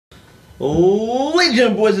Ladies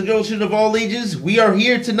and boys and girls, children of all ages, we are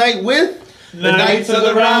here tonight with the Knights of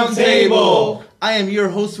the Round Table. I am your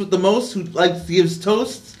host with the most, who likes to give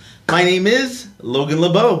toasts. My name is Logan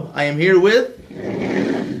LeBeau. I am here with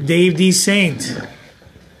Dave D. Saint.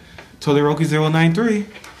 Todoroki093.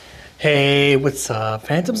 Hey, what's up?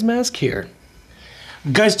 Phantom's Mask here.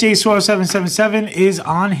 Gus J. Swirl 777 is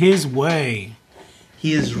on his way.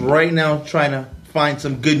 He is right now trying to find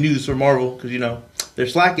some good news for Marvel because, you know, they're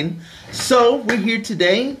slacking. So, we're here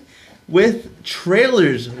today with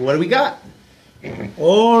trailers. What do we got?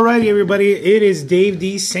 Alrighty, everybody. It is Dave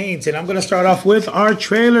D. Saint, and I'm going to start off with our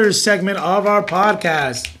trailers segment of our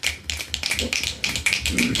podcast.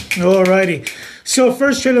 Alrighty. So,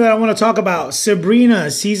 first trailer that I want to talk about,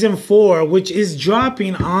 Sabrina Season 4, which is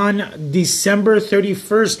dropping on December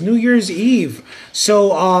 31st, New Year's Eve.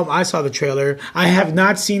 So, I saw the trailer. I have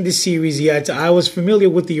not seen the series yet. I was familiar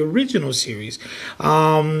with the original series.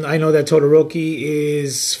 I know that Todoroki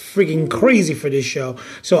is freaking crazy for this show.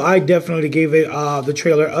 So, I definitely gave it the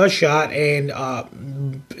trailer a shot, and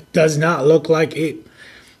does not look like it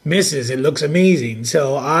misses. It looks amazing.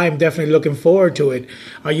 So, I'm definitely looking forward to it.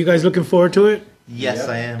 Are you guys looking forward to it? Yes, Yep.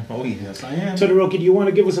 I am. Oh, Yes, I am. Todoroki, do you want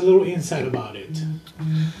to give us a little insight about it?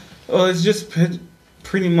 Well, it's just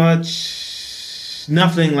pretty much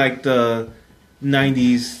nothing like the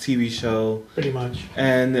 90s TV show. Pretty much.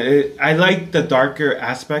 And I like the darker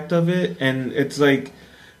aspect of it. And it's like,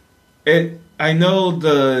 I know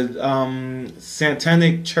the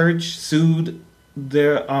Satanic Church sued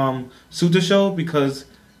the show because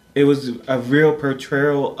it was a real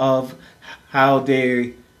portrayal of how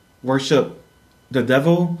they worship the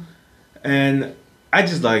devil, and I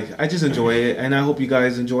just enjoy it, and I hope you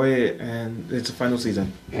guys enjoy it, and it's a final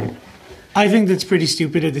season. I think that's pretty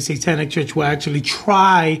stupid that the Satanic Church will actually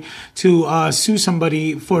try to sue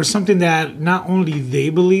somebody for something that not only they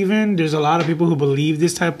believe in. There's a lot of people who believe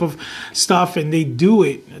this type of stuff, and they do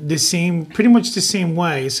it pretty much the same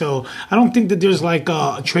way. So I don't think that there's like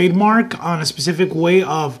a trademark on a specific way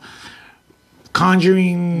of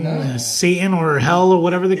conjuring Satan or hell or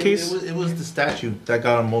whatever the case. It was the statue that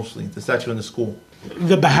got him mostly. The statue in the school.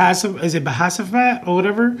 The is it Bahasafat or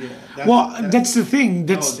whatever? Yeah, that's the thing.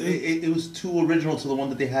 It was too original to the one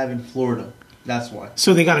that they have in Florida. That's why.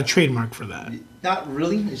 So they got a trademark for that. Not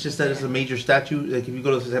really. It's just that it's a major statue. Like if you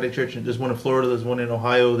go to the Satanic Church, there's one in Florida, there's one in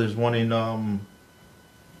Ohio, there's one in I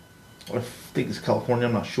think it's California.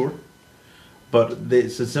 I'm not sure. But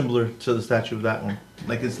it's similar to the statue of that one.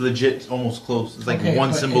 Like it's legit, almost close. It's like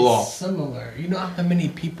one symbol off. Similar. You know how many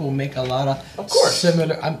people make a lot of course,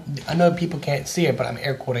 similar. I know people can't see it, but I'm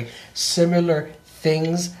air quoting similar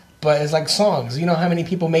things. But it's like songs. You know how many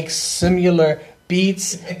people make similar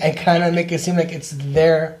beats and kind of make it seem like it's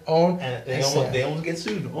their own. And they almost get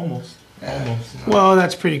sued. Almost. Well,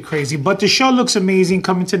 that's pretty crazy. But the show looks amazing,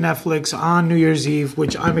 coming to Netflix on New Year's Eve,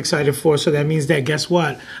 which I'm excited for. So that means that, guess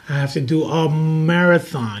what? I have to do a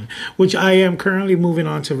marathon, which I am currently moving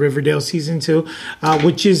on to Riverdale Season 2,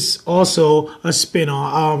 which is also a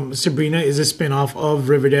spin-off. Sabrina is a spin-off of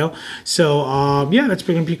Riverdale. So, yeah, that's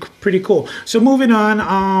going to be pretty cool. So moving on,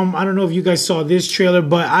 I don't know if you guys saw this trailer,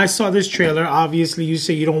 but I saw this trailer. Obviously, you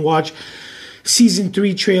say you don't watch Season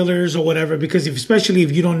 3 trailers or whatever, because especially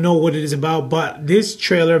if you don't know what it is about, but this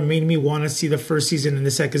trailer made me want to see the first season and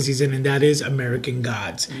the second season, and that is American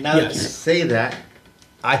Gods. Now that you say that,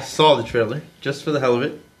 I saw the trailer just for the hell of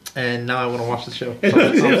it, and now I want to watch the show. So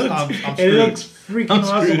it looks freaking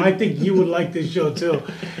awesome. I think you would like this show too.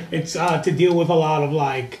 It's to deal with a lot of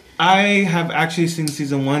like... I have actually seen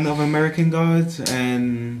Season 1 of American Gods,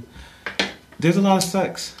 and there's a lot of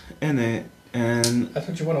sex in it, and... That's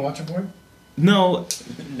what you want to watch it for? No.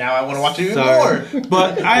 Now I want to watch it even more.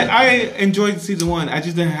 But I enjoyed Season 1. I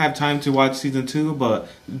just didn't have time to watch Season 2. But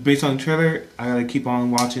based on the trailer, I gotta keep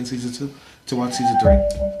on watching Season 2 to watch Season 3.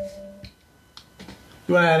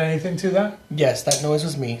 You want to add anything to that? Yes, that noise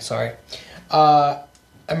was me. Sorry.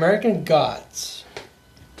 American Gods.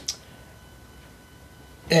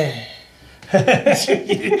 Did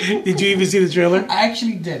you even see the trailer? I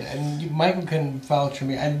actually did, and Michael can vouch for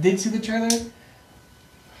me. I did see the trailer.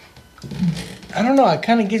 I don't know. It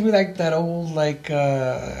kind of gives me like that old like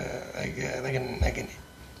a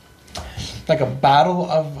battle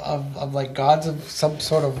of like gods of some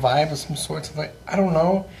sort of vibe of some sorts of like I don't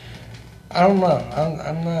know. I'm not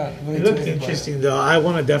really. It looked interesting though. I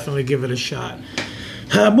want to definitely give it a shot.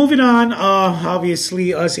 Moving on,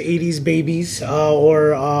 obviously us 80s babies,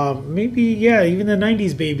 or maybe, yeah, even the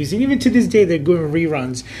 90s babies. And even to this day, they're doing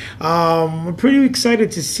reruns. I'm pretty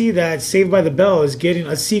excited to see that Saved by the Bell is getting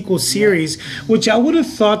a sequel series, which I would have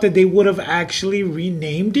thought that they would have actually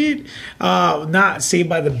renamed it. Not Saved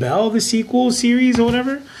by the Bell, the sequel series or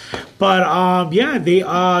whatever. But yeah, they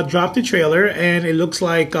dropped the trailer, and it looks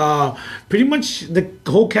like pretty much the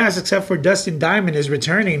whole cast except for Dustin Diamond is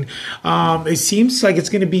returning. It seems like it's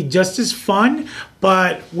going to be just as fun,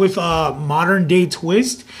 but with a modern day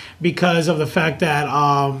twist because of the fact that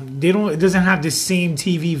it doesn't have the same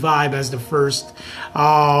TV vibe as the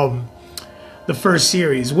first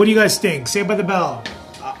series. What do you guys think? Saved by the Bell.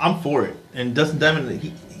 I'm for it. And Dustin Diamond,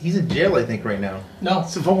 he's in jail, I think, right now. No.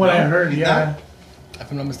 So from what I heard, he's yeah. not? If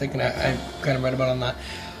I'm not mistaken, I kind of read about on that.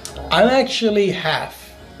 I'm actually half.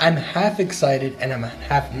 I'm half excited and I'm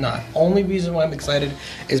half not. Only reason why I'm excited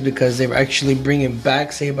is because they're actually bringing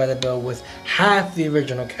back Saved by the Bell with half the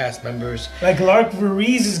original cast members. Like Lark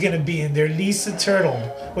Ruiz is going to be in there, Lisa Turtle,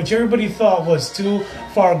 which everybody thought was too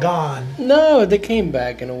far gone. No, they came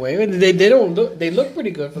back in a way. They don't look. They look pretty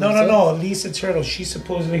good. For No. Lisa Turtle. She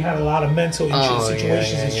supposedly had a lot of mental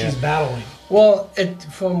situations that she's battling. Well,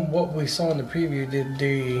 from what we saw in the preview,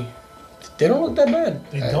 they don't look that bad.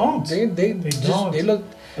 They don't. They don't. They look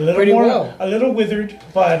A little pretty more, well. a little withered,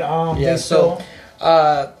 but Yeah, they still.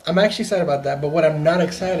 so I'm actually excited about that. But what I'm not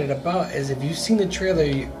excited about is if you've seen the trailer,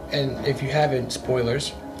 and if you haven't,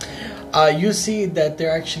 spoilers, you see that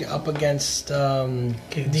they're actually up against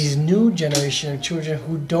these new generation of children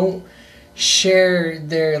who don't share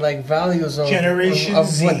their like values of Generation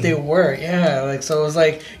Z. what they were. Yeah, like so it's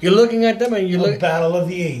like you're looking at them and you The look. Battle of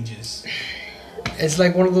the Ages. It's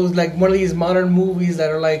like one of these modern movies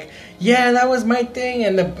that are like, yeah, that was my thing,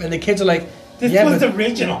 and the kids are like, This yeah, was but the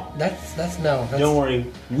original. That's no. That's, Don't worry.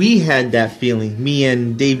 We had that feeling, me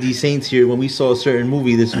and Dave D. Saints here, when we saw a certain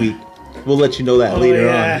movie this week. We'll let you know that later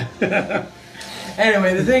on.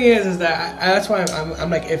 Anyway, the thing is that that's why I'm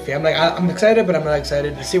like iffy. I'm excited, but I'm not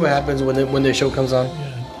excited to see what happens when the show comes on.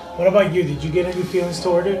 Yeah. What about you? Did you get any feelings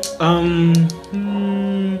toward it? I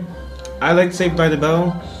liked Saved by the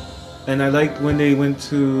Bell, and I liked when they went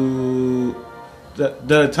to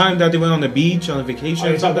the time that they went on the beach on a vacation.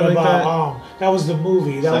 Are you talking something about? like That was the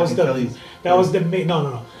movie. That was the. Kelly's. That was the.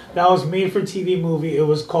 No. That was made for TV movie. It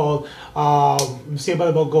was called Saved by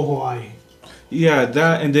the Bell Go Hawaii. Yeah,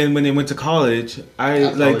 that, and then when they went to college,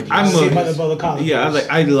 I'm Saved by the Bell College. yeah,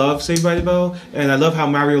 I love Saved by the Bell, and I love how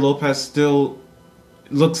Mario Lopez still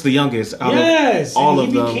looks the youngest out of all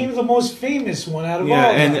of them. He became the most famous one out of all.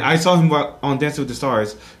 Yeah, of and them. I saw him on Dancing with the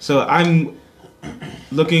Stars, so I'm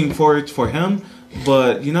looking forward for him.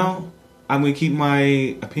 But I'm gonna keep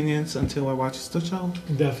my opinions until I watch the show.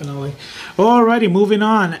 Definitely. Alrighty, moving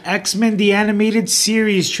on. X-Men the Animated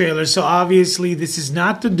Series trailer. So obviously this is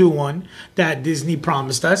not the new one that Disney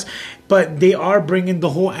promised us, but they are bringing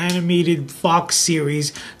the whole animated Fox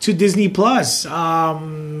series to Disney Plus.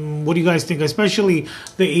 What do you guys think? Especially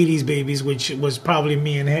the 80s babies, which was probably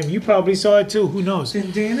me and him. You probably saw it too. Who knows?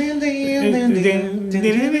 What do you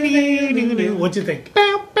think?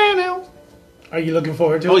 Are you looking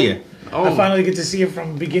forward to it? Oh, yeah. I finally get to see it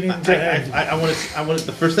from beginning to end. I wanted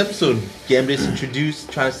the first episode. Gambit's introduced,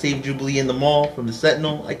 trying to save Jubilee in the mall from the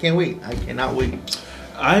Sentinel. I can't wait. I cannot wait.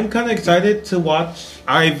 I'm kind of excited to watch.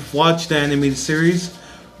 I've watched the animated series,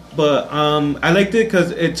 but I liked it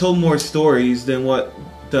because it told more stories than what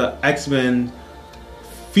the X-Men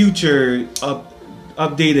future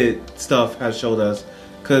updated stuff has showed us.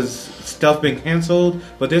 Because stuff been canceled,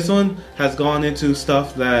 but this one has gone into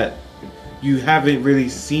stuff that you haven't really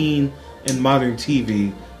seen in modern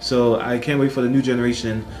TV. So I can't wait for the new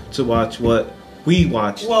generation to watch what we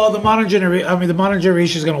watched. Well, the modern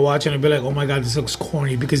generation is gonna watch it and be like, "Oh my god, this looks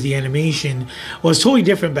corny," because the animation was totally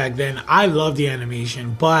different back then. I love the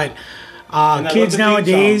animation, but kids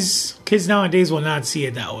nowadays will not see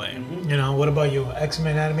it that way. Mm-hmm. What about you?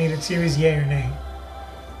 X-Men animated series, yay or nay?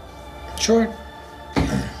 Sure.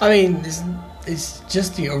 I mean, it's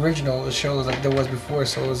just the original shows like there was before,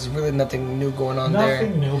 so there's really nothing new going on there.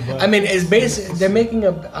 Nothing new, but I mean, it's basic. They're making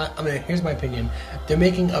here's my opinion. They're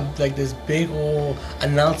making like this big old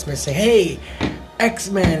announcement saying, "Hey,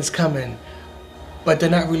 X-Men's coming," but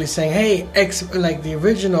they're not really saying, "Hey, like the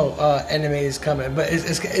original anime is coming." But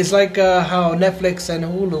it's like how Netflix and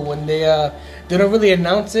Hulu when they don't really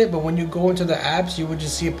announce it, but when you go into the apps, you would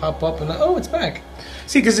just see it pop up and like, "Oh, it's back."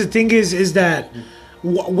 see, because the thing is that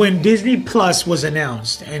when Disney Plus was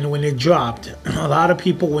announced and when it dropped, a lot of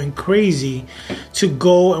people went crazy to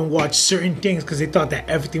go and watch certain things because they thought that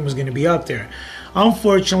everything was going to be up there.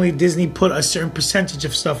 Unfortunately, Disney put a certain percentage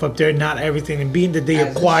of stuff up there, not everything. And being that they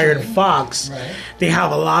acquired Fox, they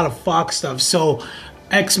have a lot of Fox stuff. So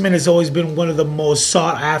X-Men has always been one of the most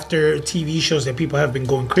sought after TV shows that people have been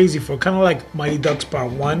going crazy for. Kind of like Mighty Ducks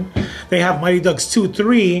Part 1. They have Mighty Ducks 2,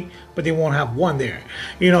 3, but they won't have 1 there.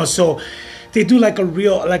 So they do like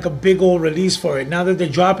a big old release for it. Now that they're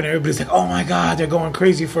dropping it, everybody's like, oh my God, they're going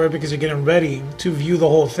crazy for it because they're getting ready to view the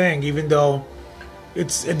whole thing, even though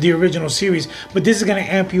it's the original series. But this is going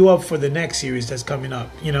to amp you up for the next series that's coming up,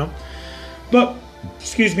 But,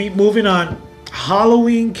 excuse me, moving on.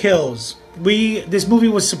 Halloween Kills. This movie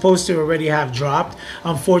was supposed to already have dropped.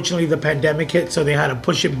 Unfortunately, the pandemic hit, so they had to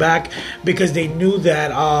push it back because they knew that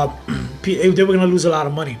they were going to lose a lot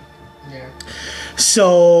of money.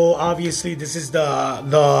 So obviously this is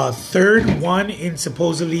the third one in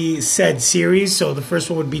supposedly said series. So the first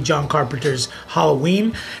one would be John Carpenter's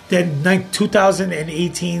Halloween, then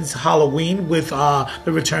 2018's Halloween with the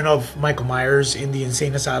return of Michael Myers in the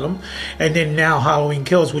insane asylum, and then now Halloween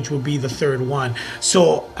Kills, which would be the third one.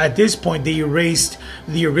 So at this point they erased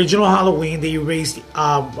the original Halloween, they erased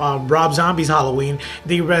Rob Zombie's Halloween,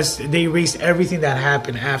 they erased everything that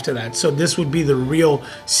happened after that. So this would be the real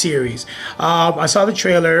series. I saw the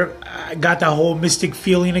trailer. I got that whole mystic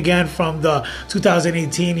feeling again from the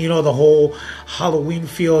 2018, the whole Halloween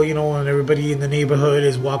feel, when everybody in the neighborhood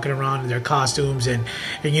is walking around in their costumes and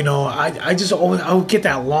I just always, I would get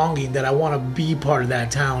that longing that I want to be part of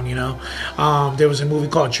that town, There was a movie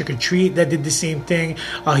called Trick or Treat that did the same thing.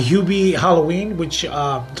 Hubie Halloween, which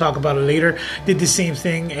talk about it later, did the same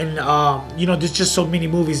thing. And there's just so many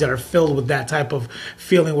movies that are filled with that type of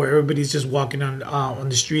feeling where everybody's just walking on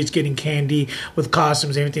the streets getting candy with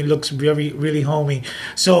costumes. Everything looks really, really homey.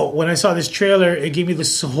 So when I saw this trailer, it gave me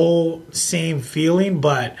this whole same feeling,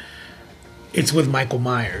 but it's with Michael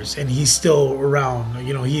Myers, and he's still around.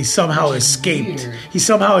 He somehow escaped. Weird. He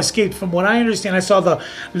somehow escaped. From what I understand, I saw the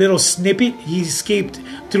little snippet. He escaped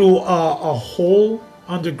through a hole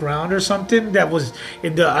underground or something that was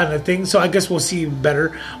on the thing. So I guess we'll see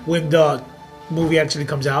better when the movie actually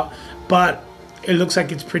comes out. But it looks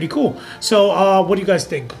like it's pretty cool. So what do you guys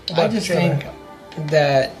think? I just think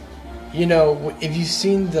that if you've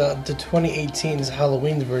seen the 2018's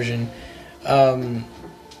Halloween version, at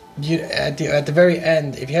the very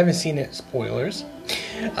end, if you haven't seen it, spoilers.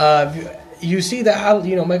 You see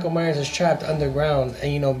that Michael Myers is trapped underground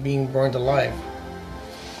and being burned alive.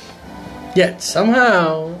 Yet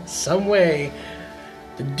somehow, some way,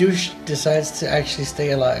 the douche decides to actually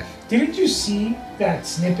stay alive. Didn't you see that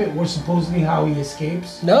snippet where supposedly how he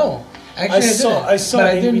escapes? No, actually I saw. But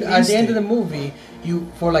I didn't. At the end of the movie,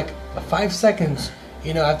 for like 5 seconds,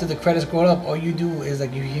 after the credits go up, all you do is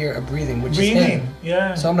you hear a breathing, which is him.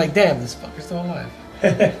 Yeah. So I'm like, damn, this fucker's still alive.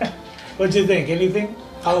 What'd you think? Anything?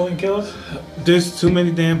 Halloween Kills? There's too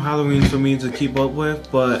many damn Halloweens for me to keep up with,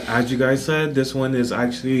 but as you guys said, this one is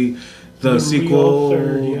actually the sequel,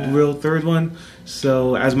 real third one.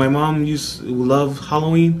 So as my mom used to love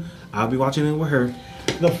Halloween, I'll be watching it with her.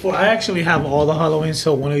 I actually have all the Halloween,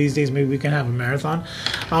 so one of these days maybe we can have a marathon.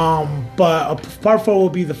 But part 4 will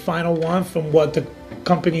be the final one from what the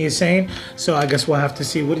company is saying. So I guess we'll have to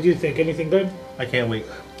see. What did you think? Anything good? I can't wait.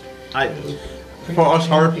 For us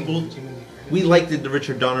horror people, we liked the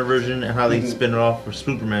Richard Donner version and how they spin it off for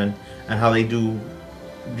Superman and how they do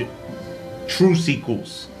true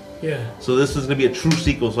sequels. Yeah. So this is going to be a true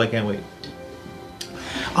sequel, so I can't wait.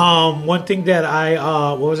 One thing that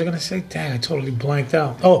what was I going to say? Dang, I totally blanked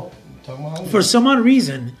out. Oh, for some odd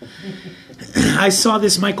reason, I saw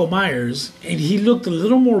this Michael Myers, and he looked a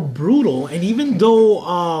little more brutal. And even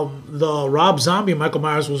though the Rob Zombie Michael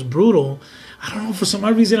Myers was brutal, I don't know, for some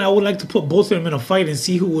odd reason I would like to put both of them in a fight and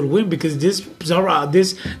see who would win, because this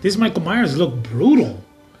Michael Myers looked brutal.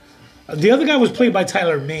 The other guy was played by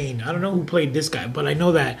Tyler Mane. I don't know who played this guy, but I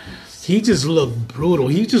know that he just looked brutal.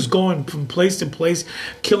 He just going from place to place,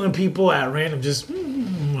 killing people at random, just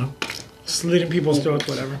slitting people's throats,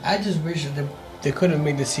 whatever. I just wish that they could have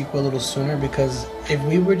made the sequel a little sooner, because if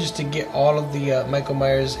we were just to get all of the Michael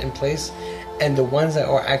Myers in place, and the ones that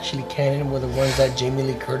are actually canon were the ones that Jamie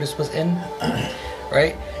Lee Curtis was in,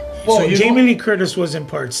 right? Well, so Jamie Lee Curtis was in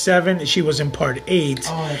part 7. She was in part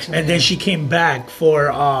 8, and then she came back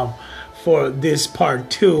for this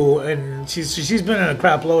part 2, and she's been in a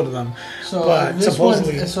crap load of them. So but this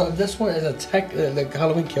supposedly, this one is like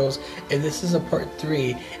Halloween Kills, and this is a part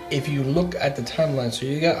 3. If you look at the timeline, so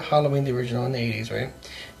you got Halloween the original in the 80s, right?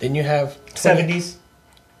 Then you have 70s.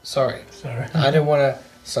 Sorry, I didn't want to.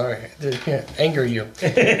 Sorry, anger you.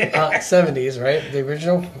 70s, right? The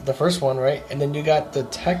original, the first one, right? And then you got the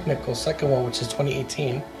technical second one, which is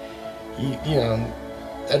 2018. You know,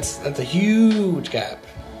 That's a huge gap.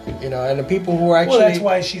 You know, and the people who are actually Well, that's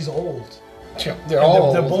why she's old. they're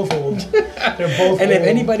all They're both old. They're both. And old. if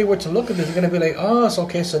anybody were to look at this, they're gonna be like, "Oh, so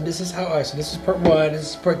okay, so this is how. All right, so this is part one.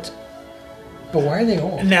 This is part." But why are they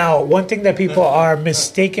old? Now, one thing that people are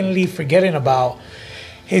mistakenly forgetting about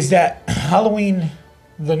is that Halloween,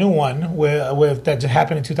 the new one, with that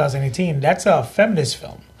happened in 2018, that's a feminist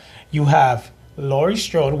film. You have Laurie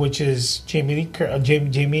Strode, which is Jamie Lee Curtis,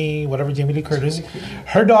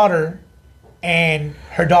 her daughter, and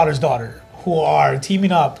her daughter's daughter, who are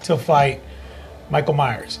teaming up to fight Michael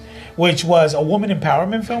Myers, which was a woman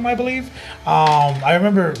empowerment film, I believe. I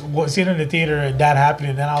remember seeing it in the theater and that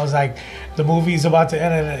happening, and then I was like, the movie's about to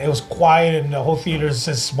end, and it was quiet, and the whole theater's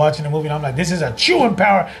just watching the movie, and I'm like, this is a true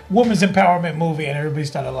women's empowerment movie, and everybody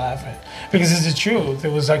started laughing because it's the truth.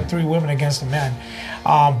 It was like 3 women against a man.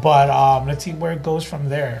 But let's see where it goes from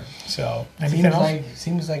there. So, anything else?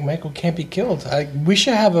 Seems like Michael can't be killed. We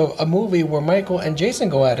should have a movie where Michael and Jason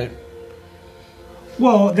go at it.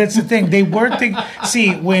 Well, that's the thing. They were thinking.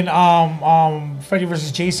 See, when Freddy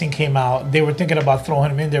vs. Jason came out, they were thinking about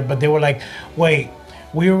throwing him in there, but they were like, "Wait,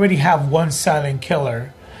 we already have one silent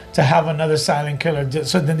killer. To have another silent killer."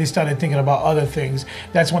 So then they started thinking about other things.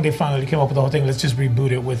 That's when they finally came up with the whole thing. Let's just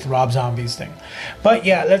reboot it with Rob Zombie's thing. But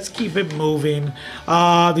yeah, let's keep it moving.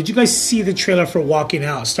 Did you guys see the trailer for Walking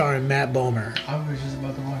Out, starring Matt Bomer? I was just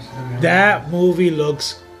about to watch it. That movie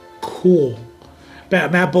looks cool.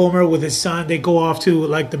 Matt Bomer with his son, they go off to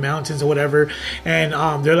like the mountains or whatever, and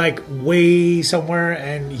they're like way somewhere,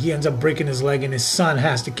 and he ends up breaking his leg, and his son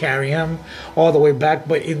has to carry him all the way back,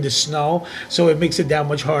 but in the snow, so it makes it that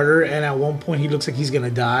much harder. And at one point, he looks like he's gonna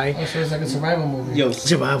die. Oh, so it's like a survival movie. Yo,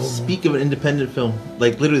 Survival. speak of an independent film.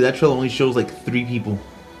 Like literally, that trailer only shows like 3 people.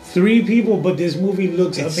 3 people, but this movie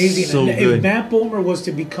looks It's amazing. so And good. if Matt Bomer was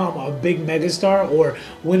to become a big megastar or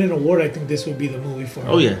win an award, I think this would be the movie for him.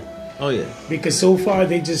 Oh yeah, oh yeah. Because so far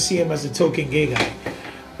they just see him as a token gay guy,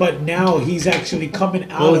 but now he's actually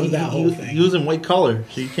coming out of that whole thing. He was in White Collar,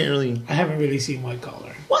 so you can't really. I haven't really seen White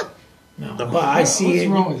Collar. What? No, but I see What's it.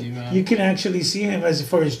 wrong with you, man? You can actually see him as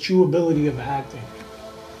for his true ability of acting.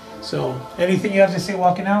 So, anything you have to say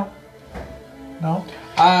walking out? No,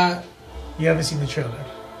 you haven't seen the trailer.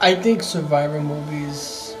 I think survivor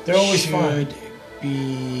movies They're always should fun.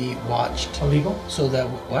 be watched Illegal? so that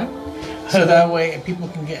what? So that way people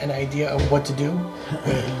can get an idea of what to do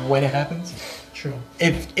when it happens. True.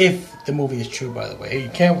 If the movie is true, by the way, you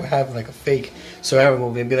can't have like a fake survivor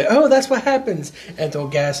movie and be like, oh, that's what happens, and throw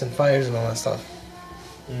gas and fires and all that stuff.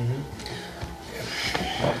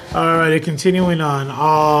 All right, continuing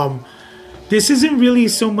on. This isn't really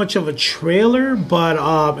so much of a trailer, but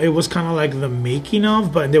it was kind of like the making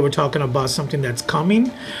of. But they were talking about something that's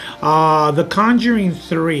coming. The Conjuring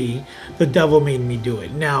 3, The Devil Made Me Do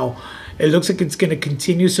It. Now, it looks like it's going to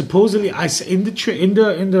continue. Supposedly, in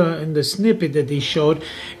the snippet that they showed,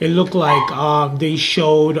 it looked like they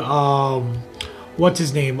showed what's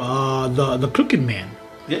his name, the Crooked Man.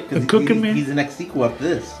 Yeah, The because Crooked Man? he's the next sequel after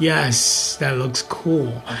this. Yes, that looks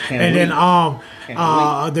cool. can't And wait.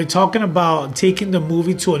 then they're talking about taking the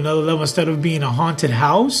movie to another level instead of being a haunted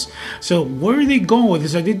house. So where are they going with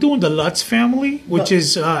this? Are they doing the Lutz family, which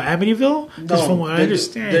is Amityville? Because from what I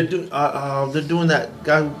understand, they're doing that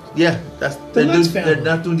guy. Yeah, Lutz family. they're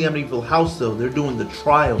not doing the Amityville house though. They're doing the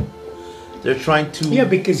trial. They're trying to. yeah,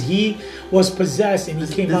 because he was possessed and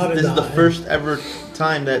he came out of This is the first ever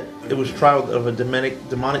time that it was trial of a demonic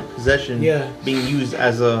possession Yeah. being used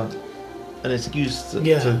as an excuse to,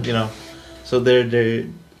 Yeah. to so they're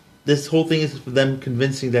this whole thing is for them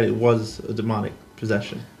convincing that it was a demonic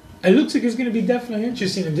possession. It looks like it's going to be definitely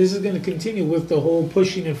interesting, and this is going to continue with the whole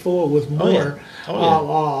pushing it forward with more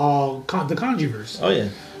the Conjureverse. Oh yeah.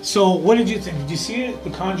 So, what did you think? Did you see it? The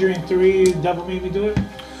Conjuring 3, Devil Made Me Do It?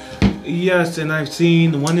 Yes, and I've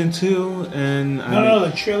seen 1 and 2, and No,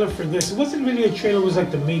 the trailer for this. It wasn't really a trailer, it was like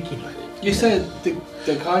the making of it. You said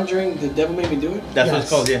the Conjuring, The Devil Made Me Do It. That's what Yes. it's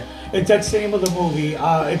called. Yeah. That's the name of the movie.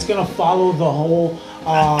 It's going to follow the whole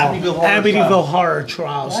Amityville horror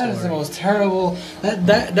trial That is the story. most terrible.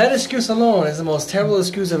 That excuse alone is the most terrible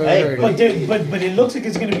excuse I've ever heard. But it looks like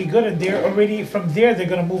it's going to be good, and they're already, from there, they're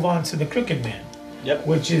going to move on to The Crooked Man. Yep.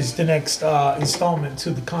 Which is the next installment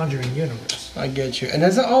to the Conjuring universe. I get you. And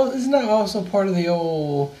isn't that also part of the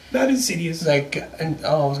old Not Insidious. I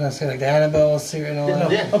was gonna say like the Annabelle series and all No.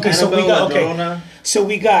 that. Yeah. Okay, so we Annabelle, got La Llorona. So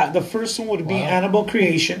we got the first one would be Wow. Annabelle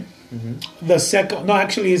Creation. The second,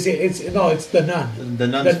 it's the Nun. The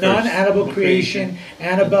Nun. The Nun, Annabelle Creation,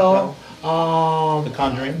 Annabelle, The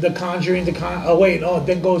Conjuring. The Conjuring. Oh wait, no.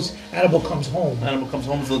 Then goes Annabelle Comes Home, Animal Comes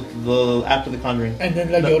Home is the after the Conjuring. and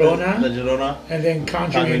then La Llorona, La Llorona. and then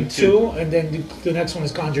Conjuring Conjuring 2, and then the next one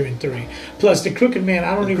is Conjuring 3. Plus the Crooked Man.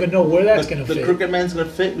 I don't even know where that's gonna The fit. Crooked Man's gonna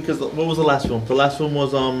fit because what was the last film? The last film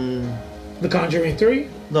was The Conjuring 3.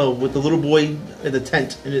 no, with the little boy in the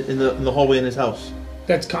tent in the hallway in his house.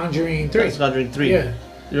 That's Conjuring 3. That's Conjuring 3. Yeah,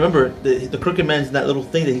 You remember the Crooked Man's in that little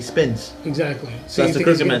thing that he spins. exactly. So you that's the think it's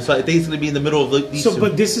Crooked Man. gonna- So I think it's gonna be in the middle of these So, two.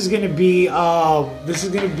 but this is gonna be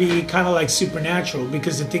kind of like supernatural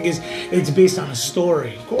because the thing is, it's based on a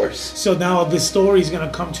story. of course. So now the story is going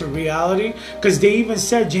to come to reality because they even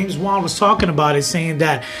said James Wan was talking about it, saying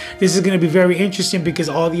that this is going to be very interesting because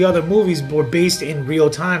all the other movies were based in real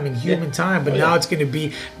time, in human time, but now it's going to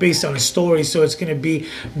be based on a story. So it's going to be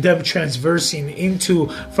them transversing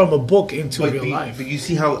from a book into real life. But you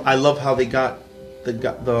see how I love how they got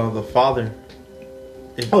the father.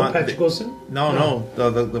 If Oh, not- Patrick Wilson? No,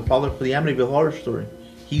 the father for the Amityville Horror Story.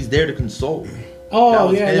 He's there to console. That Oh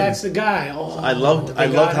was yeah, him. that's the guy. Oh, I loved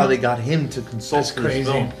how they got him to consult That's for this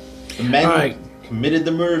crazy. film. The man All who right. committed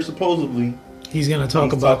the murder supposedly. He's going to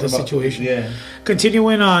talk He's about talking the situation. Yeah.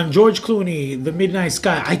 Continuing on, George Clooney, The Midnight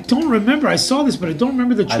Sky. I don't remember. I saw this, but I don't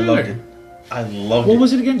remember the I trailer. loved it. I loved What it.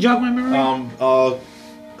 was it again? Jog my memory.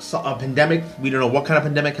 A pandemic. We don't know what kind of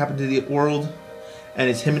pandemic happened to the world, and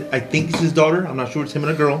it's him. I think it's his daughter. I'm not sure. It's him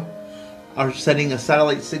and a girl. Are sending a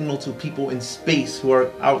satellite signal to people in space who are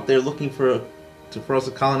out there looking for us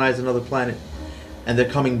to colonize another planet, and they're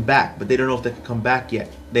coming back, but they don't know if they can come back yet.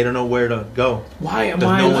 They don't know where to go. Why am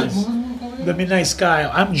There's I no like, one's- The Midnight Sky?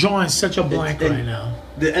 I'm drawing such a blank It- right now.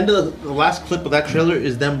 The end of the last clip of that trailer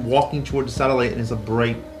is them walking toward the satellite, and it's a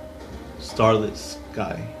bright, starlit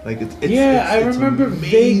sky. Like it's I it's remember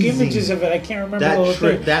vague amazing. images of it. I can't remember That the whole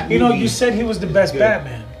tri- thing. that You know, movie you said he was the best good.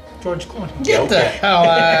 Batman, George Clooney. Get the hell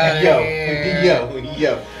out of here.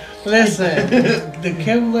 yo. Listen, the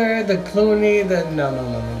Kibler, the Clooney,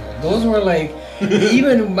 no. Those were like,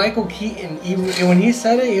 even Michael Keaton, even when he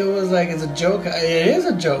said it, it was like, it's a joke. It is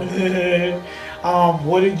a joke.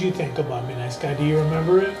 What did you think about Midnight Sky? Do you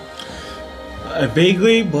remember it?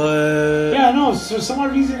 Vaguely, but Yeah, no. So for some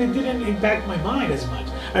reason it didn't impact my mind as much.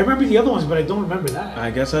 I remember the other ones, but I don't remember that. I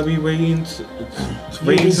guess I'll be waiting to You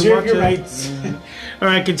waiting to reserve watch your it. rights. All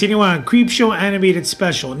right, continue on. Creepshow animated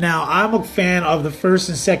special. Now, I'm a fan of the first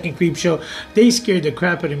and second Creepshow. They scared the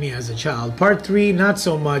crap out of me as a child. Part 3, not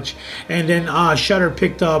so much. And then Shudder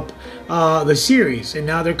picked up the series, and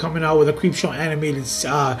now they're coming out with a Creepshow animated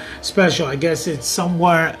special. I guess it's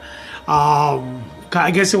somewhere. I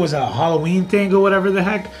guess it was a Halloween thing or whatever the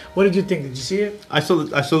heck. What did you think? Did you see it? I saw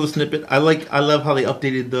the snippet. I love how they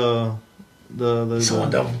updated the Some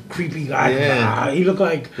of them creepy guy. Yeah. He looked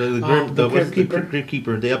like the Crypt Keeper. Crypt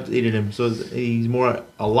Keeper. They updated him, so he's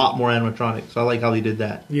a lot more animatronic. So I like how they did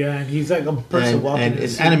that. Yeah, and he's like a person And, walking. and in the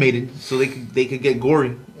it's sea. animated, so they could get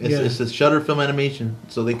gory. It's Yeah. a Shutter film animation,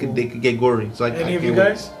 so they could get gory. So Any of you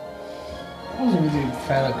guys? I wasn't really a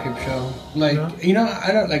fan of Creepshow. Like, No? you know,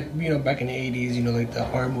 I don't like, you know, back in the 80s, you know, like the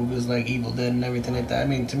horror movies like Evil Dead and everything like that. I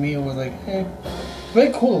mean, to me, it was like,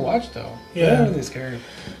 very cool to watch though. Yeah. Not really scary.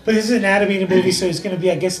 But this is an animated movie, so it's going to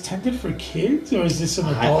be, I guess, intended for kids, or is this an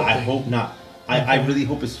adult I thing? hope not. I really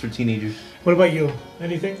hope it's for teenagers. What about you?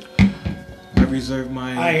 Anything? I reserve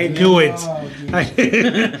my. I knew it. Oh,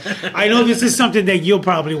 dude. I know this is something that you'll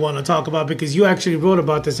probably want to talk about because you actually wrote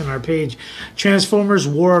about this on our page. Transformers: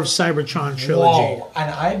 War of Cybertron trilogy. Whoa.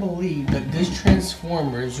 And I believe that this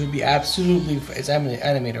Transformers would be absolutely, it's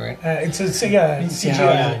animated, right? It's CGI.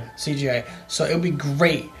 CGI. So it would be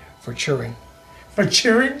great for children. For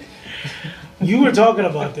cheering. You were talking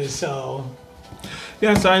about this, so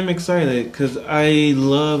Yes, I'm excited because I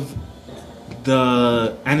love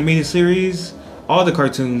the animated series, all the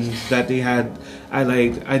cartoons that they had.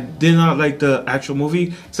 I did not like the actual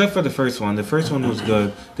movie except for the first one. The first one was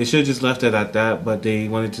good. They should have just left it at that, but they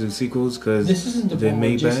wanted to do sequels because This isn't the they one where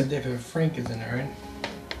made Jason bad. David Frank is in it, right?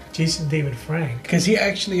 Jason David Frank. Because he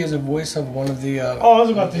actually is a voice of one of the. Oh, I was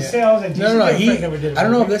about to say, I was like, Jason No. David Frank never did. I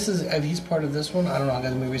don't know if this. this is if he's part of this one. I don't know. I got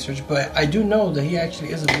to do my research, but I do know that he actually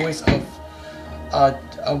is a voice of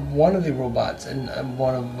one of the robots and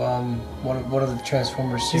one of the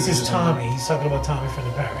Transformers series. This is Tommy. He's talking about Tommy from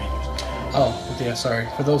the Power Rangers. Oh, yeah. Sorry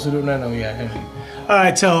for those who do not know. Yeah, him. All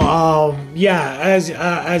right, so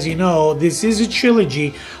as you know, this is a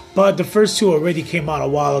trilogy, but the first two already came out a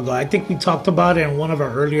while ago. I think we talked about it in one of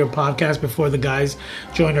our earlier podcasts before the guys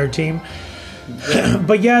joined our team.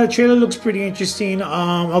 But yeah, the trailer looks pretty interesting.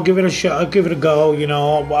 I'll give it a shot. I'll give it a go. You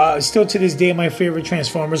know, still to this day, my favorite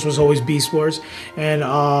Transformers was always Beast Wars, and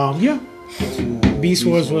Beast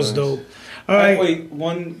Wars was dope. All right.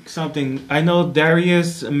 Wait, something. I know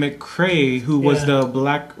Darius McCray, who was Yeah. the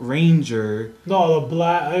Black Ranger. No,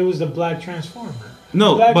 it was the Black Transformer.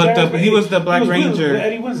 No, Black but Transformer, he was the Black Ranger.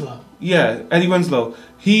 Eddie Winslow. Yeah, Eddie Winslow.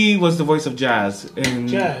 He was the voice of Jazz in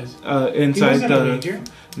Jazz. He inside wasn't a the. Ranger.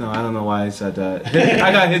 No, I don't know why I said that.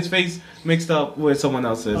 I got his face mixed up with someone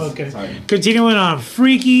else's. Okay. Sorry. Continuing on,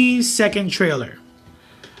 Freaky second trailer,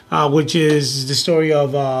 which is the story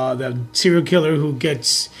of the serial killer who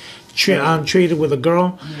gets traded with a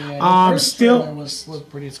girl. Yeah, the first trailer was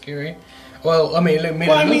pretty scary. Well, I mean,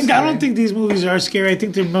 I don't think these movies are scary. I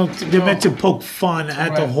think they're meant to poke fun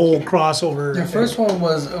at the Right. whole crossover. The first one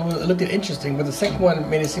it looked interesting, but the second one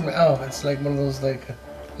made it seem like it's like one of those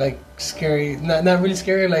like scary, not really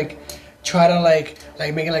scary, like try to like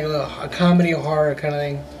make it like a comedy or horror kind of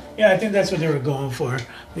thing. Yeah, I think that's what they were going for.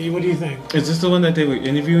 What do you think? Is this the one that they were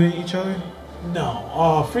interviewing each other?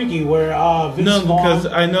 No, Freaky, where Vince No, Vaughn. because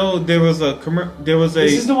I know there was a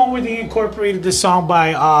This is the one where they incorporated the song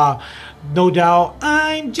by No Doubt.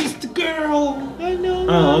 I'm just a girl. I know.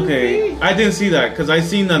 Oh, okay. I didn't see that because I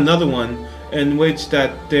seen another one in which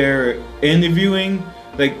that they're interviewing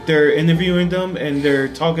them and they're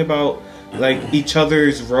talking about like each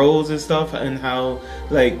other's roles and stuff and how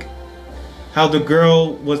the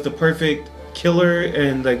girl was the perfect killer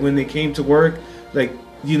and like when they came to work, like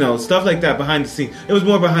stuff like that behind the scenes. It was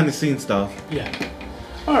more behind the scenes stuff. Yeah.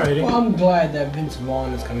 Alrighty. Well, I'm glad that Vince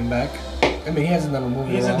Vaughn is coming back. I mean, he hasn't done a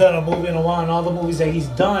movie. He hasn't done a movie in a while, and all the movies that he's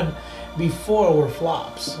done before were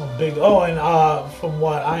flops. Big. Oh, and from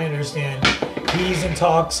what I understand, he's in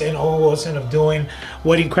talks and Wilson of doing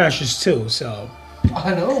Wedding Crashers too. So.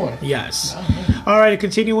 Another one. Yes. All right,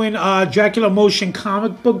 continuing, Dracula motion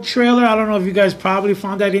comic book trailer. I don't know if you guys probably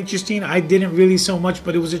found that interesting. I didn't really so much,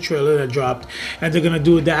 but it was a trailer that dropped, and they're gonna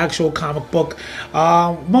do the actual comic book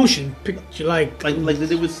motion picture, like they did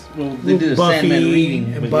they did a Buffy Sandman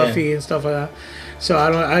reading and but Buffy and stuff like that. So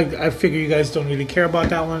I figure you guys don't really care about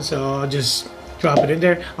that one, so I'll just drop it in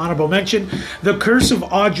there. Honorable mention: The Curse of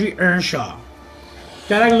Audrey Earnshaw.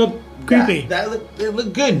 That looked creepy. It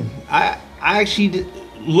looked good. I actually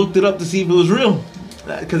looked it up to see if it was real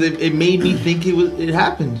because it made me think it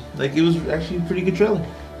happened. Like it was actually a pretty good trailer.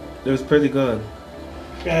 It was pretty good.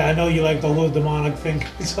 Yeah, I know you like the whole demonic thing.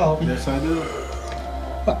 So Yes, I do.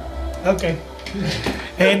 okay.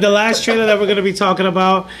 And the last trailer that we're going to be talking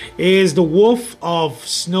about is The Wolf of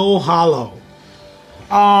Snow Hollow.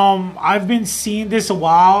 I've been seeing this a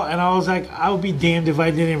while, and I was like, I would be damned if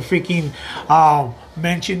I didn't freaking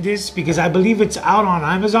mention this because I believe it's out on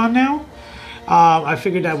Amazon now. I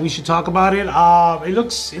figured that we should talk about it. It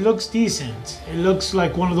looks decent. It looks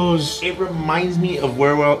like one of those. It reminds me of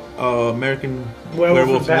American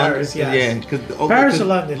Werewolf in Paris, London. yes. Yeah, because Paris or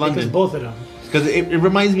London, because both of them. Because it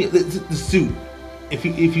reminds me of the suit. If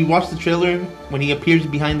you watch the trailer when he appears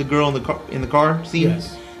behind the girl in the car scene,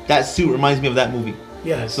 Yes. that suit reminds me of that movie.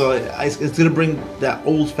 Yes. So it's gonna bring that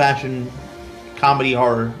old fashioned comedy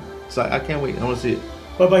horror. So I can't wait. I want to see it.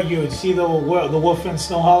 What about you? Did you see the Wolf in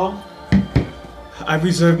Snow Hollow? I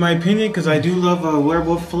reserve my opinion because I do love a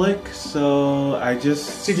werewolf flick. So I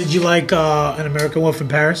just. See, did you like An American Wolf in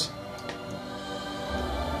Paris?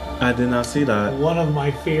 I did not see that. One of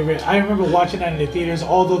my favorite. I remember watching that in the theaters.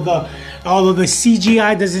 Although the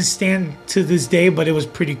CGI doesn't stand to this day, but it was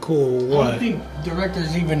pretty cool. I What? don't think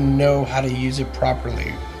directors even know how to use it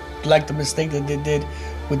properly. Like the mistake that they did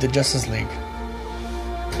with the Justice League.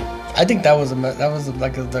 I think that was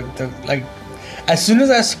like as soon as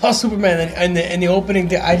I saw Superman in the opening,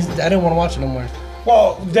 I didn't want to watch it no more.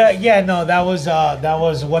 Well, that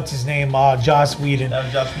was what's his name, Joss Whedon. That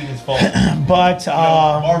was Joss Whedon's fault. But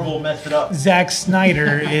Marvel messed it up. Zack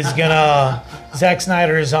Snyder is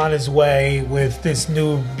on his way with this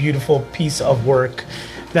new beautiful piece of work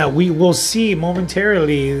that we will see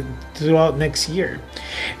momentarily throughout next year.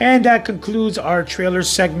 And that concludes our trailer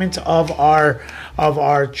segment of our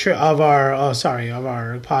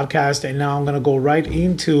podcast. And now I'm going to go right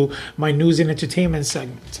into my news and entertainment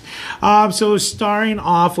segment. So starting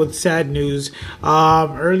off with sad news,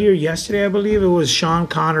 earlier yesterday, I believe it was Sean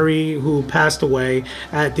Connery who passed away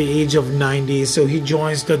at the age of 90. So he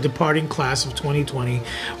joins the departing class of 2020,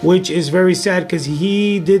 which is very sad because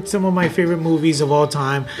he did some of my favorite movies of all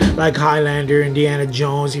time, like Highlander, Indiana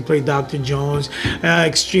Jones. He played Dr. Jones,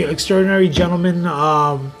 Extraordinary Gentleman, The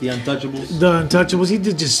Untouchables. The Untouchables. He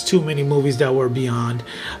did just too many movies that were beyond.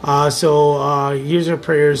 So here's our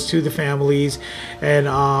prayers to the families, and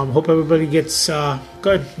hope everybody gets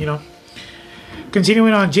good.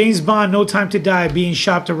 Continuing on, James Bond, No Time to Die, being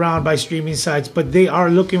shopped around by streaming sites, but they are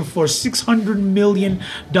looking for $600 million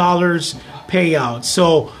payout.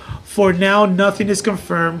 So For now, nothing is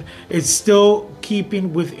confirmed. It's still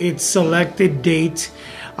keeping with its selected date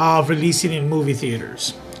of releasing in movie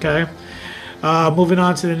theaters. Okay. Moving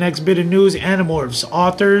on to the next bit of news. Animorphs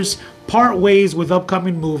authors part ways with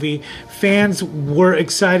upcoming movie. Fans were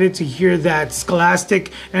excited to hear that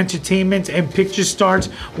Scholastic Entertainment and Picture Start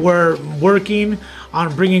were working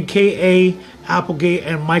on bringing K.A. Applegate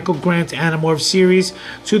and Michael Grant's Animorphs series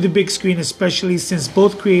to the big screen, especially since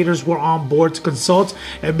both creators were on board to consult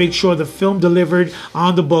and make sure the film delivered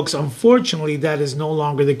on the books. Unfortunately, that is no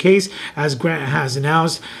longer the case, as Grant has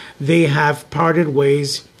announced they have parted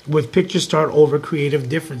ways with Picture Start over creative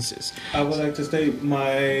differences. I would like to state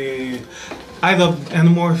I love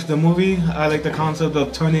Animorphs, the movie. I like the concept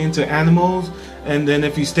of turning into animals, and then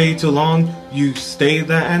if you stay too long, you stay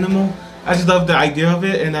that animal. I just love the idea of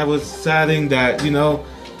it, and I was saddened that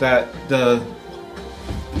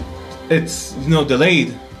it's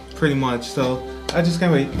delayed pretty much. So I just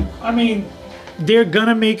can't wait. I mean, they're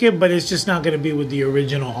gonna make it, but it's just not gonna be with the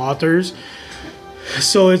original authors.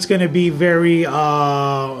 So it's gonna be very.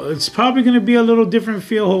 It's probably gonna be a little different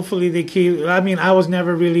feel. Hopefully they keep. I mean, I was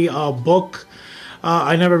never really a book.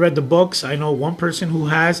 I never read the books. I know one person who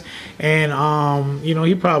has, and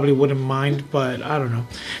he probably wouldn't mind, but I don't know.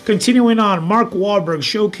 Continuing on, Mark Wahlberg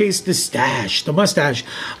showcased the mustache,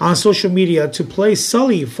 on social media to play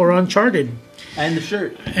Sully for Uncharted. And the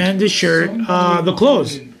shirt. The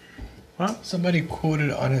clothes. Huh? Somebody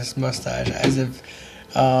quoted on his mustache as if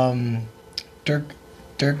Dirk,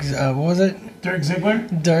 what was it? Dirk Ziggler?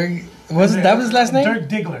 That was his last name? Dirk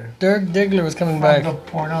Diggler. Dirk Diggler was coming back. The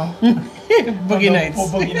porno. Boogie Nights.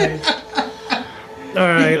 Boogie Nights. All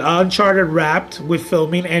right, Uncharted wrapped with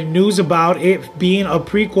filming, and news about it being a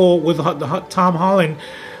prequel with Tom Holland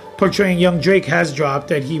portraying young Drake has dropped,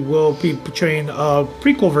 that he will be portraying a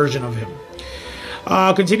prequel version of him.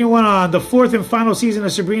 Continuing on, the 4th and final season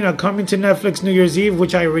of Sabrina coming to Netflix New Year's Eve,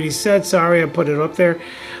 which I already said. Sorry, I put it up there.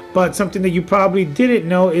 But something that you probably didn't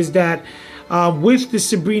know is that with the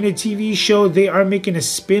Sabrina TV show, they are making a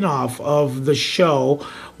spin-off of the show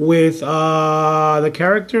with the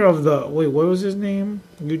character of the... Wait, what was his name?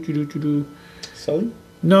 Sully?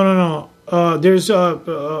 No. There's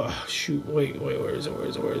shoot, wait, where is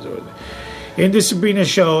it? In the Sabrina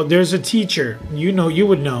show, there's a teacher. You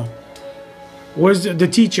would know. Where's the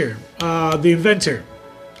teacher? The inventor.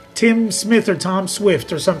 Tim Smith or Tom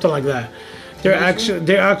Swift or something like that.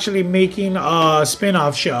 They're actually making a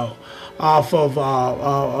spin-off show off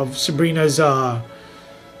of Sabrina's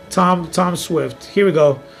Tom Swift. Here we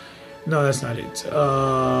go. No, that's not it.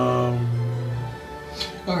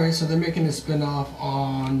 Alright, so they're making a spin-off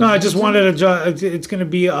on... No, I just wanted to... It's going to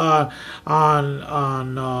be on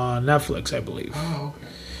Netflix, I believe. Oh, okay.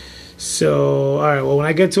 So, all right. Well, when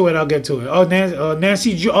I get to it, I'll get to it. Oh,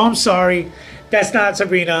 Nancy... Oh, I'm sorry. That's not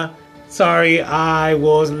Sabrina. Sorry, I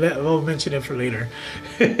will mention it for later.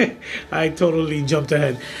 I totally jumped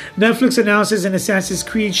ahead. Netflix announces an Assassin's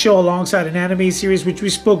Creed show alongside an anime series, which we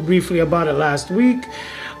spoke briefly about it last week.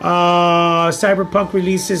 Cyberpunk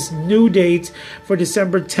releases new date for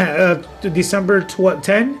December 10.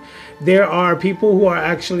 There are people who are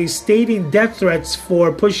actually stating death threats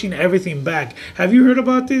for pushing everything back. Have you heard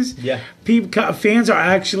about this? Yeah. Fans are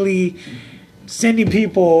actually sending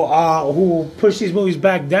people who push these movies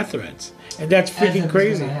back death threats, and that's freaking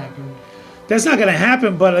crazy. That's not gonna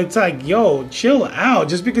happen, but it's like, yo, chill out.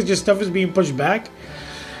 Just because your stuff is being pushed back.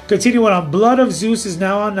 Continuing on, Blood of Zeus is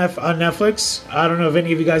now on Netflix. I don't know if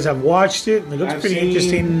any of you guys have watched it. It looks pretty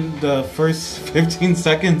interesting. The first 15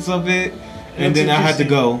 seconds of it, and then I had to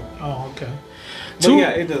go. Oh, okay. But yeah,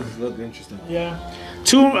 it does look interesting. Yeah.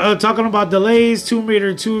 Talking about delays, Tomb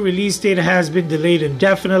Raider 2 release date has been delayed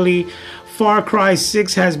indefinitely. Far Cry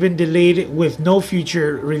 6 has been delayed with no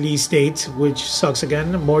future release date, which sucks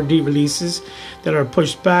again. More releases that are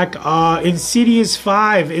pushed back. Insidious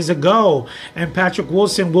 5 is a go, and Patrick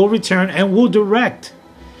Wilson will return and will direct.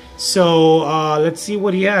 So let's see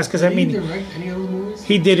what he has. Because Did he direct any of those movies?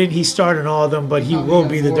 He didn't. He starred in all of them, but he will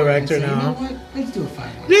be the director now. You know what? Let's do a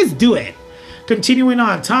 5-1. Let's do it. Continuing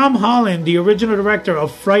on, Tom Holland, the original director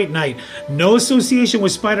of Fright Night, no association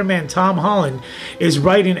with Spider-Man, Tom Holland is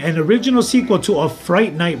writing an original sequel to a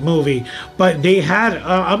Fright Night movie. But they had,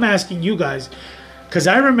 I'm asking you guys, because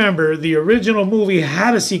I remember the original movie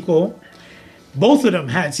had a sequel. Both of them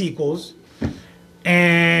had sequels.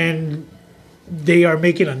 And they are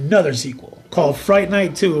making another sequel called Fright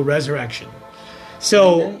Night 2 Resurrection.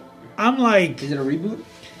 So I'm like... Is it a reboot?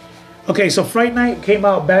 Okay, so Fright Night came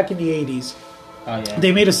out back in the 80s. Oh, yeah.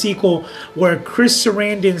 They made a sequel where Chris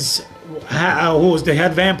Sarandon's, who was the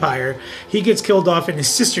head vampire, he gets killed off and his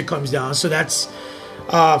sister comes down. So that's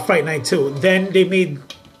Fright Night 2. Then they made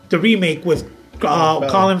the remake with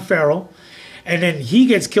Colin Farrell, and then he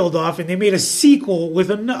gets killed off, and they made a sequel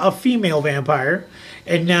with a female vampire,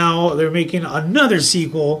 and now they're making another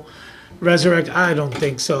sequel, Resurrect. I don't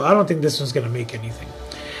think so. I don't think this one's going to make anything.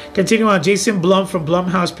 Continue on, Jason Blum from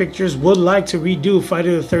Blumhouse Pictures would like to redo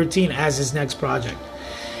Friday the 13th as his next project.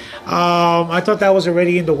 I thought that was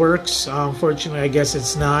already in the works. Unfortunately, I guess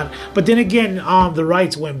it's not. But then again, the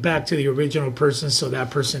rights went back to the original person, so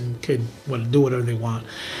that person could do whatever they want.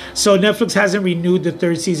 So Netflix hasn't renewed the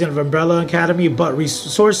third season of Umbrella Academy, but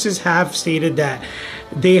sources have stated that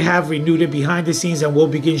they have renewed it behind the scenes and will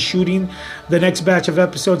begin shooting the next batch of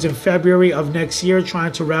episodes in February of next year,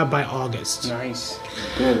 trying to wrap by August. Nice.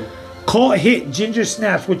 Good. Cult hit Ginger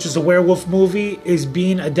Snaps, which is a werewolf movie, is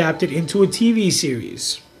being adapted into a TV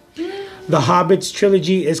series. The Hobbits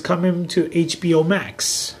trilogy is coming to HBO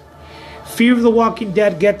Max. Fear of the Walking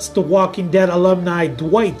Dead gets The Walking Dead alumni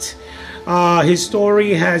Dwight. His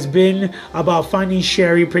story has been about finding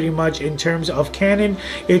Sherry pretty much in terms of canon.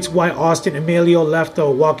 It's why Austin Amelio left The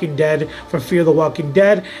Walking Dead for Fear the Walking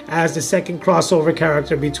Dead as the second crossover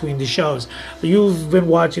character between the shows. You've been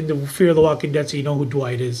watching the Fear the Walking Dead, so you know who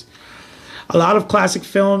Dwight is. A lot of classic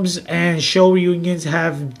films and show reunions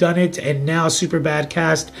have done it, and now Superbad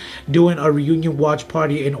cast doing a reunion watch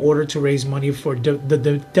party in order to raise money for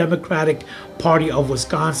the Democratic Party of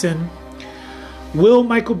Wisconsin. Will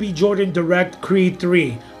Michael B. Jordan direct Creed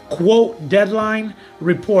 3? Quote, Deadline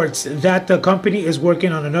reports that the company is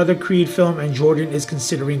working on another Creed film and Jordan is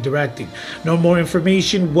considering directing. No more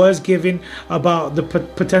information was given about the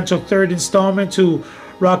potential third installment to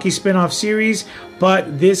Rocky spin-off series,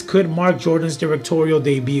 but this could mark Jordan's directorial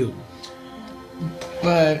debut.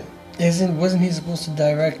 But wasn't he supposed to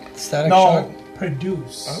direct Static Shock?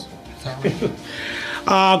 Produce.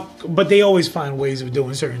 Oh. But they always find ways of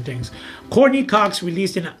doing certain things. Courtney Cox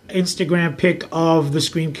released an Instagram pic of the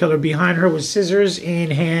Scream Killer behind her with scissors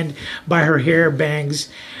in hand by her hair bangs.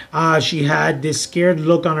 She had this scared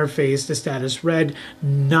look on her face. The status read,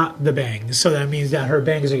 not the bangs. So that means that her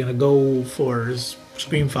bangs are going to go for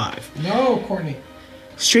Scream 5. No, Courtney.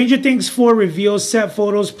 Stranger Things 4 reveals set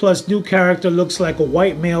photos plus new character looks like a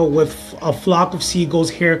white male with a flock of seagulls,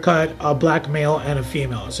 haircut, a black male, and a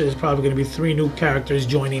female. So there's probably going to be 3 new characters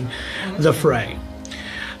joining the fray.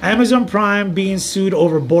 Amazon Prime being sued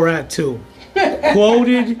over Borat 2.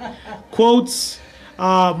 Quotes,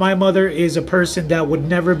 my mother is a person that would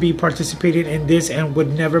never be participating in this and would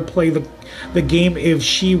never play the game if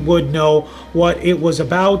she would know what it was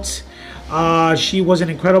about. She was an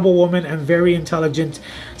incredible woman and very intelligent,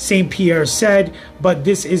 St. Pierre said, but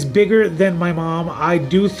this is bigger than my mom. I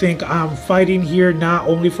do think I'm fighting here not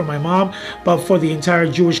only for my mom, but for the entire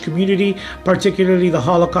Jewish community, particularly the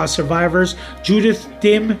Holocaust survivors. Judith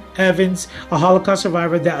Dim Evans, a Holocaust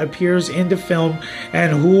survivor that appears in the film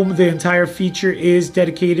and whom the entire feature is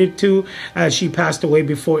dedicated to, as she passed away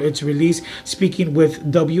before its release, speaking with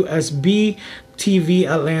WSB TV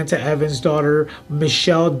Atlanta. Evans' daughter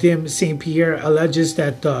Michelle Dim St. Pierre alleges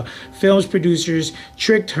that the film's producers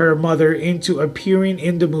tricked her mother into appearing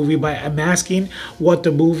in the movie by masking what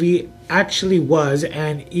the movie actually was,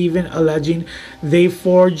 and even alleging they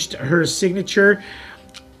forged her signature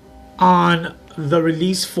on the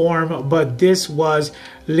release form, but this was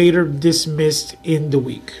later dismissed in the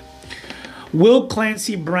week. Will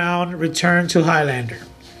Clancy Brown return to Highlander?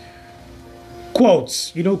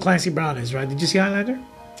 Quotes. You know who Clancy Brown is, right? Did you see Highlander?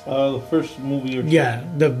 The first movie or two. Yeah,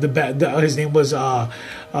 his name was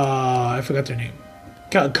I forgot their name.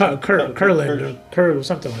 Kurland or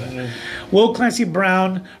something like that. Yeah. Will Clancy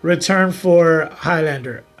Brown return for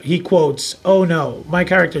Highlander? He quotes, "Oh no, my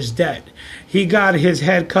character's dead. He got his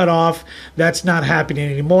head cut off. That's not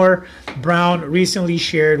happening anymore." Brown recently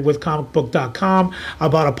shared with comicbook.com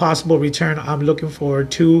about a possible return. "I'm looking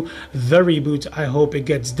forward to the reboot. I hope it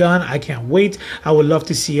gets done. I can't wait. I would love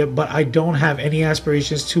to see it, but I don't have any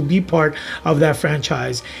aspirations to be part of that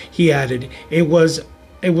franchise." He added, It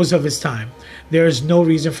was of its time. There is no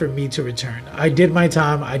reason for me to return. I did my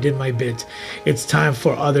time. I did my bit. It's time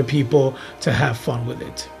for other people to have fun with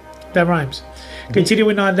it." That rhymes.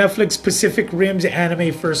 Continuing on, Netflix Pacific Rim's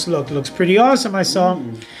anime first look. Looks pretty awesome, I saw.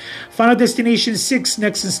 Final Destination 6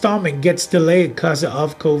 next installment gets delayed because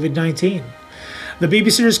of COVID-19. The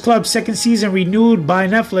Babysitter's Club second season renewed by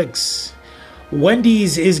Netflix.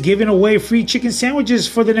 Wendy's is giving away free chicken sandwiches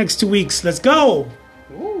for the next 2 weeks. Let's go!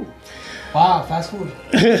 Wow, fast food.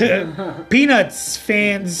 Peanuts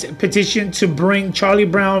fans petition to bring Charlie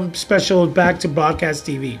Brown special back to broadcast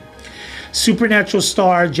TV. Supernatural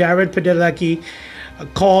star Jared Padalecki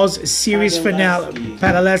calls series finale.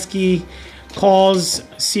 Padalecki calls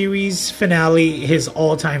series finale his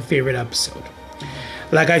all-time favorite episode.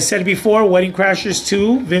 Like I said before, Wedding Crashers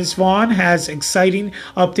 2, Vince Vaughn has exciting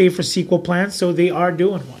update for sequel plans, so they are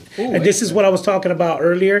doing one. Ooh, and this is what I was talking about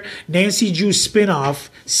earlier. Nancy Drew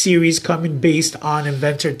spin-off series coming based on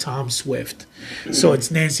inventor Tom Swift. So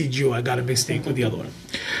it's Nancy Drew. I got a mistake with the other one.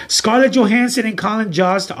 Scarlett Johansson and Colin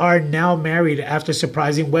Jost are now married after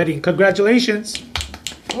surprising wedding. Congratulations.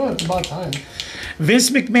 Oh, it's about time. Vince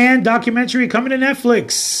McMahon documentary coming to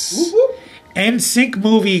Netflix. Whoop, whoop. NSYNC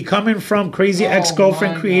movie coming from Crazy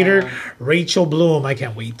Ex-Girlfriend my creator God. Rachel Bloom. I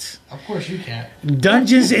can't wait. Of course you can.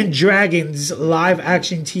 Dungeons and Dragons live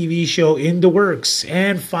action TV show in the works.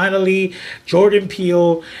 And finally, Jordan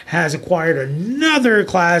Peele has acquired another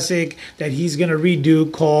classic that he's going to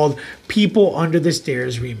redo called People Under the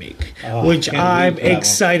Stairs remake, which can't I'm wait for that one.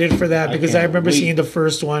 excited for that because I can't remember wait. seeing the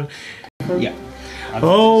first one. Yeah.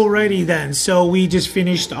 Alrighty then. So we just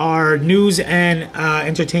finished our news and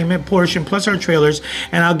entertainment portion plus our trailers,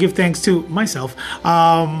 and I'll give thanks to myself.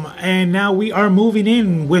 And now we are moving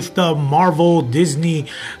in with the Marvel, Disney,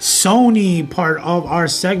 Sony part of our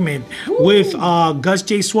segment with Gus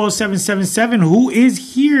J Swell 777, who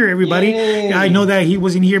is here. Everybody, Yay. I know that he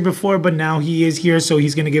wasn't here before, but now he is here, so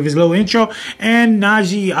he's gonna give his little intro. And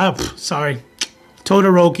Najee, sorry.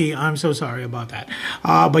 Todoroki, I'm so sorry about that.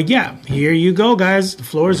 But yeah, here you go, guys. The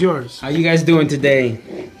floor is yours. How you guys doing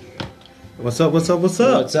today? What's up? What's up? What's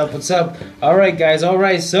up? What's up? What's up? All right, guys. All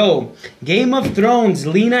right. So, Game of Thrones is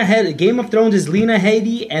Lena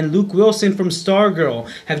Headey and Luke Wilson from Stargirl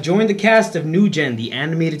have joined the cast of New Gen, the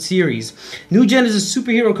animated series. New Gen is a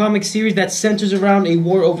superhero comic series that centers around a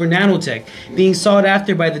war over nanotech, being sought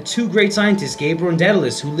after by the two great scientists, Gabriel and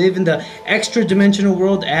Daedalus, who live in the extra-dimensional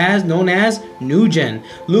world known as New Gen.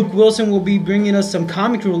 Luke Wilson will be bringing us some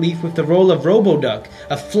comic relief with the role of Roboduck,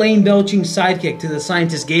 a flame-belching sidekick to the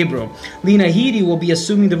scientist Gabriel. Lena Headey will be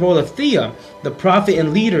assuming the role of Thea, the prophet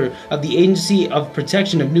and leader of the Agency of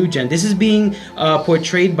Protection of New Gen. This is being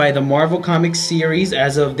portrayed by the Marvel Comics series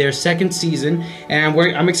as of their second season, and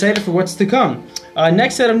I'm excited for what's to come.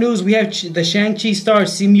 Next set of news, we have the Shang-Chi star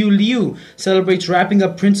Simu Liu celebrates wrapping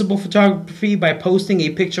up principal photography by posting a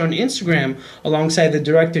picture on Instagram alongside the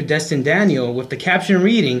director Destin Daniel with the caption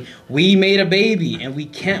reading, "We made a baby and we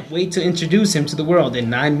can't wait to introduce him to the world in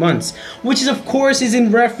 9 months," which is of course is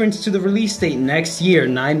in reference to the release date next year,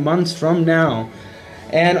 9 months from now.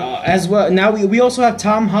 And as well, now we also have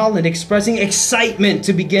Tom Holland expressing excitement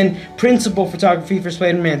to begin principal photography for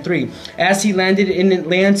Spider-Man 3. As he landed in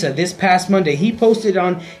Atlanta this past Monday, he posted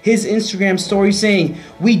on his Instagram story saying,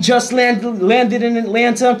 "We just landed in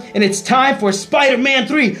Atlanta and it's time for Spider-Man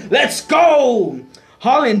 3. Let's go!"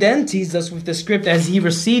 Holland then teased us with the script as he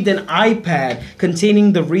received an iPad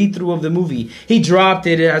containing the read-through of the movie. He dropped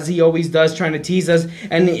it as he always does, trying to tease us,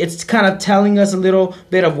 and it's kind of telling us a little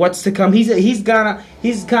bit of what's to come. He's kind of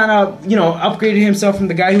upgraded himself from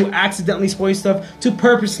the guy who accidentally spoils stuff to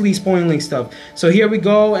purposely spoiling stuff. So here we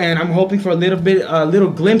go, and I'm hoping for a little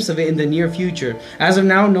glimpse of it in the near future. As of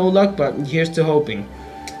now, no luck, but here's to hoping.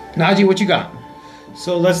 Najee, what you got?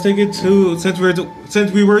 So let's take it to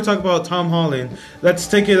since we were talking about Tom Holland, let's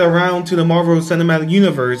take it around to the Marvel Cinematic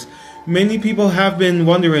Universe. Many people have been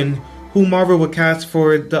wondering who Marvel would cast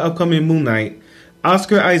for the upcoming Moon Knight.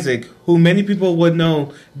 Oscar Isaac, who many people would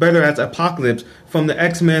know better as Apocalypse from the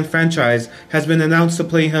X-Men franchise, has been announced to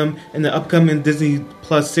play him in the upcoming Disney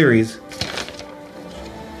Plus series.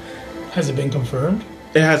 Has it been confirmed?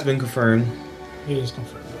 It has been confirmed. It is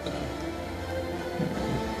confirmed.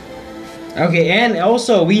 Okay, and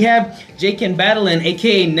also we have Jake Battlein,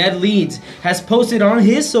 aka Ned Leeds, has posted on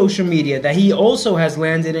his social media that he also has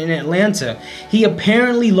landed in Atlanta. He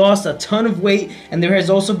apparently lost a ton of weight, and there has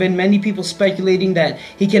also been many people speculating that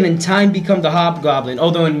he can in time become the Hobgoblin.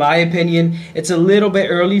 Although in my opinion, it's a little bit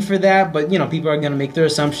early for that, but people are going to make their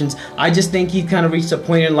assumptions. I just think he kind of reached a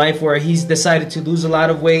point in life where he's decided to lose a lot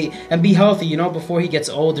of weight and be healthy, before he gets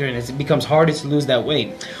older and it becomes harder to lose that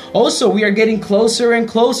weight. Also, we are getting closer and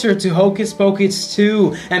closer to Hocus Pocus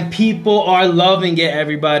 2, and people are loving it,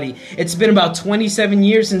 everybody. It's been about 27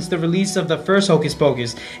 years since the release of the first Hocus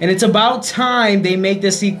Pocus, and it's about time they make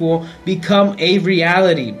the sequel become a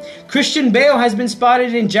reality. Christian Bale has been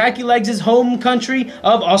spotted in Jackie Legs' home country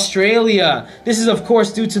of Australia. This is, of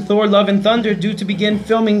course, due to Thor Love and Thunder, due to begin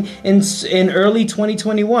filming in early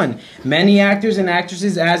 2021. Many actors and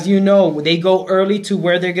actresses, as you know, they go early to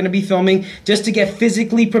where they're going to be filming just to get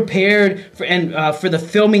physically prepared for the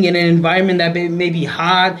filming in an environment that may be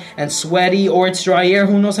hot and sweaty, or it's dry air.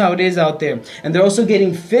 Who knows how it is out there? And they're also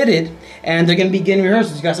getting fitted, and they're going to be getting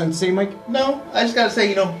rehearsals. You got something to say, Mike? No, I just gotta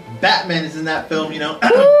say, Batman is in that film, Woo!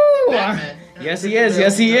 Batman. Yes, he is.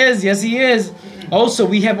 Yes, he is. Yes, he is. Also,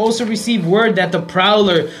 we have also received word that the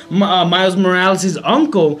Prowler, Miles Morales'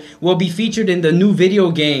 uncle, will be featured in the new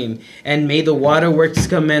video game. And may the waterworks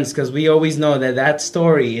commence, because we always know that that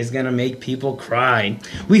story is going to make people cry.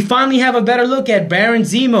 We finally have a better look at Baron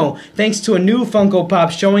Zemo, thanks to a new Funko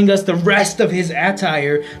Pop showing us the rest of his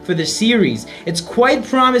attire for the series. It's quite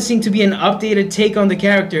promising to be an updated take on the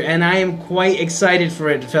character, and I am quite excited for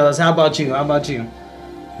it, fellas. How about you?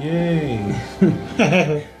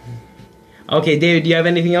 Yay. Okay, David, do you have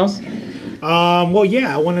anything else? Well,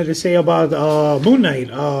 yeah, I wanted to say about Moon Knight.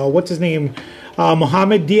 What's his name?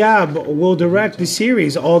 Mohamed Diab will direct the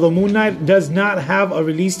series. Although Moon Knight does not have a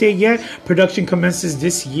release date yet, production commences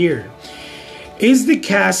this year. Is the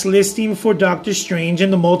cast listing for Doctor Strange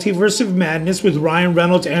and the Multiverse of Madness with Ryan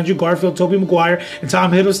Reynolds, Andrew Garfield, Tobey Maguire, and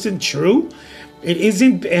Tom Hiddleston true? It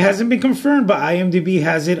isn't. It hasn't been confirmed, but IMDb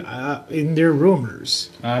has it in their rumors.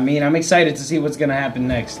 I mean, I'm excited to see what's going to happen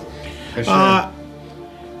next. For sure.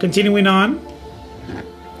 Continuing on.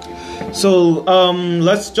 So,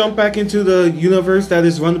 let's jump back into the universe that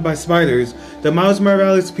is run by spiders. The Miles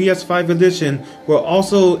Morales PS5 edition will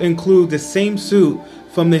also include the same suit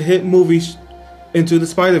from the hit movie Into the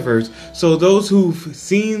Spider-Verse. So those who've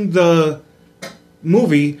seen the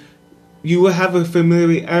movie, you will have a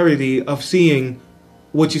familiarity of seeing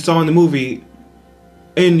what you saw in the movie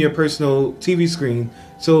in your personal TV screen.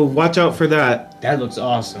 So watch out for that. That looks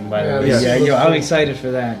awesome, by the way. Yes. Yeah, yo, I'm excited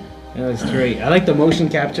for that. That looks great. I like the motion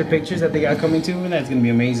capture pictures that they got coming to, and that's going to be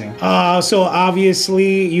amazing. So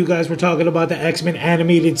obviously, you guys were talking about the X-Men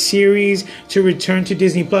animated series to return to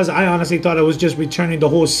Disney Plus. I honestly thought it was just returning the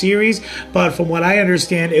whole series, but from what I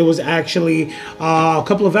understand, it was actually a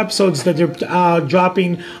couple of episodes that they're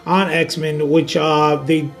dropping on X-Men, which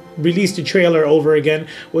they released a trailer over again,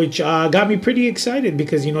 which got me pretty excited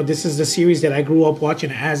because, you know, this is the series that I grew up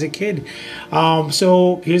watching as a kid.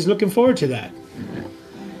 So here's looking forward to that.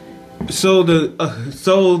 So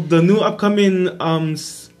the new upcoming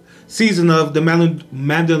season of The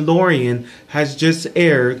Mandalorian has just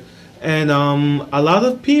aired, and a lot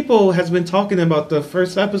of people has been talking about the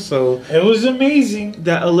first episode. It was amazing.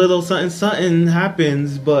 That a little something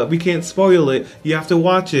happens, but we can't spoil it. You have to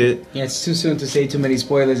watch it. Yeah, it's too soon to say too many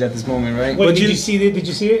spoilers at this moment, right? Wait, But did you- you see it? Did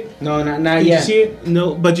you see it? No, not Did yet. you see it?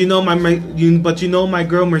 No, but you know my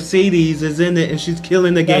girl Mercedes is in it, and she's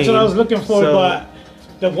killing the game. That's what I was looking for, So-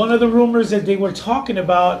 but one of the rumors that they were talking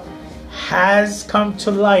about has come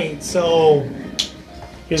to light. So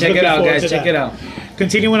here's Check it looking out, forward guys. to Check that. it out.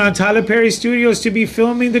 Continuing on, Tyler Perry Studios to be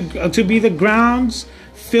the grounds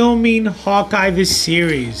filming Hawkeye this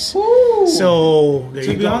series. So there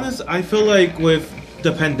To you be go. honest, I feel like with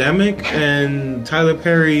the pandemic and Tyler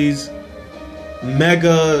Perry's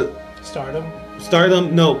mega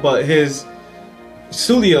stardom, no, but his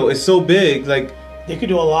studio is so big, like they could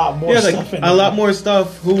do a lot more stuff. a lot more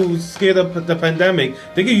stuff. Who's scared of the pandemic?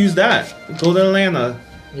 They could use that. Go to Atlanta.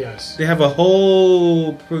 Yes. They have a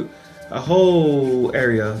whole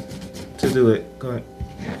area to do it. Go ahead.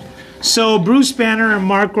 So Bruce Banner and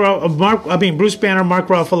Mark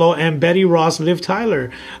Ruffalo and Betty Ross, Liv Tyler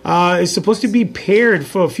is supposed to be paired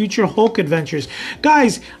for future Hulk adventures.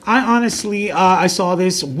 Guys, I honestly I saw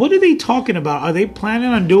this. What are they talking about? Are they planning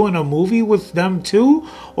on doing a movie with them too,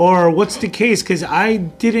 or what's the case? Because I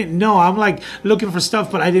didn't know. I'm like looking for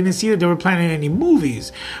stuff, but I didn't see that they were planning any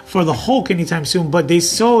movies for the Hulk anytime soon. But they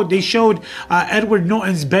showed Edward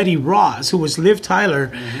Norton's Betty Ross, who was Liv Tyler,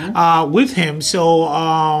 with him. So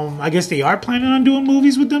I guess they are planning on doing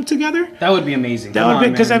movies with them together. That would be amazing. That Come would be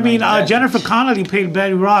on, because I man. mean Like, that- Jennifer Connelly played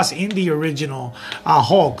Betty Ross in the original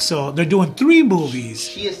Hulk, so they're doing 3 movies.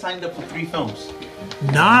 She is signed up for 3 films.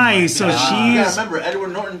 Nice. So Yeah, she's remember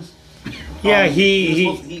Edward Norton's. yeah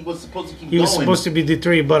he was supposed to keep he going. was supposed to be the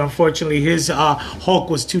 3, but unfortunately his Hulk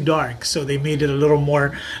was too dark, so they made it a little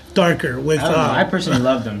more darker. With I don't know. I personally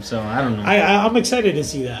love them, so I don't know. I'm excited to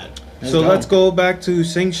see that. So let's go back to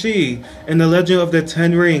Shang-Chi and the Legend of the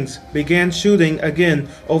Ten Rings began shooting again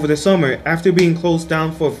over the summer after being closed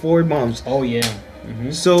down for 4 months. Oh yeah.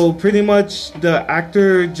 So pretty much the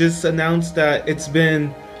actor just announced that it's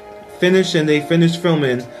been finished and they finished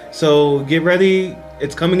filming. So get ready.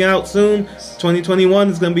 It's coming out soon. 2021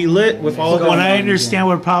 is going to be lit with all From what the... I understand,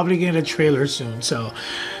 we're probably getting a trailer soon. So,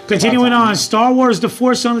 continuing on, Star Wars: The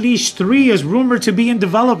Force Unleashed 3 is rumored to be in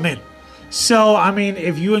development. So, I mean,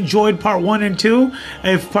 if you enjoyed part 1 and 2,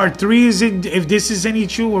 if part 3 if this is any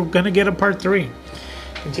true, we're gonna get a part 3.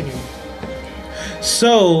 Continue.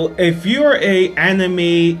 So, if you're a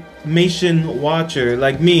animation watcher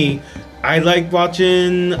like me, I like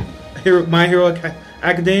watching My Hero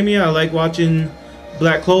Academia. I like watching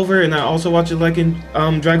Black Clover, and I also watch it like in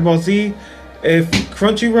Dragon Ball Z. if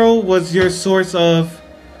Crunchyroll was your source of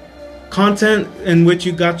content in which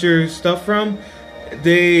you got your stuff from,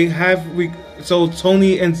 they have so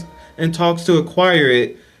Sony and talks to acquire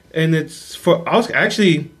it, and it's for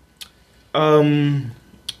actually By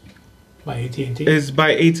AT&T. is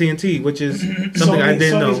by AT&T, which is something I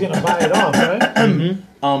didn't Sony's know. gonna buy it off, right?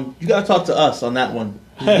 You gotta talk to us on that one.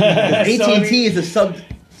 AT&T is a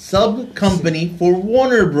sub company for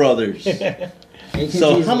Warner Brothers.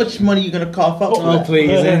 So how much money are you gonna cough up? Oh, please.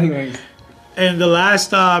 Anyways. And the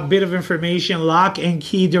last bit of information, Lock and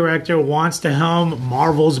Key director wants to helm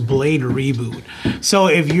Marvel's Blade reboot. So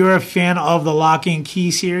if you're a fan of the Lock and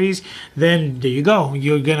Key series, then there you go.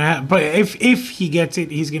 You're gonna have, but if he gets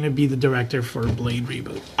it, he's gonna be the director for Blade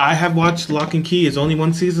reboot. I have watched Lock and Key. It's only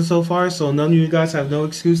one season so far, so none of you guys have no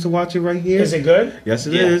excuse to watch it right here. Is it good? Yes,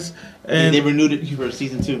 it Yeah. is. And they renewed it for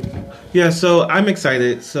season 2. yeah, so I'm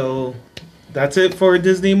excited. So that's it for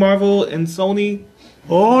Disney, Marvel, and Sony.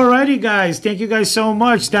 Alrighty, guys. Thank you guys so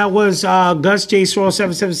much. That was Gus J. Swirl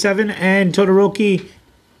 777 and Todoroki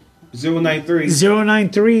 093.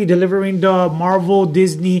 093 delivering the Marvel,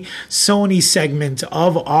 Disney, Sony segment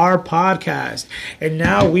of our podcast. And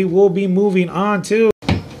now we will be moving on to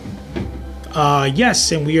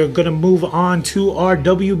yes, and we are going to move on to our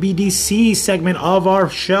WBDC segment of our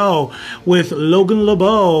show with Logan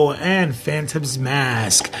LeBeau and Phantom's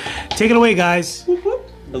Mask. Take it away, guys.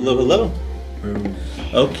 Hello, hello.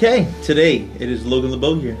 Okay, today it is Logan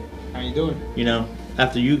LeBeau here. How you doing? You know,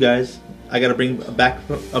 after you guys, I gotta bring back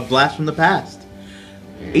a blast from the past.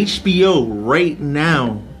 HBO right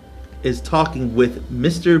now is talking with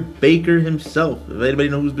Mr. Baker himself. If anybody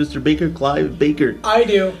knows who's Mr. Baker, Clive Baker. I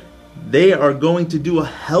do. They are going to do a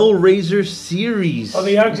Hellraiser series Oh,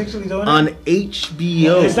 they are actually doing on it?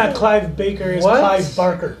 HBO. It's not Clive Baker, it's What? Clive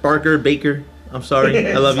Barker. Barker, Baker. I'm sorry.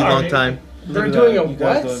 I love you Sorry. long time. They're doing a You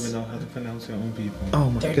guys what? don't even know how to pronounce your own people. Oh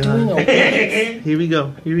my They're god. doing a what? Here we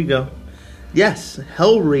go. Here we go. Yes,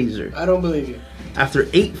 Hellraiser. I don't believe you. After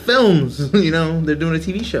 8 films, you know, they're doing a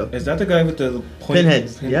TV show. Is that the guy with the point?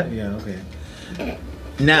 Pinheads, yep. Yeah, okay.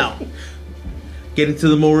 Now, getting to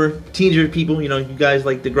the more teenager people, you know, you guys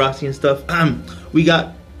like Degrassi and stuff. We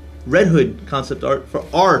got Red Hood concept art for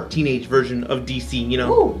our teenage version of DC, you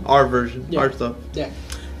know, Ooh. our version, Yeah. our stuff. Yeah.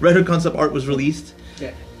 Red Hood concept art was released.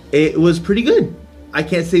 Yeah. It was pretty good. I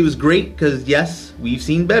can't say it was great because yes, we've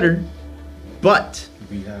seen better, but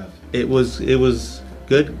We have. it was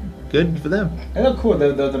good for them. It looked cool.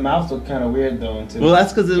 The mouth looked kind of weird though. Too. Well,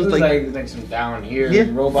 that's because it was like some down here. Yeah.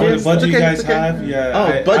 Robot. For the It's budget you okay, guys it's okay. have, yeah. Oh,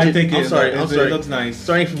 I budget. think I'm sorry. it looks nice.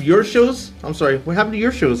 Starting from your shows, I'm sorry. What happened to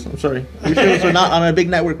your shows? I'm sorry. Your shows are not on a big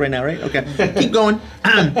network right now, right? Okay, keep going.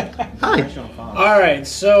 Hi. All right,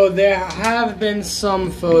 so there have been some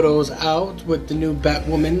photos out with the new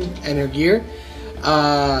Batwoman and her gear.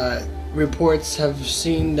 Reports have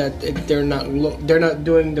seen that they're not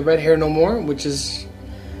doing the red hair no more, which is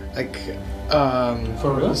like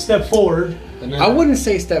For real? Step forward. I wouldn't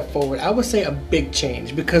say step forward. I would say a big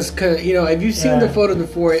change because you know if you've seen the Yeah. photos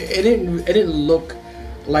before, it didn't look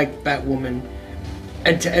like Batwoman.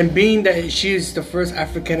 And being that she's the first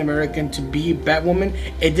African American to be Batwoman,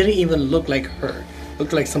 it didn't even look like her. It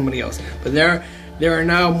looked like somebody else. But there are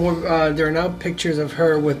now pictures of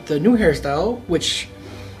her with the new hairstyle, which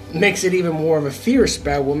makes it even more of a fierce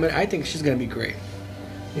Batwoman. I think she's gonna be great.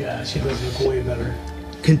 Yeah, she does look way better.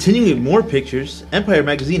 Continuing with more pictures, Empire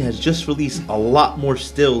Magazine has just released a lot more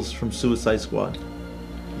stills from Suicide Squad.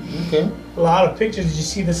 Okay. A lot of pictures. Did you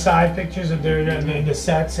see the side pictures of the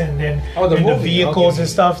sets and then Oh, the and the movie. vehicles Okay. and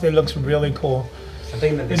stuff? They looks really cool. I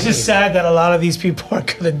think that It's just sad that a lot of these people are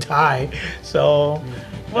gonna die. So,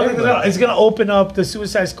 well, it's gonna open up. The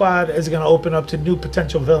Suicide Squad is gonna open up to new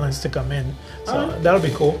potential villains to come in. So that'll be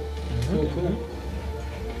cool. cool.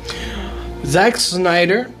 Zack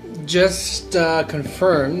Snyder just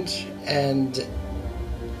confirmed and.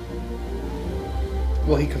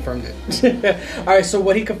 Well, he confirmed it. All right, so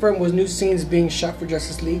what he confirmed was new scenes being shot for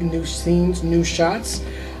Justice League, new scenes, new shots.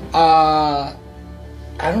 I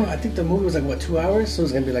don't know. I think the movie was like what 2 hours, so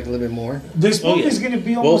it's gonna be like a little bit more. This Oh, movie yeah. is gonna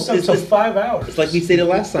be Well, almost up it's to like- 5 hours. It's like we stated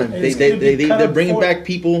last time. It's gonna be cut They're up bringing for- back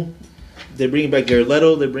people. They're bringing back Jared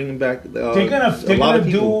Leto. They're bringing back. They're a gonna lot of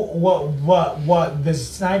do people. what the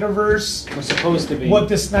Snyderverse. Was supposed to be. What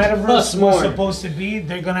the Snyderverse Plus was more. supposed to be,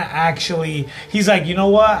 they're gonna actually. He's like, you know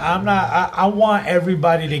what? I want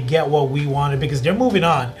everybody to get what we wanted because they're moving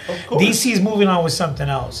on. DC's moving on with something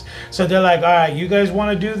else. So they're like, all right, you guys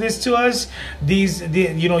want to do this to us?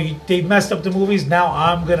 They messed up the movies. Now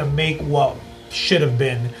I'm gonna make what should have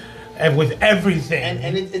been, and with everything.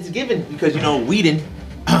 And it's given because you know Whedon,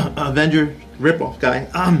 Avenger ripoff guy,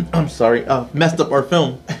 I'm sorry, messed up our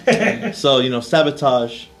film. So, you know,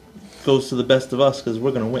 sabotage goes to the best of us because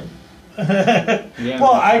we're going to win. Yeah.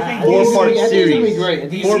 Well, I think Four-part I think it's series. gonna be great. I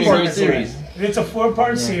think it's gonna be 4-part great. series. it's a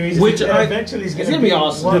 4-part series, Which and I- eventually is it's gonna be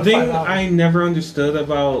awesome. The thing I never understood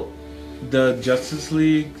about the Justice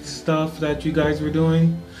League stuff that you guys were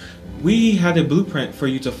doing, we had a blueprint for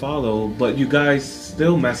you to follow, but you guys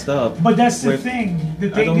still messed up. But that's the with- thing. The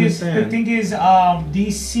I don't thing is,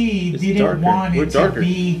 DC It's didn't darker. want We're it darker. to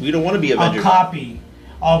be We don't want to be a Avengers. copy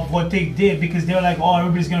of what they did because they were like, oh,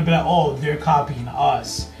 everybody's gonna be like, oh, they're copying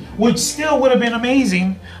us, which still would have been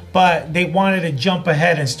amazing. But they wanted to jump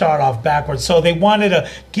ahead and start off backwards. So they wanted to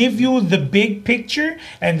give you the big picture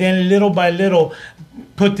and then little by little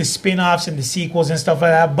put the spin-offs and the sequels and stuff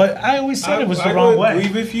like that. But I always said it was the I wrong would way.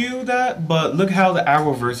 agree with you that, but look how the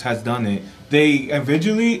Arrowverse has done it. They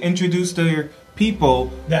originally introduced their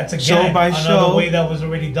people That's again show by another show. way that was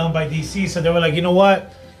already done by DC. So they were like, you know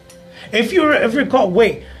what? If you recall,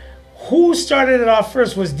 wait, who started it off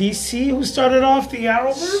first? Was DC who started off the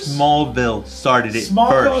Arrowverse? Smallville started it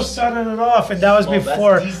Smallville first. started it off, and that was Well, that's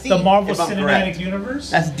before DC, the Marvel if I'm Cinematic correct. Universe.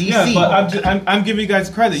 That's DC. Yeah, but I'm giving you guys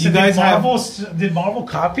credit. So you guys did Marvel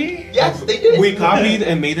copy? yes, they did. we copied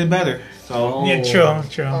and made it better. So Yeah,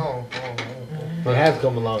 true. They have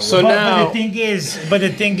come along. So But now, the thing is,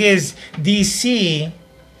 DC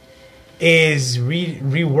is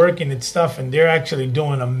reworking its stuff, and they're actually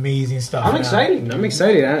doing amazing stuff. I'm now. excited. I'm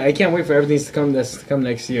excited. I can't wait for everything to come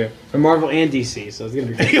next year for Marvel and DC. So it's gonna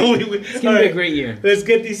be great. It's gonna be a great year. Let's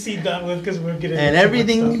get DC done with because we're getting And into too much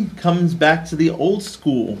everything stuff. comes back to the old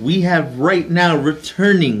school. We have right now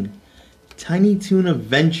returning Tiny Toon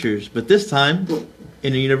Adventures, but this time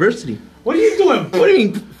in a university. What are you doing? What do you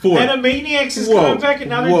mean for? Animaniacs is Whoa. coming back,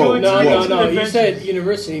 and now they're Whoa. doing no, Tiny no, Toon no. You Adventures. said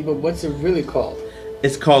university, but what's it really called?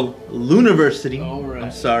 It's called Looniversity. All right.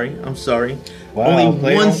 I'm sorry. Wow, Only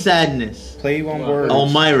play one on- sadness. play on words.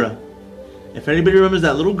 Elmira. If anybody remembers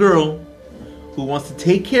that little girl who wants to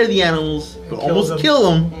take care of the animals but Kills almost them. kill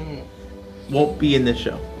them, won't be in this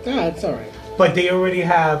show. Ah, it's all right. But they already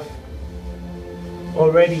have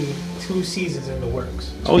 2 seasons in the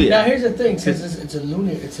works. Oh Now yeah. here's the thing: since it's a little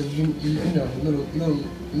University.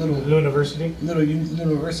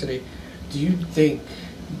 university, do you think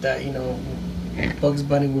that Bugs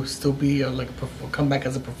Bunny will still be will come back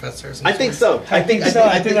as a professor? Or I think so. I think so.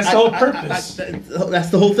 I think that's the whole purpose. That's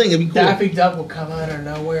the whole thing. It'd be cool. Daffy Duck will come out of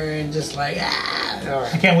nowhere and just like All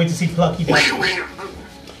I can't wait to see Plucky Duck.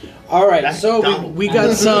 All right, That's so dumb. we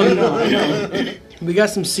got some we got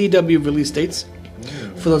some CW release dates.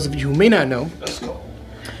 For those of you who may not know,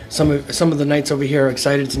 some of the nights over here are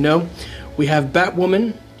excited to know. We have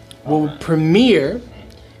Batwoman will premiere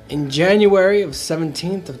in January of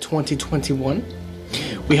 17th of 2021.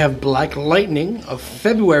 We have Black Lightning of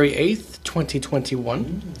February 8th,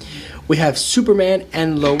 2021. We have Superman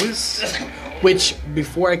and Lois, which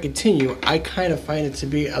before I continue, I kind of find it to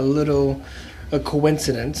be a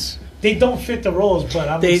coincidence. They don't fit the roles, but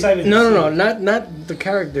I'm excited. No, not the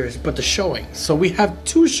characters, but the showing. So we have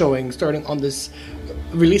 2 showings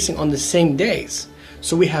releasing on the same days.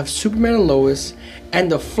 So we have Superman and Lois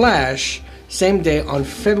and The Flash same day on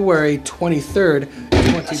February 23rd,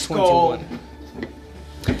 2021.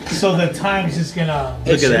 So the times is gonna.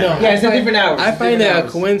 Look at that. Yeah, it's a different hours. I It's find different that a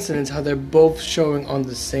hours. coincidence how they're both showing on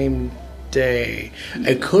the same day.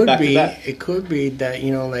 It could Back to be. back. It could be that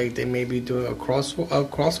like they may be doing a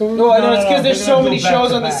crossover. No, I know No, it's no, because there's they're so gonna many go back shows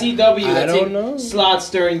to on the back. CW I that don't take know. slots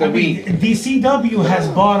during the I mean, week. DCW has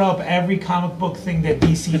bought up every comic book thing that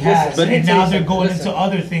DC has, but and now they're going listen. into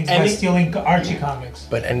other things by Any- stealing Archie comics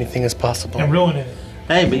But anything is possible. and ruining it.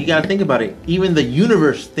 Hey, but you gotta think about it. Even the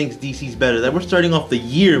universe thinks DC's better. That we're starting off the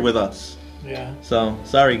year with us. Yeah. So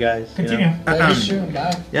sorry, guys. you Continue. know. That is true.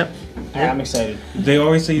 Bye. Yep. Yeah, I'm excited. They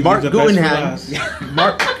always say you Mark leave the best for Guggenheim. last.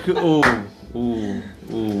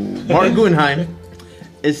 Mark Guggenheim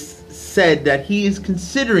is said that he is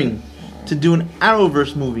considering to do an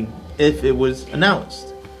Arrowverse movie if it was announced,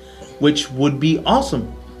 which would be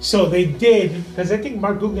awesome. So they did, because I think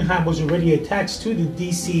Mark Guggenheim was already attached to the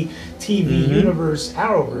DC TV universe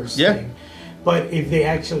Arrowverse Yeah. thing. But if they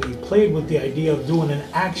actually played with the idea of doing an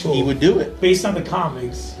actual, He would do it. based on the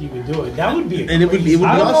comics, he would do it. That would be, And it would be- it would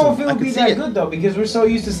I don't awesome. know if it I would could be see that it. good though, because we're so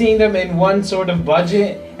used to seeing them in one sort of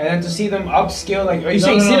budget, and then to see them upscale. Like, are you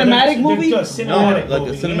saying cinematic movie? Just No, cinematic like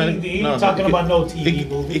movie. a cinematic. He ain't no, talking it could- about no TV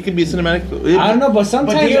it, movie. It could be a cinematic. I don't know, but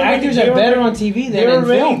sometimes But they already- actors they are better already- on TV than They're in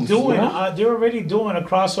already films. doing. you know? They're already doing a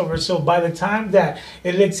crossover. So by the time that,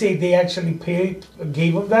 let's say they actually gave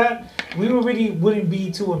them that, we already wouldn't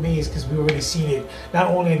be too amazed because we already seen it not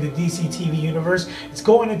only in the DC TV universe, it's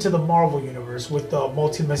going into the Marvel universe with the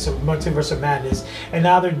multiverse of madness, and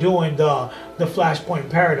now they're doing the Flashpoint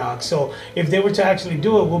paradox. So if they were to actually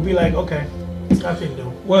do it, we'll be like, okay, it's nothing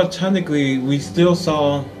new. Well, technically, we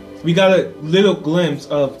got a little glimpse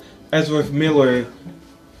of Ezra Miller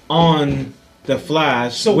on the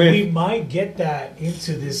Flash. So we might get that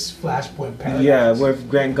into this Flashpoint paradox. Yeah, with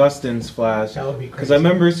Grant Gustin's Flash. That would be crazy. Because I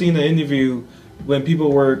remember seeing an interview when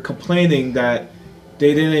people were complaining that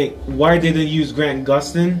why they didn't use Grant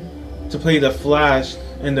Gustin to play the Flash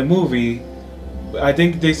in the movie. I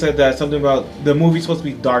think they said that something about the movie's supposed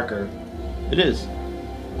to be darker. It is.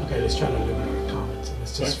 Okay, let's try to limit our comments and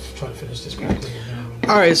let's just try to finish this quickly.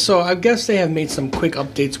 All right, so I guess they have made some quick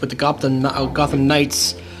updates with the Gotham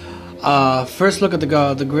Knights. First look at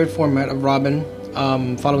the grid format of Robin,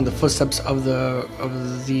 following the footsteps of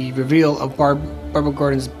the reveal of Barbara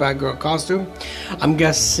Gordon's Batgirl costume. I'm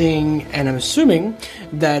guessing and I'm assuming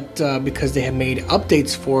that because they have made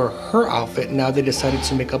updates for her outfit, now they decided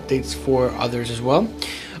to make updates for others as well.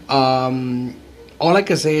 All I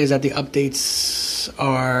can say is that the updates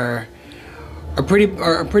are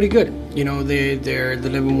pretty good. You know, they're a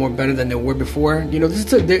little bit more better than they were before. You know,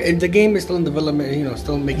 the game is still in development. You know,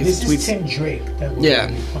 still making this tweaks. Is Tim Drake that we're Yeah.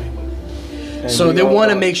 gonna be playing with. And So they all want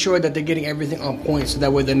to thought- make sure that they're getting everything on point, so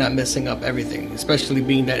that way they're not messing up everything. Especially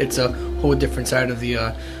being that it's a whole different side of the.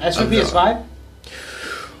 That's for of the- PS5?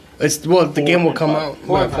 The game will come out.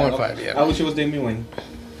 4 and 4 and 5, 5, yeah. I wish it was Damian Wayne.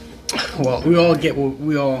 Well, we all get what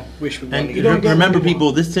we all wish we And wanted. don't get remember, what you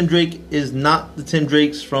people, this Tim Drake is not the Tim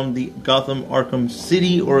Drakes from the Gotham Arkham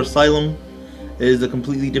City or Asylum. It is a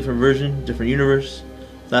completely different version, different universe.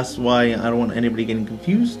 That's why I don't want anybody getting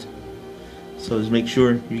confused. So just make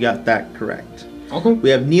sure you got that correct. Okay. We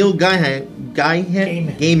have Neil Gaiman.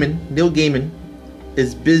 Neil Gaiman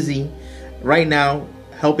is busy right now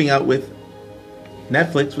helping out with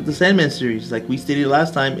Netflix with the Sandman series. Like we stated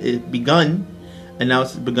last time, it begun, and now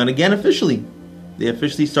it's begun again officially. They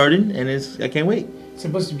officially started, and I can't wait. It's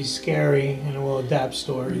supposed to be scary and it will adapt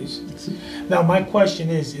stories. Now my question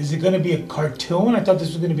is it going to be a cartoon? I thought this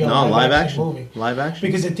was going to be a No, live action action. movie. Live action.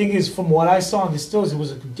 Because the thing is, from what I saw in the stills, it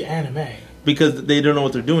was an anime. Because they don't know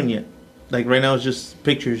what they're doing yet. Like right now, it's just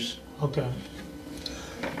pictures. Okay.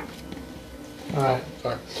 All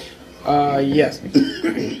right. Yes.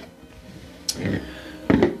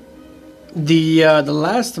 The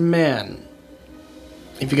Last Man.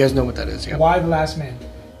 If you guys know what that is, yeah. Why the Last Man?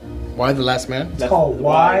 Why the Last Man? It's called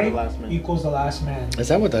Y The Last Man. equals the Last Man. Is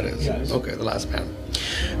that what that is? Yes. Okay, The Last Man.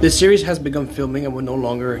 This series has begun filming and will no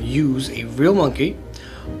longer use a real monkey,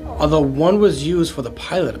 although one was used for the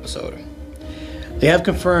pilot episode. They have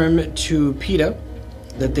confirmed to PETA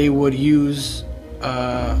that they would use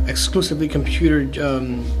exclusively computer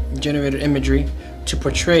generated imagery to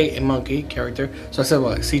portray a monkey character. So I said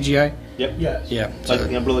what, like CGI? Yep. Yes. Yeah. Like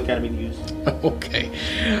the Umbrella Academy used. Okay.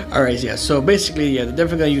 All right. Yeah. So basically, yeah, they're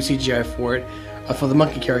definitely gonna use CGI for it, for the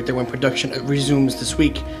monkey character when production resumes this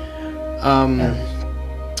week. I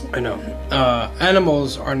know.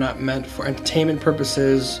 Animals are not meant for entertainment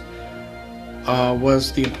purposes.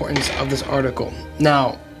 Was the importance of this article.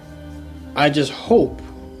 Now, I just hope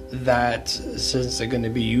that since they're going to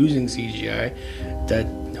be using CGI, that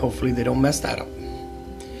hopefully they don't mess that up.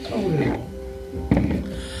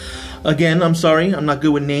 Again, I'm sorry, I'm not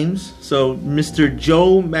good with names. So, Mr.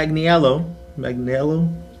 Joe Manganiello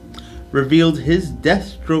revealed his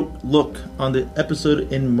Deathstroke look on the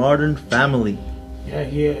episode in Modern Family. Yeah.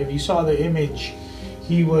 If you saw the image,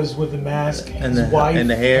 he was with the mask and And his the- wife and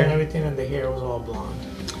the hair. and everything, and the hair was all blonde.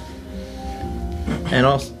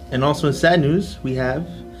 And also in sad news, we have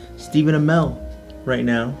Stephen Amell right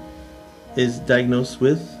now is diagnosed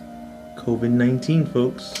with COVID-19,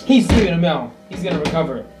 folks. He's Stephen Amell. He's gonna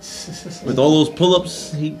recover. With all those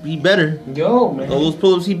pull-ups, he better. Yo, man. All those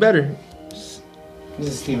pull-ups, he better. This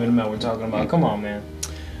is Stephen Amell we're talking about. Come on, man.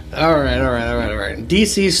 All right.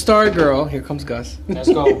 DC Stargirl, here comes Gus, Let's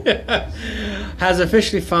go. has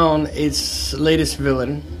officially found its latest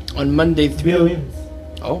villain on Monday. Billions.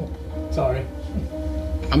 Oh, Sorry.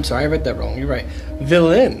 I'm sorry, I read that wrong. You're right.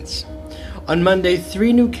 Villains. On Monday,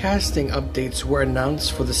 3 new casting updates were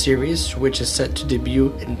announced for the series, which is set to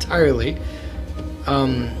debut entirely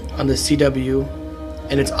on the CW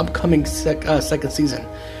in its upcoming second season.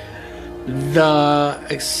 The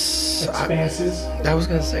Expanses. I was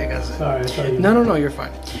gonna say, guys. Sorry, I thought you. No, you're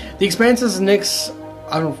fine. The Expanse's Nick's,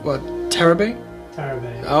 Tarabay?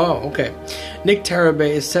 Tarabay. Oh, okay. Nick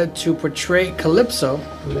Tarabay is set to portray Calypso.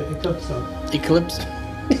 Eclipse.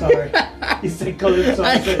 Sorry. You said Calypso.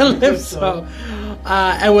 I said Calypso.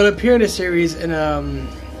 And will appear in the series in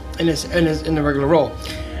in the regular role.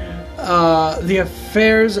 The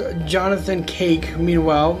Affair's Jonathan Cake,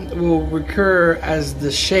 meanwhile, will recur as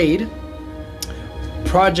the Shade.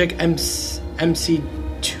 Project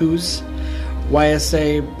MC2's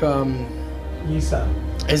YSA. Lisa.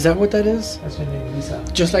 Is that what that is? That's her name, Lisa.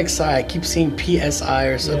 Just like Psy, I keep seeing PSI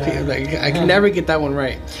or something. Yeah. Like, I can never get that one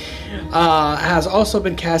right. Has also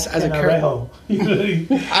been cast as a character.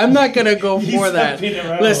 I'm not gonna go for that.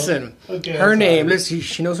 Listen, Okay, her name. Listen,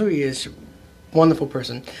 she knows who he is. Wonderful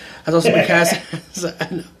person. Has also been cast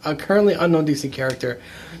as a currently unknown DC character.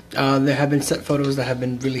 There have been set photos that have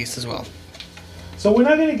been released as well. So we're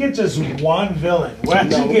not gonna get just one villain. We're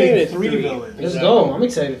actually getting three villains. Let's go. I'm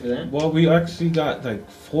excited for that. Well, we actually got like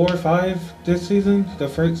 4 or 5 this season. The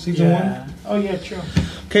first season Yeah. one. Oh yeah, true.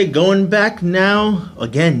 Okay, going back now,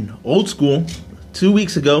 again, old school. 2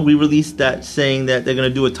 weeks ago, we released that saying that they're going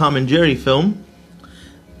to do a Tom and Jerry film.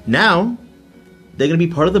 Now, they're going to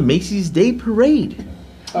be part of the Macy's Day Parade.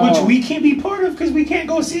 Which we can't be part of because we can't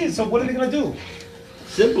go see it. So what are they gonna do?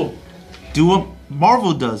 Simple. Do what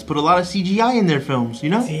Marvel does. Put a lot of CGI in their films, you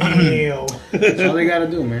know? Damn. That's all they gotta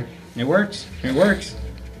do, man. It works. It works.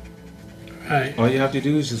 Alright. All you have to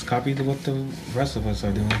do is just copy what the rest of us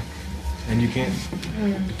are doing, and you can't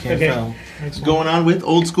Okay. fail. Going on with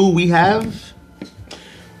old school, we have...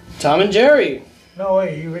 Tom and Jerry. No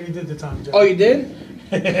way, you already did the Tom Jerry. Oh, you did?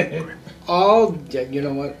 Yeah, you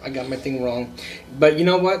know what? I got my thing wrong. But you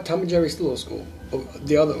know what? Tom and Jerry's still old school.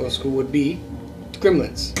 The other old school would be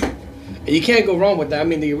Gremlins. And you can't go wrong with that. I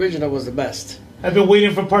mean, the original was the best. I've been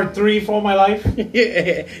waiting for part 3 for all my life.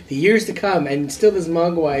 The years to come, and still this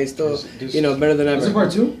manga is still, better than ever. Was it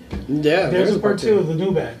part 2? Yeah, There's part 2 of the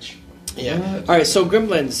new batch. Yeah. All right. So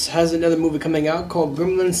Gremlins has another movie coming out called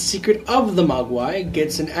Gremlins: Secret of the Mogwai.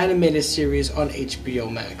 Gets an animated series on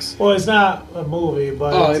HBO Max. Well, it's not a movie,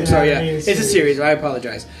 but Oh, it's I'm an sorry. Yeah, animated it's a series. I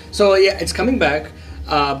apologize. So yeah, it's coming back,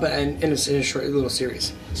 but in a short little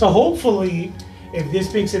series. So hopefully, if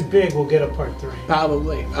this makes it big, we'll get a part 3.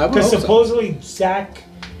 Probably. I would Because hope so. supposedly Zach,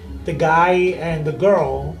 the guy, and the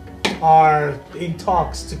girl are in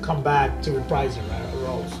talks to come back to reprise their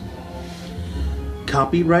roles.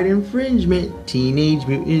 Copyright infringement. Teenage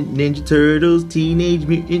Mutant Ninja Turtles. Teenage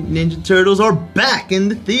Mutant Ninja Turtles are back in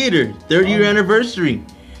the theater. 30-year anniversary.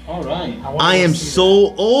 All right. I am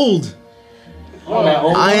so old. Oh, that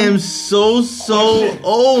old I one? am so Question.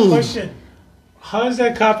 old. Question: how is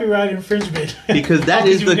that copyright infringement? Because that Oh,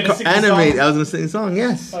 is you were the gonna sing the animate. song? I was gonna sing the song.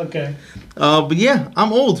 Yes. Okay. But yeah,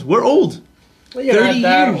 I'm old. We're old. Well, you're 30 not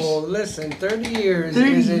that years. old. Listen, 30 years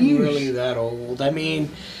 30 isn't years. really that old. I mean,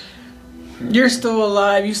 you're still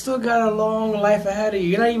alive. You still got a long life ahead of you.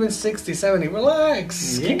 You're not even 60, 70.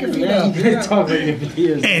 Relax. Kick your feet up. You guys talk like if it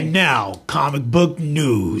is. And now, comic book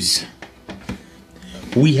news.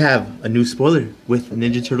 We have a new spoiler with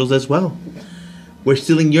Ninja Turtles as well. We're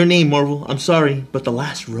stealing your name, Marvel. I'm sorry, but The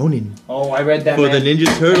Last Ronin Oh, I read that, for man. the Ninja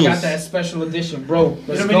I Turtles. got that special edition, bro. You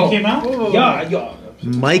Let's know when go. it came out? Yeah.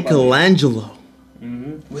 Michelangelo.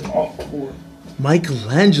 With all four.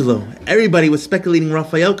 Michelangelo. Everybody was speculating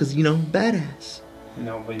Raphael because, badass.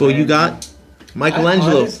 No, But you got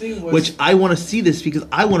Michelangelo, honestly was- which I want to see this because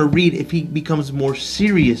I want to read if he becomes more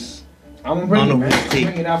serious. I'm gonna bring on it, a man. whole tape.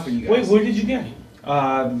 Bring it out for you Wait, guys. where did you get it?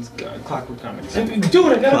 Clockwork Comics. Dude,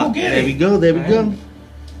 I gotta go get There we it. go. There we go.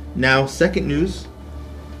 Now, second news.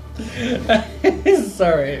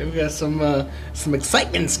 Sorry, we got some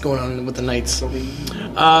excitements going on with the Knights.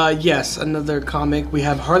 Yes, another comic. We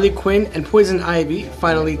have Harley Quinn and Poison Ivy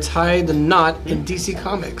finally tie the knot in DC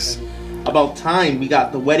Comics. About time we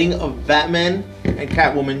got the wedding of Batman and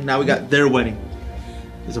Catwoman. Now we got their wedding.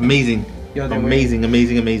 It's amazing. Yo, they're Amazing,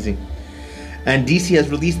 amazing, amazing. And DC has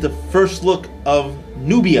released the first look of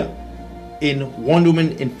Nubia in Wonder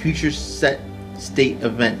Woman in future set state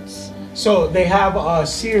events. So they have a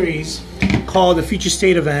series called the Future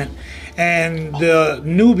State Event, and the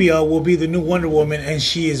Nubia will be the new Wonder Woman, and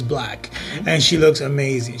she is black, and she looks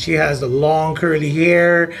amazing. She has the long curly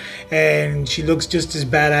hair, and she looks just as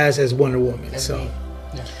badass as Wonder Woman. So,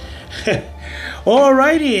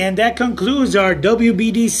 alrighty, and that concludes our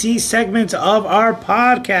WBDC segment of our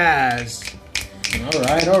podcast. All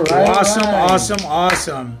right.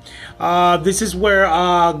 Awesome. This is where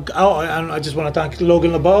I just want to thank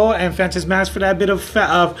Logan LeBeau and Francis Mass for that bit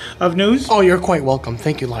of news. Oh, you're quite welcome.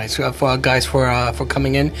 Thank you, guys, for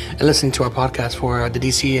coming in and listening to our podcast for the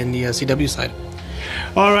DC and the CW side.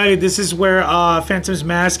 Alrighty, this is where Phantom's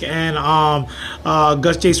Mask and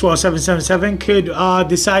Gus J Swell 777 could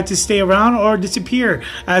decide to stay around or disappear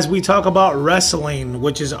as we talk about wrestling,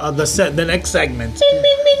 which is the next segment.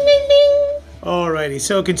 Alrighty,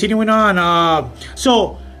 so continuing on.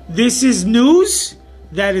 So this is news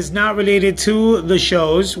that is not related to the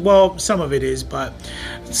shows. Well, some of it is, but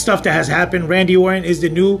stuff that has happened. Randy Orton is the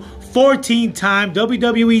new 14-time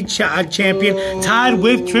WWE champion, tied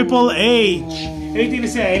with Triple H. Anything to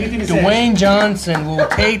say? Anything to say? Dwayne Johnson will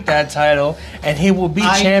take that title, and he will be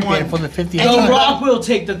champion for the 50th The time. Rock will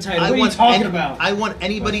take the title. What are you talking about? I want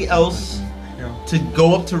anybody else to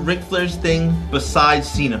go up to Ric Flair's thing besides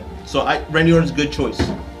Cena. So Randy Orton's a good choice.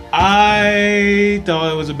 I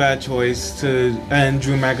thought it was a bad choice to end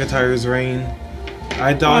Drew McIntyre's reign.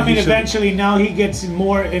 I thought eventually now he gets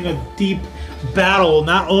more in a deep battle,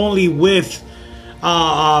 not only with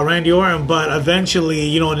Randy Orton, but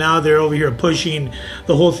eventually, now they're over here pushing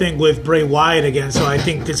the whole thing with Bray Wyatt again. So I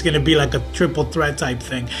think it's going to be like a triple threat type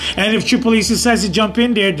thing. And if Triple H decides to jump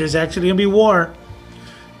in there, there's actually going to be war.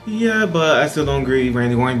 Yeah, but I still don't agree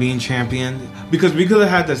Randy Orton being champion, because we could have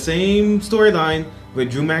had the same storyline with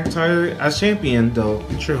Drew McIntyre as champion, though.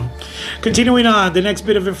 True. Continuing on, the next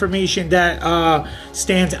bit of information that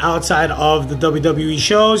stands outside of the WWE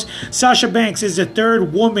shows. Sasha Banks is the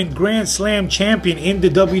third woman Grand Slam champion in the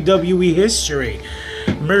WWE history.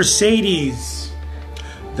 Mercedes.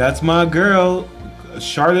 That's my girl,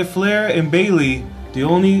 Charlotte Flair and Bayley, the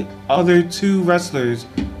only other two wrestlers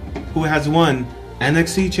who has won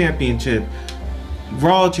NXT Championship,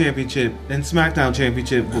 Raw Championship, and SmackDown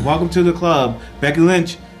Championship. Welcome to the club. Becky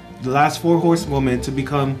Lynch, the last 4 horsewomen to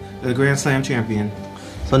become the Grand Slam champion.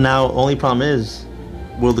 So now, only problem is,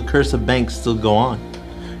 will the curse of Banks still go on?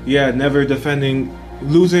 Yeah, never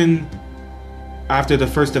losing after the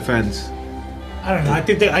first defense. I don't know. I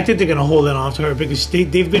think they're gonna hold it off to her because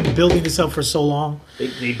they've been building this up for so long.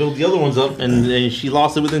 They built the other ones up, and she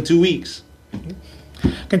lost it within 2 weeks.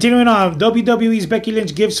 Continuing on, WWE's Becky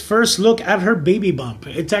Lynch gives first look at her baby bump.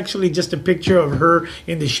 It's actually just a picture of her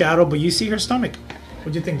in the shadow, but you see her stomach.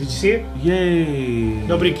 What do you think? Did you see it? Yay!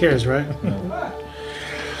 Nobody cares, right?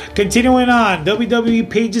 Continuing on, WWE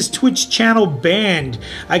Paige's Twitch channel banned.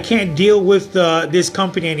 I can't deal with this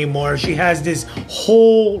company anymore. She has this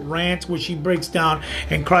whole rant where she breaks down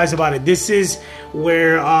and cries about it. This is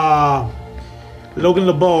where Logan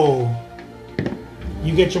LeBeau,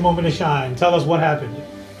 you get your moment to shine. Tell us what happened.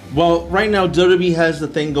 Well, right now WWE has the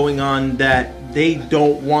thing going on that they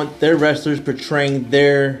don't want their wrestlers portraying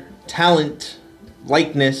their talent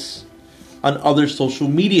likeness on other social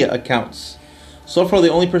media accounts. So far, the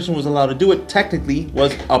only person who was allowed to do it technically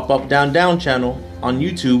was Up Down Down channel on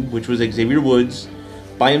YouTube, which was Xavier Woods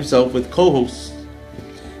by himself with co-hosts.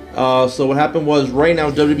 So what happened was, right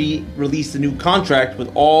now WWE released a new contract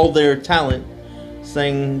with all their talent,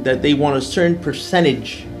 saying that they want a certain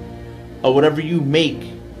percentage of whatever you make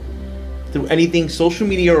through anything social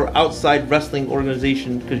media or outside wrestling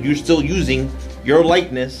organization, because you're still using your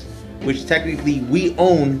likeness, which technically we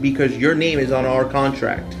own because your name is on our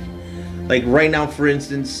contract. Like right now, for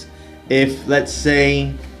instance, if let's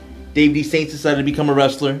say Dave D. Saints decided to become a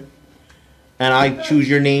wrestler and I choose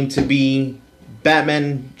your name to be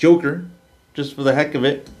Batman Joker, just for the heck of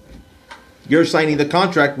it, you're signing the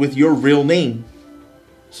contract with your real name.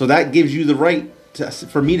 So that gives you the right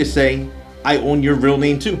for me to say, I own your real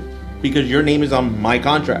name too, because your name is on my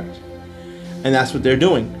contract. And that's what they're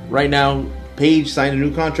doing. Right now, Paige signed a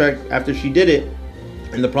new contract after she did it.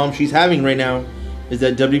 And the problem she's having right now is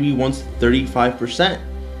that WWE wants 35%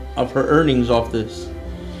 of her earnings off this.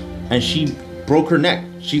 And she broke her neck.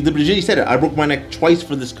 She legitimately said it. I broke my neck twice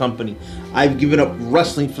for this company. I've given up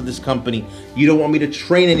wrestling for this company. You don't want me to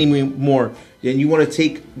train anymore. Then you want to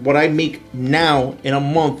take what I make now in a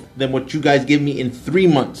month than what you guys give me in 3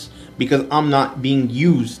 months because I'm not being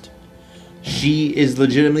used. She is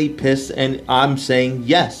legitimately pissed, and I'm saying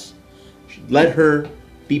yes. Let her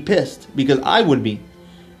be pissed, because I would be.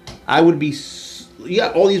 Yeah,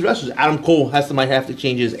 all these wrestlers. Adam Cole might have to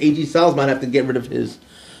change his. AJ Styles might have to get rid of his.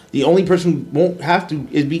 The only person who won't have to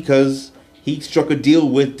is because he struck a deal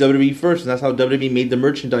with WWE first, and that's how WWE made the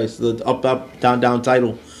merchandise, the up, down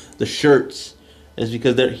title, the shirts. Is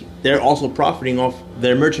because they're also profiting off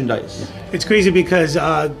their merchandise. It's crazy because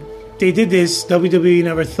they did this. WWE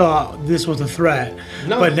never thought this was a threat,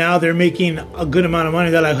 but now they're making a good amount of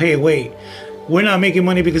money. They're like, hey, wait, we're not making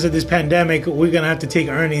money because of this pandemic. We're gonna have to take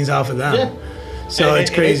earnings off of them. Yeah. So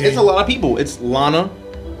it's crazy. It's a lot of people. It's Lana.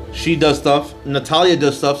 She does stuff. Natalia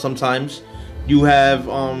does stuff sometimes. You have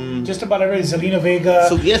just about everybody. Zelina Vega.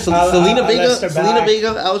 Selena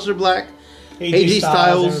Vega, Aleister Black, AJ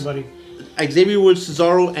Styles, everybody. Xavier Woods,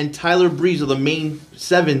 Cesaro, and Tyler Breeze are the main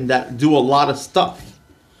 7 that do a lot of stuff.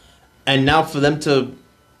 And now for them to...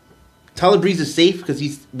 Tyler Breeze is safe because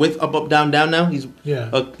he's with up, down now. He's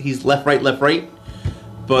left, right.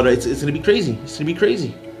 But it's going to be crazy. It's going to be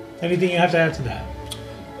crazy. Anything you have to add to that?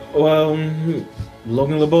 Well,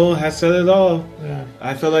 Logan LeBeau has said it all. Yeah.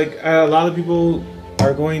 I feel like a lot of people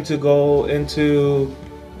are going to go into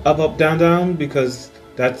up, up, down, down because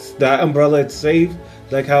that umbrella it's safe.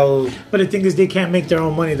 Like how. But the thing is, they can't make their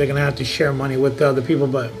own money. They're gonna have to share money with the other people.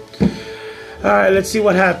 But all right, let's see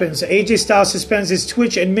what happens. AJ Styles suspends his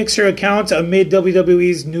Twitch and Mixer accounts amid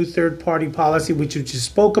WWE's new third-party policy, which we just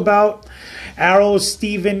spoke about. Arrow's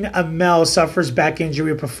Stephen Amell suffers back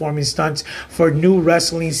injury performing stunts for new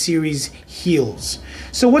wrestling series Heels.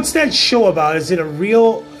 So what's that show about? Is it a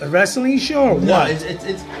real wrestling show or No, what?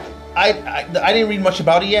 it's I didn't read much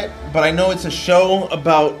about it yet, but I know it's a show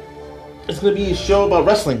about. It's gonna be a show about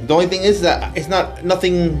wrestling. The only thing is that it's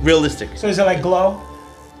nothing realistic. So is it like Glow?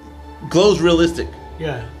 Glow's realistic.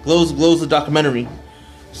 Yeah. Glow's a documentary.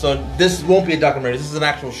 So this won't be a documentary. This is an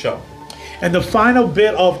actual show. And the final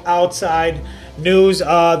bit of outside news,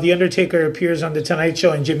 The Undertaker appears on The Tonight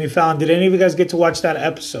Show and Jimmy Fallon. Did any of you guys get to watch that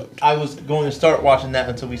episode? I was going to start watching that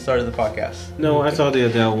until we started the podcast. No, I saw the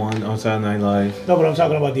Adele one on Saturday Night Live. No, but I'm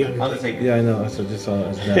talking about The Undertaker. Undertaker. Yeah, I know. I just saw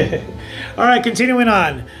Adele. All right, continuing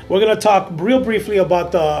on. We're going to talk real briefly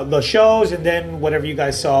about the shows and then whatever you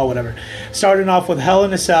guys saw, whatever. Starting off with Hell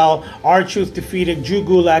in a Cell. R-Truth defeated Drew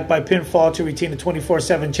Gulak by pinfall to retain the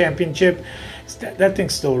 24/7 championship. That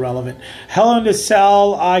thing's still relevant. Hell in a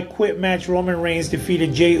Cell I Quit match. Roman Reigns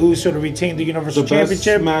defeated Jey Uso to retain the Universal The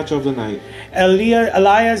Championship. best match of the night.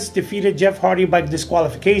 Elias defeated Jeff Hardy by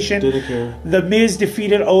disqualification. Didn't care. The Miz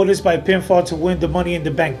defeated Otis by pinfall to win the Money in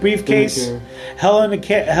the Bank briefcase. Didn't Hell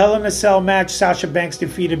in a Cell match. Sasha Banks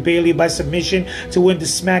defeated Bayley by submission to win the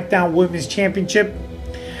SmackDown Women's Championship.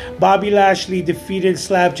 Bobby Lashley defeated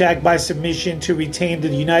Slapjack by submission to retain the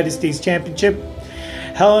United States Championship.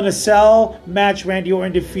 Hell in a Cell match. Randy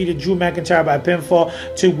Orton defeated Drew McIntyre by pinfall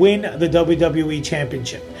to win the WWE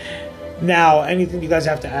Championship. Now, anything you guys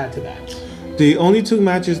have to add to that? The only two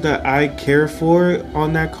matches that I care for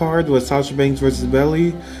on that card was Sasha Banks versus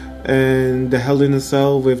Bayley and the Hell in a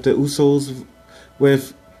Cell with the Usos,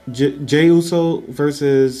 with Jey Uso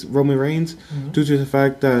versus Roman Reigns, due to the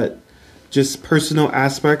fact that just personal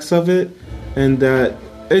aspects of it, and that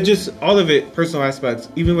it just all of it personal aspects.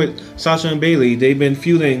 Even with Sasha and Bayley, they've been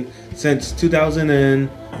feuding since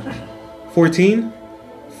 2014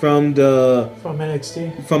 from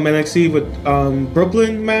NXT with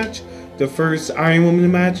Brooklyn match, the first Iron Woman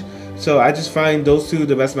match. So I just find those two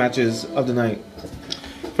the best matches of the night.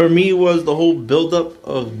 For me, was the whole build-up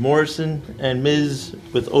of Morrison and Miz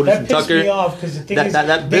with Otis That and pissed Tucker. me off because the thing That- is, that-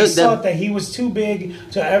 that they build- thought that- that he was too big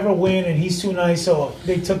to ever win, and he's too nice, so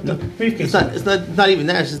they took the briefcase. It's not even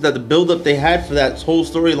that. It's just that the build-up they had for that whole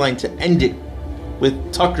storyline to end it with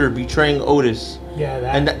Tucker betraying Otis. Yeah,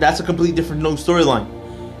 And that's a completely different no storyline.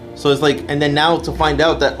 So it's like, and then now to find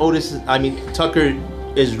out that Tucker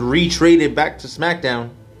is retraded back to SmackDown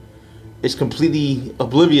is completely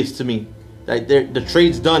oblivious to me. Like the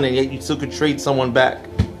trade's done, and yet you still could trade someone back.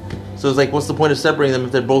 So it's like, what's the point of separating them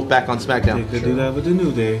if they're both back on SmackDown? They could do that with the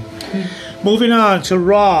New Day. Moving on to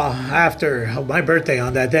Raw after my birthday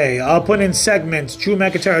on that day. I'll put in segments. Drew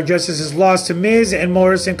McIntyre addresses his loss to Miz and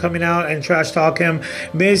Morrison coming out and trash talk him.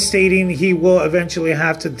 Miz stating he will eventually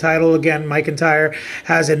have the title again. McIntyre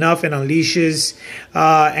has enough and unleashes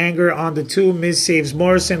anger on the two. Miz saves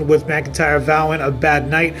Morrison with McIntyre vowing a bad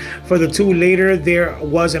night for the two. Later, there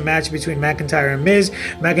was a match between McIntyre and Miz.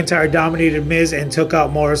 McIntyre dominated Miz and took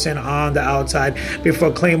out Morrison on the outside before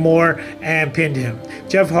Claymore and pinned him.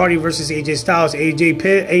 Jeff Hardy versus AJ Styles.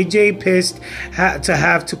 AJ pissed to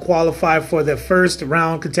have to qualify for the first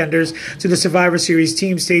round contenders to the Survivor Series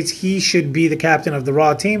team, states he should be the captain of the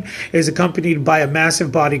Raw team. Is accompanied by a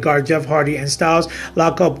massive bodyguard. Jeff Hardy and Styles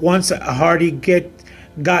lock up once Hardy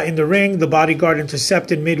got in the ring. The bodyguard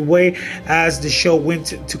intercepted midway as the show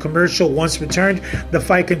went to commercial. Once returned, the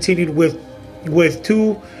fight continued with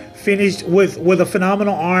two finished with a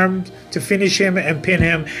phenomenal arm to finish him and pin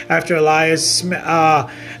him after Elias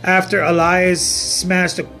smashed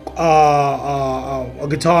a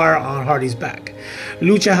guitar on Hardy's back.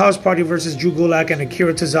 Lucha House Party versus Drew Gulak and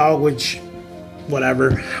Akira Tozawa, which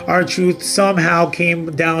whatever. R-Truth somehow came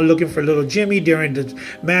down looking for little Jimmy during the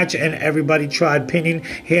match, and everybody tried pinning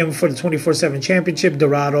him for the 24/7 championship.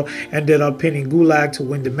 Dorado ended up pinning Gulak to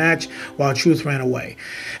win the match while Truth ran away.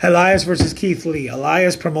 Elias versus Keith Lee.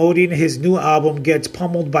 Elias promoting his new album gets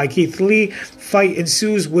pummeled by Keith Lee. Fight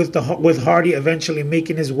ensues with Hardy eventually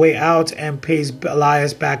making his way out and pays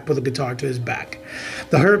Elias back with a guitar to his back.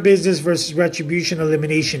 The Hurt Business versus Retribution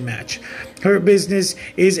elimination match. Hurt Business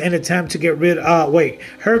is an attempt to get rid of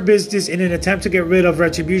her business in an attempt to get rid of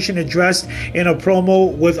Retribution, addressed in a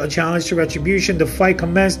promo with a challenge to Retribution. The fight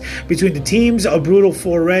commenced between the teams. A brutal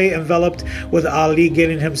foray enveloped with Ali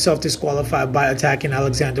getting himself disqualified by attacking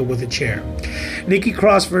Alexander with a chair. Nikki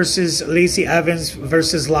Cross versus Lacey Evans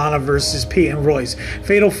versus Lana versus Peyton Royce.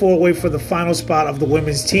 Fatal four-way for the final spot of the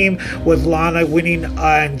women's team, with Lana winning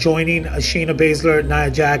and joining Shayna Baszler, Nia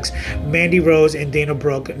Jax, Mandy Rose, and Dana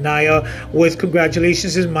Brooke. Nia, with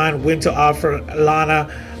congratulations in mind, went to offer Lana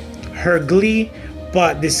her glee,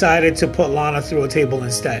 but decided to put Lana through a table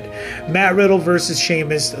instead. Matt Riddle versus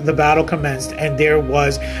Sheamus. The battle commenced, and there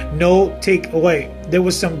was no there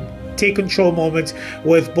was some take control moments,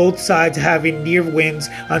 with both sides having near wins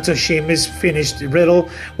until Sheamus finished Riddle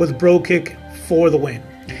with bro kick for the win.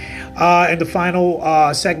 And the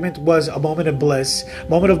final segment was a moment of bliss.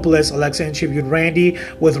 Moment of bliss. Alexa interviewed Randy,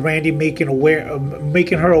 with Randy making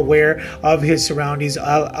her aware of his surroundings.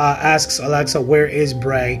 Asks Alexa, where is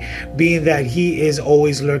Bray? Being that he is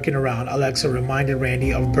always lurking around. Alexa reminded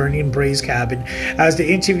Randy of burning Bray's cabin. As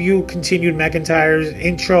the interview continued, McIntyre's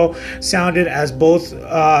intro sounded as both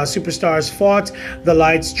superstars fought. The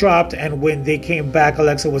lights dropped, and when they came back,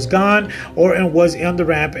 Alexa was gone. Orton was on the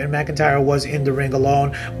ramp, and McIntyre was in the ring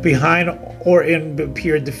alone. Behind Orton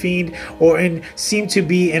appeared The Fiend. Orton seemed to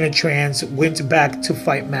be in a trance, went back to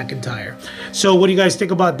fight McIntyre. So what do you guys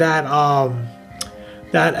think about that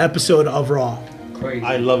that episode of Raw? Crazy.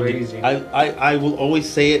 I loved crazy. it. I will always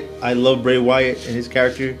say it. I love Bray Wyatt and his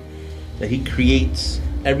character that he creates.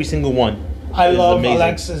 Every single one. I is love amazing.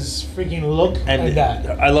 Alexa's freaking look and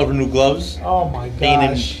that. I love her new gloves. Oh my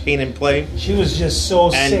gosh. Pain and play. She was just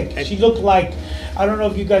so sick. and- She looked like, I don't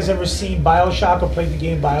know if you guys ever seen BioShock or played the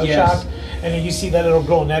game BioShock, Yes. and then you see that little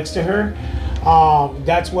girl next to her.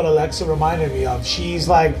 That's what Alexa reminded me of. She's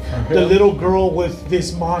like the little girl with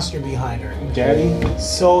this monster behind her. Daddy.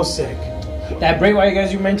 So sick. That Bray Wyatt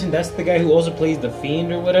guys you mentioned, that's the guy who also plays the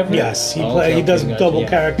Fiend or whatever? Yes, he Okay, does gotcha, double yeah.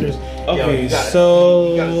 characters. Okay, you gotta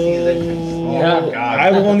so see his entrance. Yeah.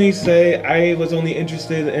 I will only say I was only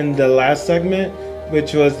interested in the last segment,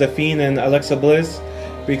 which was The Fiend and Alexa Bliss,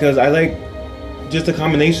 because I like just a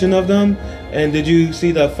combination of them. And did you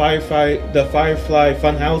see the Firefly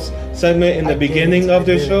Funhouse segment in the beginning of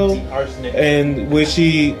their show? Arsenic. And where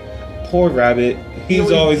she, poor rabbit,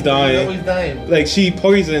 he's always dying. He's always dying. Like she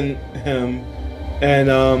poisoned him,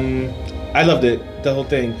 and I loved it, the whole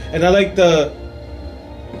thing. And I like the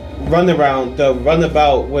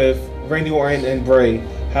runabout with Randy Orton and Bray,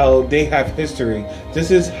 how they have history.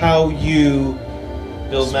 This is how you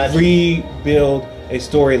Build magic. rebuild a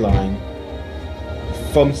storyline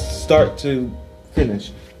from start to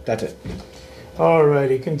finish. That's it.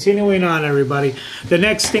 Alrighty, continuing on, everybody. The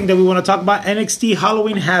next thing that we want to talk about, NXT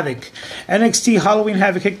Halloween Havoc. NXT Halloween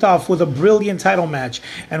Havoc kicked off with a brilliant title match,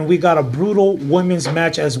 and we got a brutal women's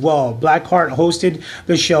match as well. Blackheart hosted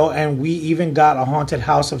the show, and we even got a Haunted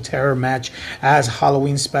House of Terror match as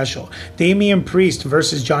Halloween special. Damian Priest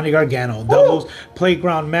versus Johnny Gargano. Doubles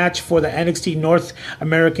playground match for the NXT North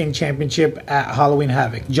American Championship at Halloween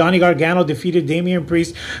Havoc. Johnny Gargano defeated Damian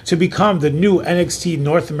Priest to become the new NXT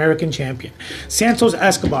North American Champion. Santos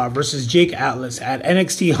Escobar versus Jake Atlas at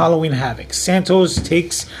NXT Halloween Havoc. Santos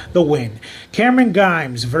takes the win. Cameron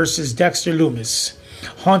Grimes versus Dexter Lumis.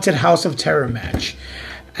 Haunted House of Terror match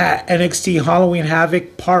at NXT Halloween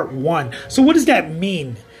Havoc Part 1. So what does that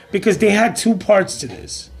mean? Because they had two parts to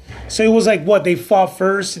this. So it was like, what, they fought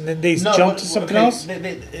first and then they jumped to something else?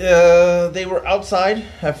 They were outside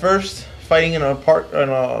at first, fighting in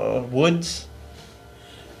a woods.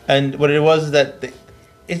 And what it was is that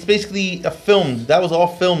it's basically a film. That was all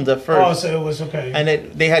filmed at first. Oh, so it was okay.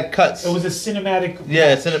 And they had cuts. It was a cinematic.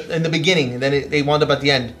 Yeah, it's in the beginning, and then they wound up at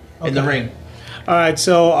the end in the Okay. ring. All right,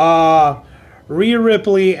 so Rhea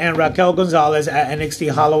Ripley and Raquel Gonzalez at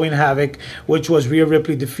NXT Halloween Havoc, which was Rhea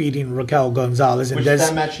Ripley defeating Raquel Gonzalez. Which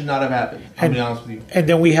that match should not have happened. I'll be honest with you. And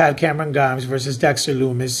then we had Cameron Grimes versus Dexter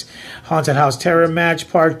Lumis, Haunted House Terror match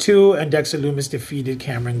Part 2, and Dexter Lumis defeated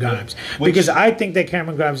Cameron Grimes. Because I think that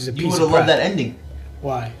Cameron Grimes is a You piece would of have loved crap. that ending.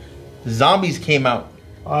 Why? Zombies came out,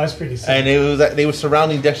 Oh, that's pretty sick. and they were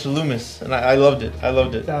surrounding Dexter Lumis, and I loved it. I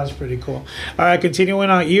loved it. That was pretty cool. All right, continuing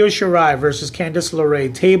on. Io Shirai versus Candice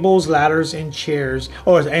LeRae. Tables, ladders, and chairs,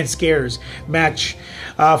 and scares match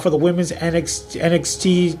for the women's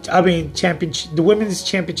championship, the women's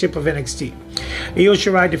championship of NXT. Io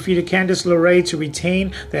Shirai defeated Candice LeRae to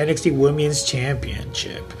retain the NXT Women's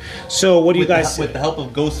Championship. So, what do you guys say? With the help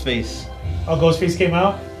of Ghostface. Oh, Ghostface came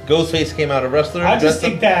out. Ghostface came out, a wrestler. I just dressed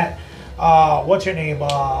think up- that. What's her name?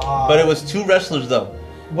 But it was two wrestlers though.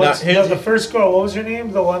 What's Now, here's the first girl? What was her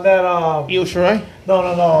name? The one that Io Shirai?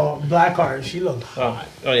 no, Blackheart. She looked hot.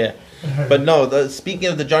 Oh yeah. But no, speaking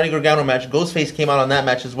of the Johnny Gargano match, Ghostface came out on that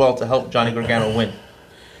match as well to help Johnny Gargano win.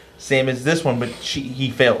 Same as this one, but he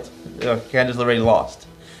failed. Candice LeRae lost.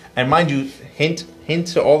 And mind you, hint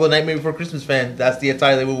to all the Nightmare Before Christmas fans, that's the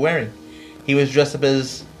attire they were wearing. He was dressed up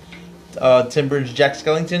as Tim Burns' Jack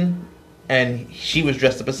Skellington, and she was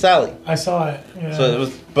dressed up as Sally. I saw it. Yeah. So it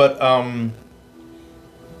was, but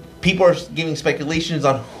people are giving speculations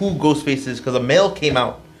on who Ghostface is because a male came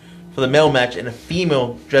out for the male match and a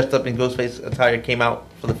female dressed up in Ghostface attire came out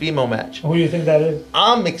for the female match. Who do you think that is?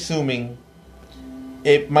 I'm assuming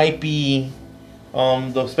it might be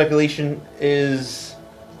the speculation is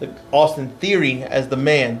Austin Theory as the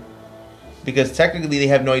man because technically they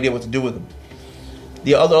have no idea what to do with him.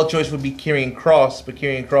 The other choice would be Karrion Kross, but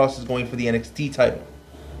Karrion Kross is going for the NXT title.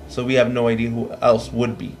 So we have no idea who else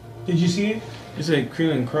would be. Did you see it? You say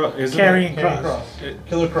Karrion Kross? Karrion Kross.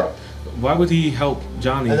 Killer Kross. Why would he help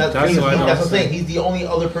Johnny? And that's what I don't what I'm understand. saying. He's the only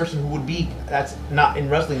other person who would be that's not in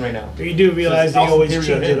wrestling right now. You do realize So they it's always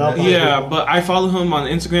Austin change Theory it up. on Yeah, people. but I follow him on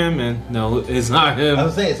Instagram, and no, it's not him. I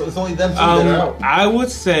was saying, so it's only them two that are out. I would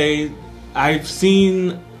say I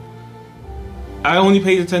only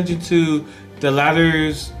paid attention to the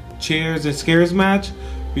ladders, chairs, and scares match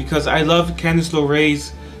because I love Candice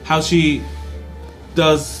LeRae's how she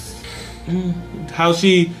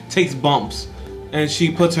takes bumps and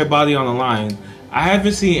she puts her body on the line. I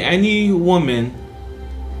haven't seen any woman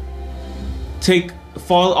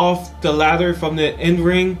fall off the ladder from the in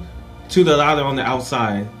ring to the ladder on the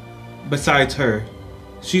outside besides her.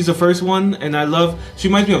 She's the first one, and she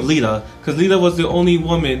reminds me of Lita, because Lita was the only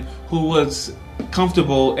woman who was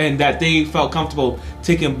comfortable and that they felt comfortable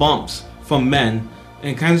taking bumps from men.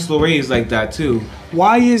 And Candice LeRae is like that too.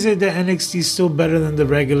 Why is it that NXT is still better than the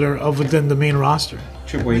regular, other than the main roster?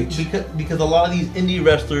 Triple H. Because a lot of these indie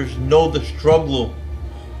wrestlers know the struggle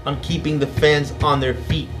on keeping the fans on their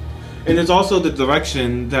feet. And it's also the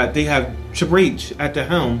direction that they have Triple H at the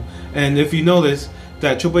helm. And if you notice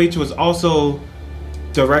that Triple H was also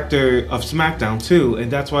director of SmackDown too,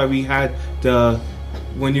 and that's why we had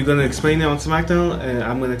when you're gonna explain it on SmackDown, and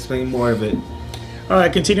I'm gonna explain more of it. All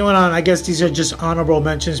right, continuing on. I guess these are just honorable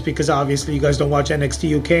mentions because obviously you guys don't watch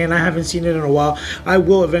NXT UK, and I haven't seen it in a while. I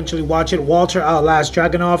will eventually watch it. Walter outlasts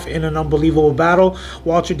Dragunov in an unbelievable battle.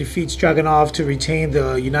 Walter defeats Dragunov to retain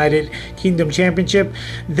the United Kingdom Championship.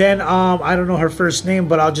 Then, I don't know her first name,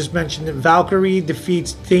 but I'll just mention that Valkyrie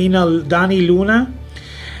defeats Dani Luna.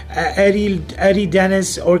 Eddie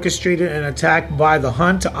Dennis orchestrated an attack by The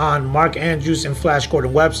Hunt on Mark Andrews and Flash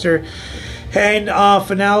Gordon Webster. And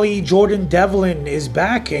finale, Jordan Devlin is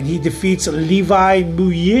back and he defeats Levi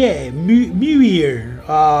Muir.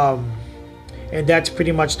 And that's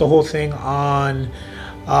pretty much the whole thing on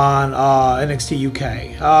NXT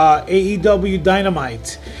UK. AEW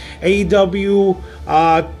Dynamite. AEW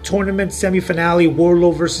tournament semi-finale,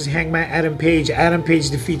 Wardlow versus Hangman Adam Page. Adam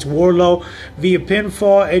Page defeats Wardlow via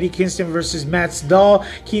pinfall. Eddie Kingston versus Matt Sydal.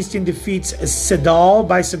 Kingston defeats Sydal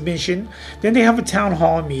by submission. Then they have a town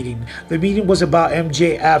hall meeting. The meeting was about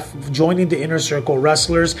MJF joining the Inner Circle.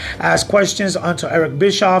 Wrestlers asked questions until Eric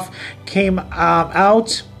Bischoff came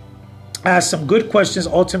out. Asked some good questions,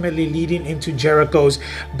 ultimately leading into Jericho's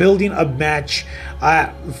building a match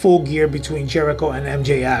at Full Gear between Jericho and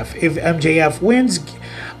MJF. If MJF wins,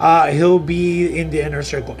 he'll be in the Inner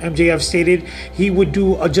Circle. MJF stated he would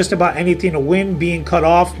do just about anything to win, being cut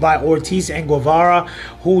off by Ortiz and Guevara,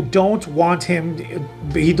 who don't want him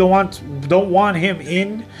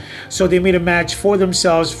in. So they made a match for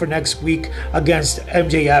themselves for next week against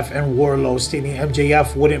MJF and Wardlow, stating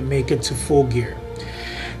MJF wouldn't make it to Full Gear.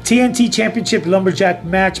 TNT Championship Lumberjack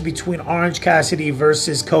match between Orange Cassidy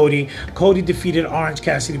versus Cody. Cody defeated Orange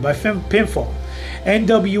Cassidy by pinfall.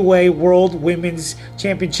 NWA World Women's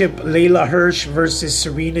Championship Layla Hirsch versus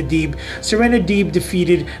Serena Deeb. Serena Deeb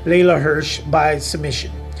defeated Layla Hirsch by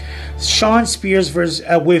submission. Sean Spears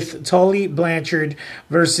with Tully Blanchard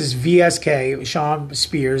versus VSK. Sean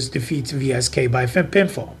Spears defeats VSK by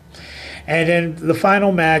pinfall. And then the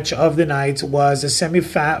final match of the night was a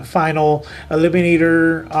semi-final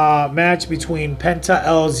eliminator match between Penta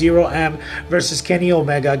L0M versus Kenny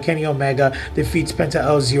Omega. Kenny Omega defeats Penta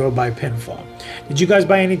L0 by pinfall. Did you guys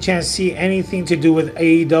by any chance see anything to do with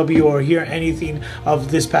AEW or hear anything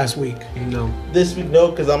of this past week? No. This week,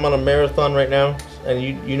 no, because I'm on a marathon right now. And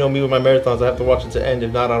you know me with my marathons. I have to watch it to end.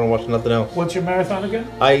 If not, I don't watch nothing else. What's your marathon again?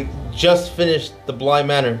 I just finished The Bly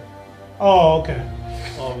Manor. Oh, okay.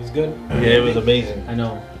 Oh, it was good. Yeah, it was amazing. I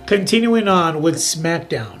know. Continuing on with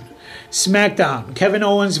SmackDown. SmackDown, Kevin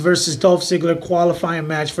Owens versus Dolph Ziggler qualifying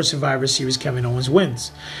match for Survivor Series. Kevin Owens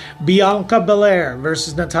wins. Bianca Belair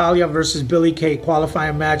versus Natalia versus Billie Kay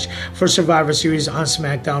qualifying match for Survivor Series on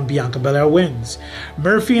SmackDown. Bianca Belair wins.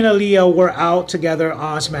 Murphy and Aaliyah were out together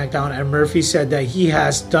on SmackDown, and Murphy said that he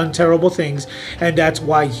has done terrible things, and that's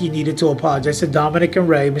why he needed to apologize to Dominic and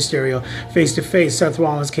Rey Mysterio face to face. Seth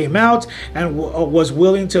Rollins came out and was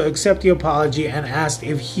willing to accept the apology and asked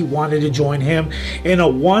if he wanted to join him in a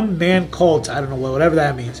one-man cult. I don't know, whatever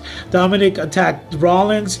that means. Dominic attacked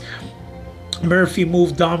Rollins. Murphy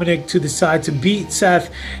moved Dominic to the side to beat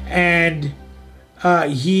Seth, and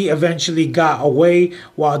he eventually got away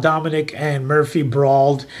while Dominic and Murphy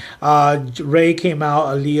brawled. Rey came out.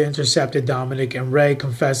 Aaliyah intercepted Dominic and Rey,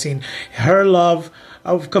 confessing her love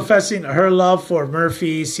for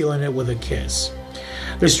Murphy, sealing it with a kiss.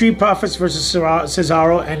 The Street Profits versus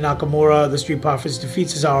Cesaro and Nakamura. The Street Profits defeat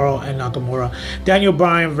Cesaro and Nakamura. Daniel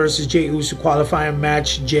Bryan versus Jey Uso qualifying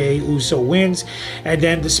match. Jey Uso wins. And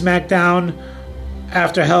then the SmackDown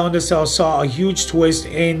after Hell in a Cell saw a huge twist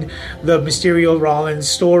in the Mysterio Rollins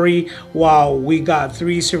story. While we got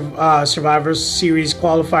 3 Survivor Series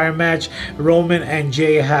qualifier match, Roman and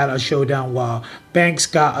Jay had a showdown while Banks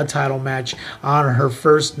got a title match on her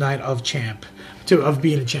first night of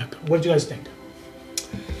being a champ. What did you guys think?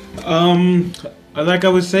 Like I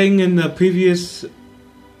was saying in the previous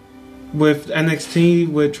with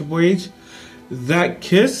NXT with Triple H, that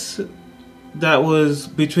kiss that was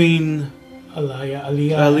between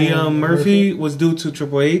Aaliyah and Murphy was due to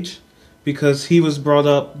Triple H, because he was brought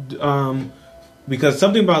up because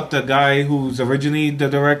something about the guy who's originally the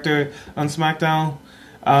director on SmackDown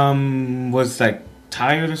was like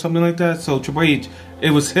tired or something like that. So Triple H,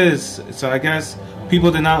 it was his. So I guess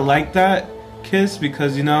people did not like that kiss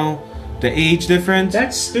because, you know, the age difference.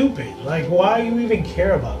 That's stupid. Like, why do you even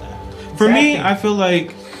care about that? For me, I feel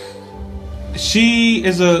like she's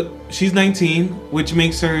 19, which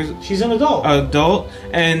makes her she's an adult.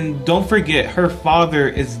 And don't forget, her father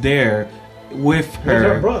is there with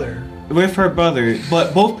her brother.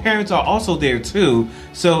 But both parents are also there too.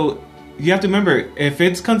 So you have to remember, if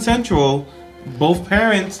it's consensual, both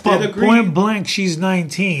parents did agree. Point blank, she's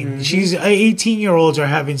 19. Mm-hmm. She's 18-year-olds are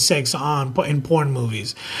having sex in porn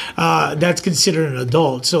movies. That's considered an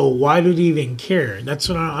adult. So why do they even care? It's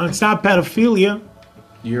not pedophilia.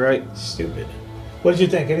 You're right. Stupid. What did you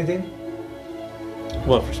think? Anything?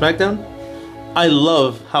 What, for SmackDown? I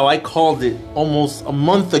love how I called it almost a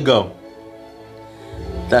month ago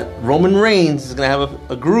that Roman Reigns is going to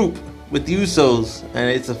have a group with the Usos,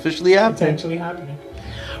 and it's officially happening. Potentially happening.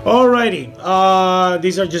 Alrighty,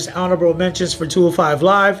 these are just honorable mentions for 205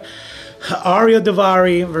 Live. Arya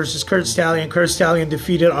Davari versus Kurt Stallion. Kurt Stallion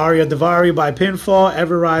defeated Arya Davari by pinfall.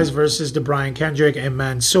 Everrise versus the Brian Kendrick and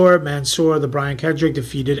Mansoor. The Brian Kendrick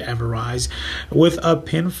defeated Everrise with a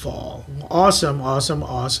pinfall. Awesome.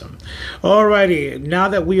 Alrighty, now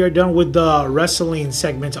that we are done with the wrestling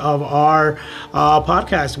segment of our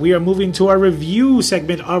podcast, we are moving to our review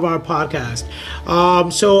segment of our podcast.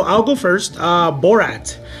 So I'll go first.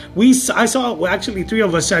 Borat. I saw, actually 3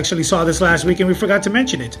 of us actually saw this last week and we forgot to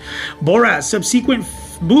mention it. Borat, subsequent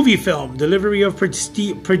movie film, delivery of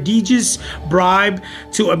prodigious bribe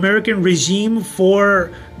to American regime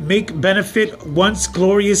for make benefit once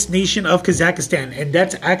glorious nation of Kazakhstan. And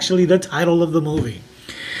that's actually the title of the movie.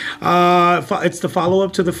 It's the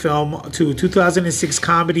follow-up to the film, to 2006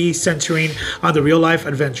 comedy centering on the real-life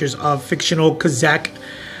adventures of fictional Kazakh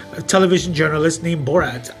television journalist named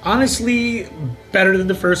Borat. Honestly, better than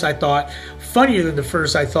the first, I thought. Funnier than the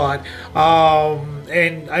first, I thought.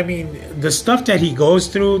 And I mean, the stuff that he goes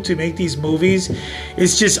through to make these movies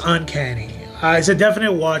is just uncanny. It's a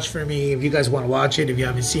definite watch for me. If you guys want to watch it, if you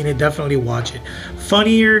haven't seen it, definitely watch it.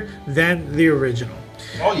 Funnier than the original.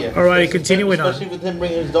 Oh yeah. All right, continuing on. Especially with him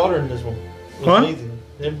bringing his daughter in this one. It was amazing.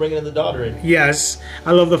 Him bringing the daughter in. Yes,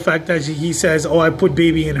 I love the fact that he says, "Oh, I put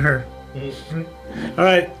baby in her." Mm-hmm. All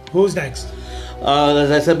right, who's next?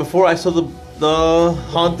 As I said before, I saw the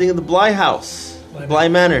haunting of the Bly House, Bly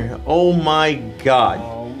Manor. Oh my God!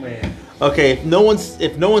 Oh man. Okay, if no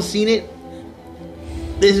one's seen it,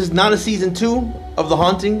 this is not a season 2 of The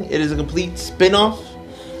Haunting. It is a complete spin-off.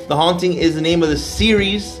 The Haunting is the name of the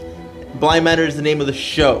series. Bly Manor is the name of the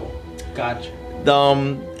show. Gotcha.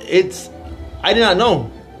 I did not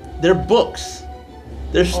know. They're books.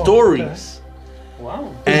 They're stories. Okay.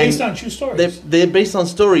 Wow. They're based on true stories. They're based on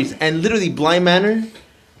stories. And literally, Bly Manor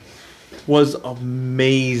was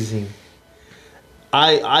amazing.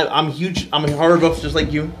 I'm huge. I'm a horror buff just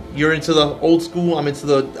like you. You're into the old school. I'm into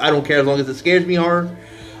the I don't care as long as it scares me horror.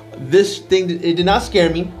 This thing, it did not scare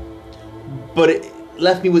me, but it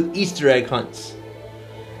left me with Easter egg hunts.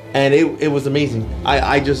 and it was amazing.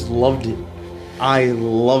 I just loved it. I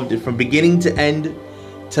loved it from beginning to end.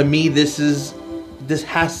 To me, this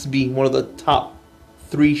has to be one of the top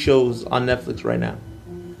 3 shows on Netflix right now.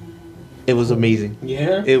 It was amazing.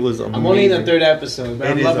 Yeah? It was amazing. I'm only in the 3rd episode, but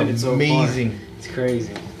I'm is loving it so far. amazing. It's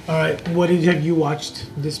crazy. All right, what have you watched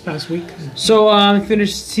this past week? So I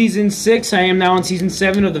finished season 6. I am now on season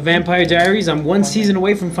 7 of The Vampire Diaries. I'm 1 season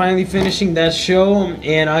away from finally finishing that show,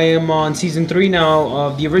 and I am on season 3 now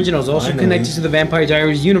of the originals, also connected to the Vampire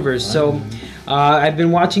Diaries universe. So I've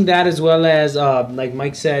been watching that as well as, like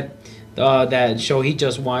Mike said, that show he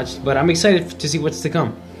just watched. But I'm excited to see what's to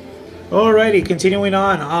come. Alrighty, continuing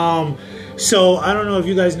on. So I don't know if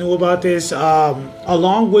you guys knew about this.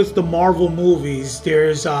 Along with the Marvel movies,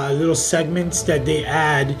 there's little segments that they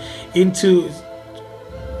add into.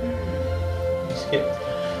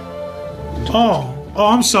 Oh,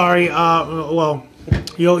 I'm sorry. Well,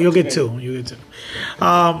 you'll get 2. You get 2.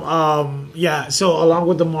 Yeah. So along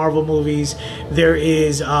with the Marvel movies, there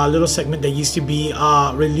is a little segment that used to be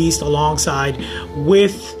released alongside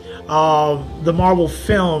with the Marvel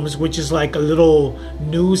films, which is like a little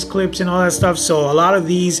news clips and all that stuff. So a lot of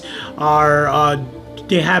these are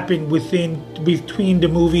they happen between the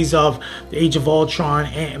movies of the Age of Ultron,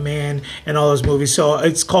 Ant-Man, and all those movies. So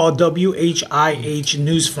it's called WHIH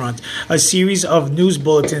Newsfront, a series of news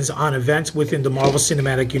bulletins on events within the Marvel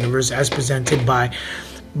Cinematic Universe, as presented by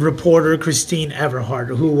reporter Christine Everhart,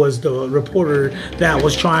 who was the reporter that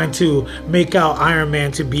was trying to make out Iron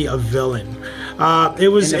Man to be a villain. It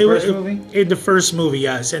was In the first movie? In the first movie,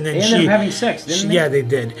 yes, and then They ended up having sex, didn't they? Yeah, they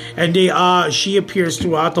did, and she appears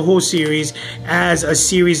throughout the whole series as a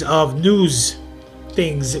series of news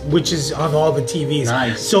things, which is on all the TVs.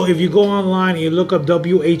 Nice. So if you go online and you look up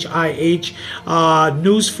WHIH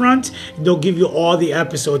Newsfront, they'll give you all the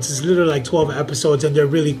episodes. It's literally like 12 episodes, and they're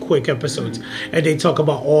really quick episodes. And they talk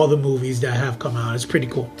about all the movies that have come out. It's pretty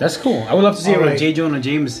cool. That's cool. I would love to see it All with right. J. Jonah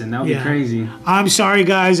Jameson. That would be crazy. I'm sorry,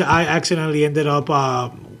 guys. I accidentally ended up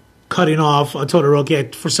cutting off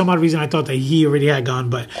Todoroki. For some odd reason, I thought that he already had gone.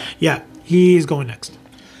 But yeah, he is going next.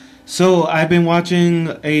 So I've been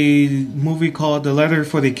watching a movie called The Letter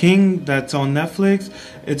for the King that's on Netflix.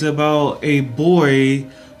 It's about a boy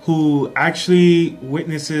who actually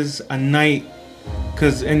witnesses a night,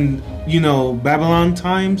 because in Babylon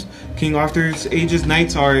times, King Arthur's ages,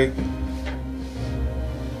 knights are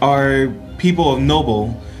people of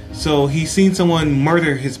noble. So he's seen someone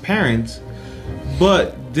murder his parents,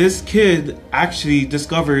 but this kid actually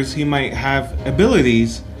discovers he might have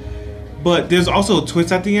abilities. But there's also a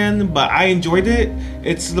twist at the end, but I enjoyed it.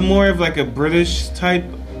 It's more of like a British type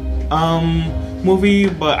movie,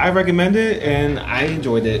 but I recommend it and I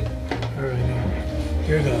enjoyed it. All right,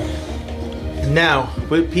 here we go. Now,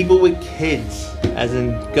 with people with kids, as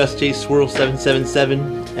in Gus J. Swirl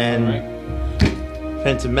 777 and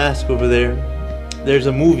Phantom Mask over there, there's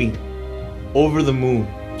a movie, Over the Moon,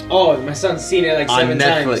 Oh, my son's seen it like on 7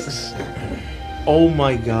 Netflix. times. Oh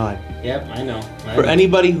my god. Yep, I know. For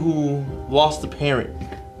anybody who lost a parent,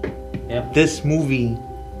 Yep. this movie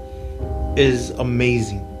is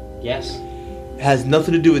amazing. Yes. It has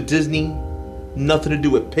nothing to do with Disney, nothing to do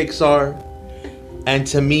with Pixar, and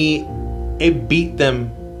to me, it beat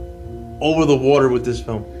them over the water with this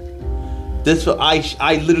film. This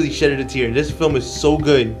I literally shedded a tear. This film is so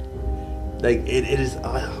good. Like it is.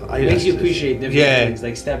 It makes you appreciate different things,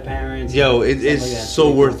 like step parents. Yo, it is like that. so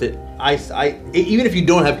worth it. Even if you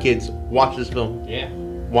don't have kids, watch this film. Yeah,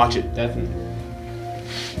 Watch it. definitely.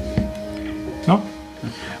 No.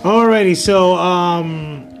 Alrighty, so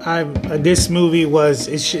this movie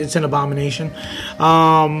it's an abomination.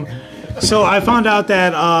 So I found out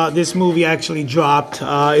that this movie actually dropped.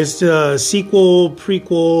 It's the sequel,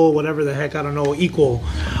 prequel, whatever the heck, I don't know, equal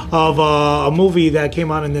of a movie that came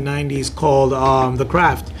out in the 90s called The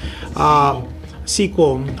Craft.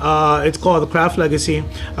 Sequel. It's called The Craft Legacy.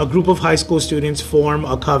 A group of high school students form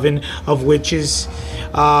a coven of witches.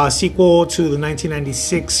 Sequel to the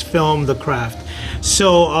 1996 film The Craft.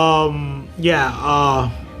 So,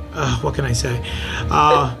 what can I say?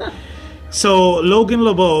 So Logan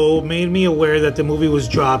LeBeau made me aware that the movie was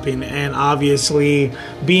dropping, and obviously,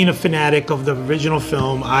 being a fanatic of the original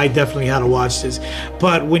film, I definitely had to watch this.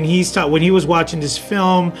 But when he was watching this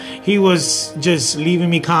film, he was just leaving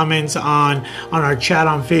me comments on our chat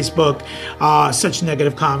on Facebook, such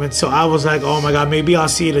negative comments. So I was like, oh my god, maybe I'll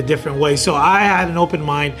see it a different way. So I had an open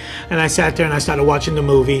mind, and I sat there and I started watching the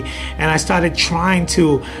movie, and I started trying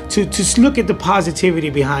to look at the positivity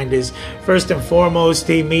behind this. First and foremost,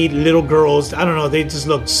 they made little girls. I don't know. They just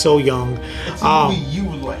looked so young. It's a movie you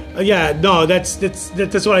would like. way. Yeah, no, that's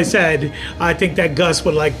what I said. I think that Gus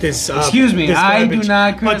would like this. Excuse me, this I do garbage.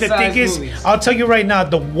 not But the thing criticize is, movies. I'll tell you right now,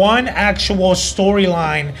 the one actual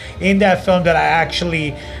storyline in that film that I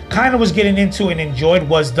actually kind of was getting into and enjoyed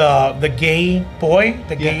was the gay boy.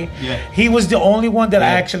 The gay. yeah. He was the only one that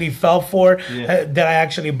I Yeah. actually fell for. Yeah. That I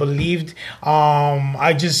actually believed.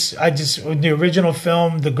 I just in the original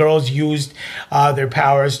film, the girls used their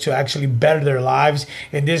powers to actually better their lives.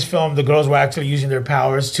 In this film, the girls were actually using their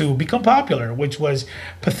powers to become popular, which was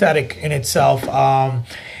pathetic in itself.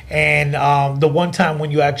 And the one time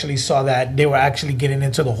when you actually saw that, they were actually getting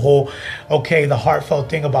into the whole, the heartfelt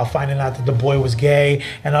thing about finding out that the boy was gay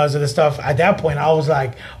and all this other stuff. At that point, I was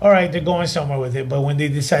like, all right, they're going somewhere with it. But when they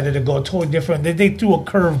decided to go totally different, they threw a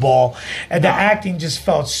curveball. And the acting just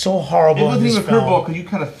felt so horrible. It wasn't in this even a film. curveball because you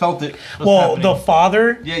kind of felt it. was Well, happening. the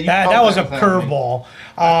father, Yeah, you that felt was a that was happening. curveball.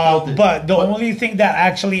 felt it. But the only thing that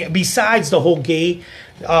actually, besides the whole gay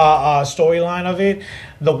storyline of it,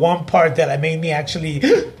 the one part that made me actually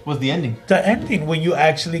was the ending. the ending when you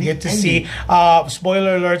actually get to see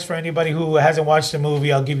spoiler alerts for anybody who hasn't watched the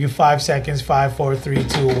movie. I'll give you 5 seconds. 5, 4, 3,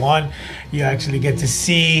 2, 1. You actually get to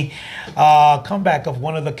see comeback of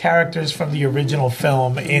one of the characters from the original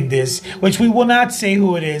film in this, which we will not say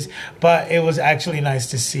who it is, but it was actually nice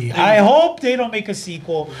to see. I hope they don't make a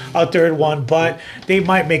sequel, a third one, but they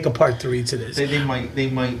might make a part 3 to this. They might.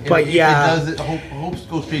 But If yeah. it does, I hope it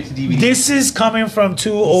goes straight to DVD. This is coming from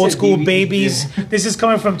two old school DVD, babies. This is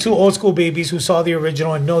coming from two old school babies who saw the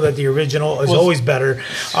original and know that the original is always better.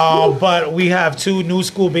 But we have two new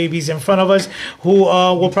school babies in front of us who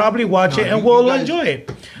will probably watch it and you will guys- enjoy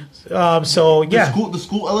it. So yeah, The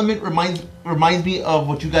school element reminds me of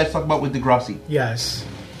what you guys talk about with Degrassi. yes.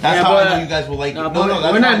 That's Yeah, how but- I know you guys will like No, it. but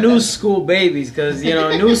that's we're not how- new school babies because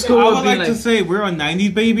new school I would would be like like to say we're on 90s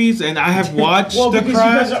babies, and I have watched Well, The because you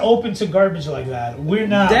guys Craft. are open to garbage like that. We're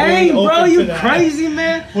not. Dang, really bro, open you to that. crazy,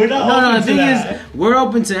 man. We're not No, open the to thing that. is, we're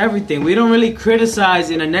open to everything. We don't really criticize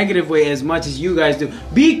in a negative way as much as you guys do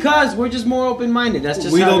because we're just more open-minded. That's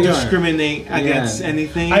just We how don't we are. discriminate against Yeah.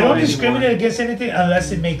 anything. I don't or discriminate anyone. against anything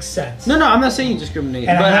unless it makes sense. No, I'm not saying you discriminate,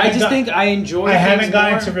 And I but I haven't just got- think I enjoy. I haven't things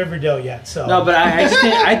gotten more. to Riverdale yet, so No, but I just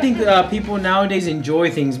think people nowadays enjoy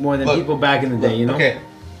things more than Look, people back in the day. You know. Okay.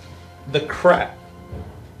 The Craft.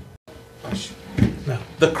 No.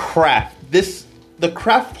 The Craft. The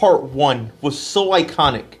Craft Part 1 was so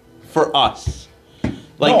iconic for us.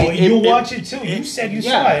 no, you watch it too. You said you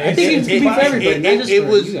yeah, saw it. I think it's good for everybody, not just it for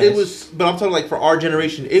was you it guys. was, but I'm talking like for our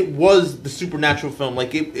generation. It was the supernatural film.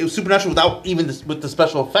 Like it was supernatural without even with the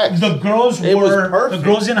special effects. The girls It was were perfect. the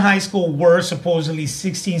girls in high school were supposedly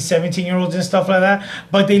 16, 17-year-olds and stuff like that,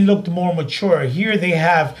 but they looked more mature. Here they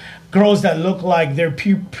have girls that look like they're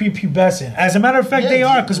prepubescent. As a matter of fact, Yeah, they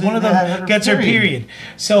are because one of they them have gets her period.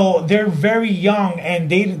 So they're very young and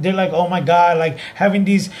they're like, oh my god, like having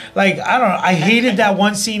these like I don't know. I hated that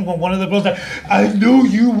one scene when one of the girls like, I knew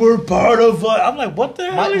you were part of. I'm like, what the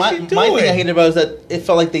hell my is she doing? thing I hated about it is that it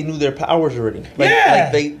felt like they knew their powers already. Like, Yeah.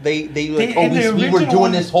 like they like, in the we were original doing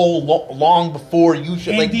one- this whole long before you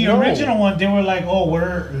should. In Like the no. original one, they were like, "Oh,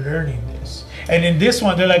 we're learning this," and in this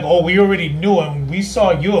one, they're like, "Oh, we already knew, and we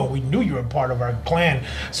saw you, and we knew you were part of our clan."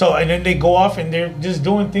 So, and then they go off and they're just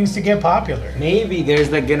doing things to get popular. Maybe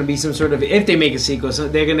there's like gonna be some sort of if they make a sequel, so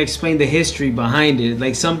they're gonna explain the history behind it,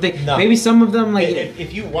 like something. No. Maybe some of them like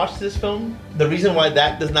If you watch this film, the reason why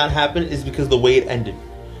that does not happen is because the way it ended.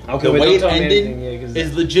 okay, The wait, way don't it tell me ended anything, yeah, 'cause-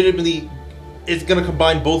 is legitimately, it's gonna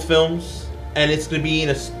combine both films, and it's gonna be in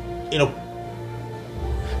a.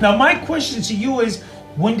 Now, my question to you is,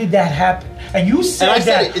 when did that happen? And you said And I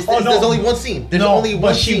said that. it. There's only one scene. There's only one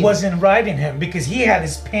but she scene. wasn't riding him because he had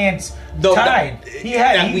his pants No, tied.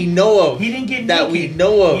 we know of. He didn't get that naked. we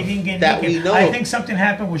know of. He didn't get that naked. we know I of. think something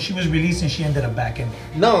happened where she was released and she ended up back in there.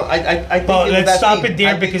 No, I think. But it was let's that stop scene. it there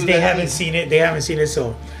I think because it was they that haven't scene. seen it. They haven't seen it,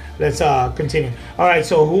 so let's continue. All right.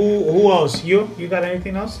 So who else? You got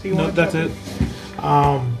anything else? Do you No, want that's to it.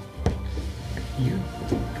 You.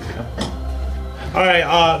 All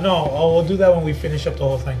right. No. We'll do that when we finish up the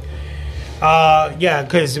whole thing. Yeah,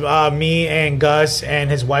 because me and Gus and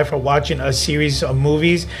his wife are watching a series of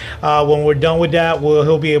movies. When we're done with that,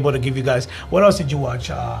 he'll be able to give you guys. What else did you watch,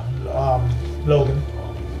 Logan?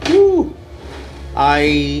 Woo.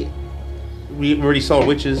 We already saw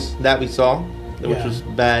Witches. That we saw, which Yeah. was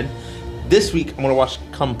bad. This week I'm gonna watch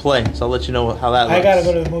Come Play, so I'll let you know how that looks. I gotta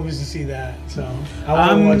go to the movies to see that, so I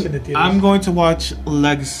want to watch it in the theaters. I'm going to watch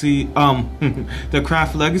Legacy, the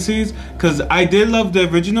Craft Legacies, because I did love the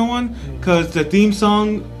original one, because the theme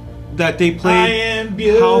song that they I played, am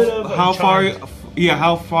beautiful. how far, Charmed. yeah,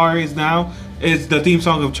 how far is now is the theme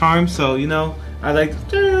song of Charm. So I like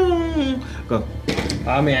go.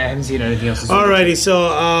 I mean, I haven't seen anything else. Alrighty, so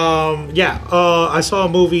I saw a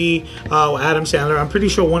movie with Adam Sandler. I'm pretty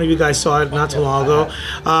sure one of you guys saw it not too long ago.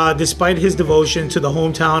 Despite his devotion to the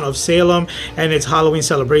hometown of Salem and its Halloween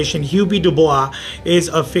celebration, Hubie Dubois is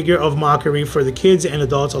a figure of mockery for the kids and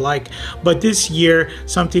adults alike. But this year,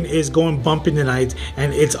 something is going bump in the night,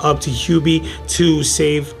 and it's up to Hubie to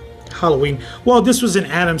save Halloween. Well, this was an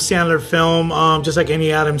Adam Sandler film, just like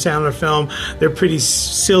any Adam Sandler film. They're pretty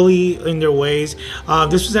silly in their ways.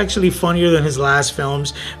 This was actually funnier than his last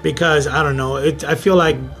films because, I don't know, I feel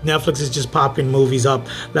like Netflix is just popping movies up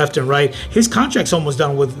left and right. His contract's almost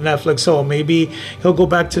done with Netflix, so maybe he'll go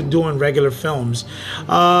back to doing regular films.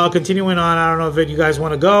 Continuing on, I don't know if you guys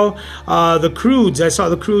want to go. The Croods. I saw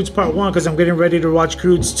The Croods Part 1 because I'm getting ready to watch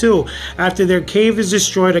Croods 2. After their cave is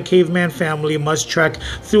destroyed, a caveman family must trek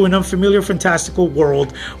through an unfamiliar fantastical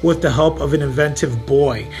world with the help of an inventive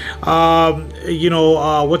boy.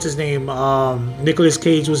 What's his name? Nicolas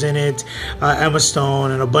Cage was in it, Emma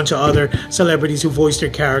Stone, and a bunch of other celebrities who voiced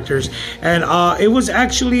their characters. And it was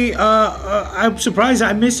actually, I'm surprised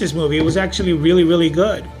I missed this movie. It was actually really, really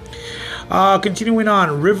good. Continuing on,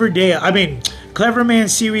 Clever Man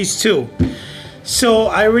Series 2. So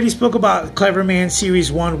I already spoke about Clever Man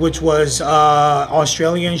Series 1, which was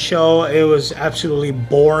Australian show. It was absolutely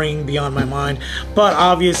boring beyond my mind. But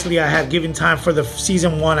obviously I had given time for the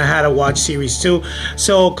season 1. I had to watch Series 2.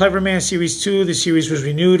 So Clever Man Series 2, the series was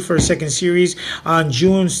renewed for a second series on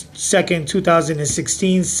June 2nd,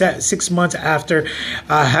 2016, 6 months after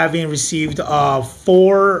having received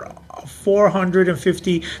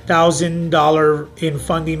 $450,000 in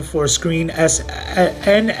funding for Screen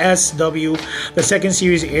NSW. The second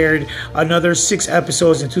series aired another 6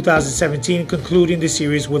 episodes in 2017, concluding the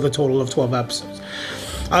series with a total of 12 episodes.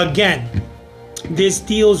 Again, this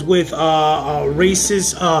deals with a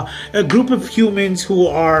group of humans who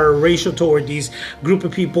are racial toward these group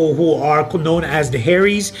of people who are known as the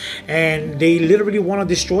Harrys, and they literally want to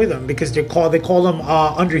destroy them because they call them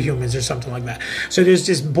underhumans or something like that. So there's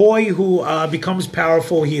this boy who becomes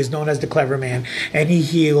powerful. He is known as the Clever Man, and he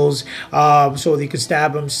heals so they could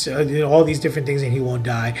stab him, all these different things, and he won't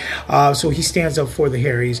die. So he stands up for the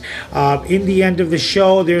Harrys. In the end of the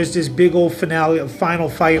show, there's this big old final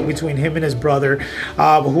fight between him and his brother,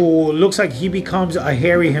 who looks like he becomes a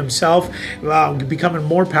Harry himself, becoming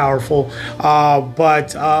more powerful.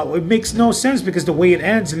 But it makes no sense because the way it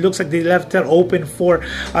ends, it looks like they left it open for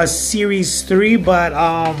a series 3, but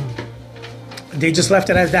they just left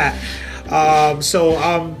it as that.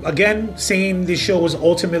 Again, saying this show was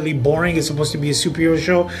ultimately boring. It's supposed to be a superhero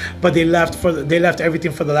show, but they left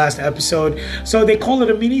everything for the last episode. So they call it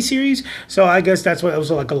a mini series. So I guess that's what it was,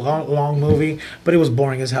 like a long movie, but it was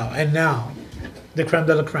boring as hell. And now, the creme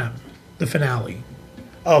de la creme, the finale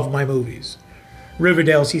of my movies,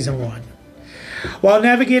 Riverdale Season 1. While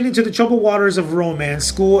navigating to the troubled waters of romance,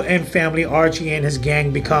 school and family, Archie and his gang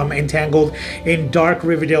become entangled in dark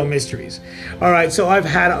Riverdale mysteries. Alright, so I've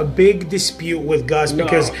had a big dispute with Gus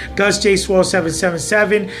because Gus J. Swirl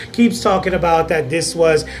 777 keeps talking about that this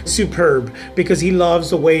was superb because he loves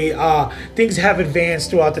the way things have advanced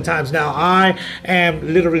throughout the times. Now, I am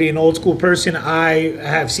literally an old school person. I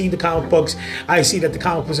have seen the comic books. I see that the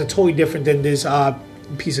comic books are totally different than this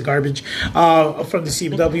piece of garbage from the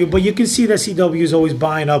CW, but you can see that CW is always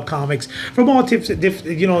buying up comics from all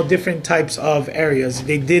different types of areas.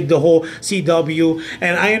 They did the whole CW,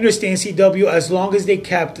 and I understand CW as long as they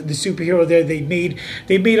kept the superhero there. They made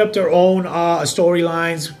up their own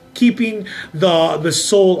storylines, keeping the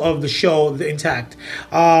soul of the show intact.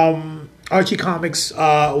 Archie Comics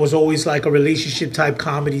was always like a relationship type,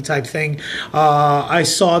 comedy type thing. I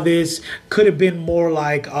saw this, could have been more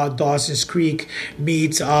like Dawson's Creek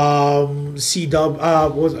meets Dawson's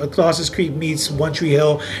Creek meets One Tree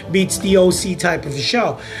Hill meets the OC type of a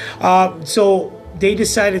show. So they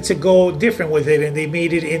decided to go different with it, and they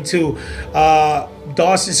made it into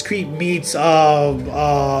Dawson's Creek meets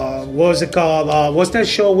what was it called? What's that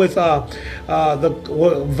show with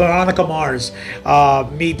Veronica Mars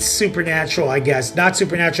meets Supernatural? I guess not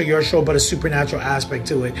Supernatural, your show, but a supernatural aspect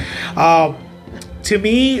to it. To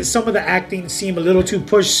me, some of the acting seemed a little too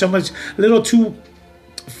pushed, a little too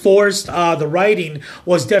forced. The writing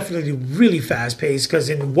was definitely really fast paced because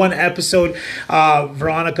in one episode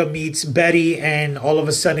Veronica meets Betty, and all of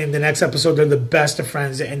a sudden in the next episode they're the best of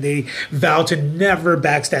friends and they vow to never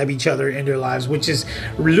backstab each other in their lives, which is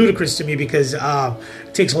ludicrous to me because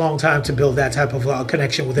It takes a long time to build that type of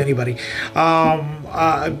connection with anybody.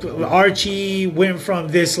 Archie went from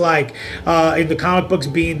this like in the comic books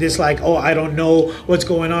being this like, oh, I don't know what's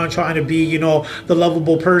going on, trying to be, you know, the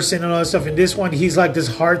lovable person and all that stuff. In this one, he's like this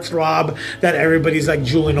heartthrob that everybody's like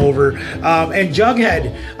drooling over. And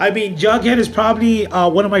Jughead, I mean, Jughead is probably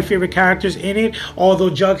one of my favorite characters in it, although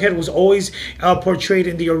Jughead was always portrayed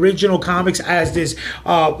in the original comics as this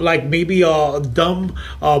like maybe a dumb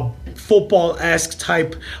football-esque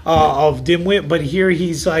type of dimwit, but here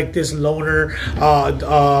he's like this loner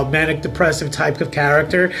manic depressive type of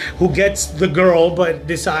character who gets the girl but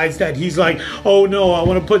decides that he's like, oh no, I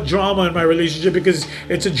want to put drama in my relationship because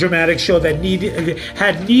it's a dramatic show that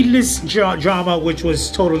had needless drama, which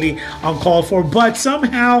was totally uncalled for. But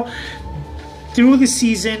somehow through the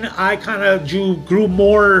season I kind of grew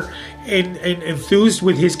more enthused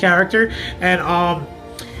with his character, and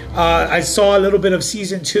I saw a little bit of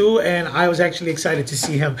season 2 and I was actually excited to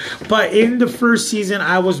see him. But in the first season,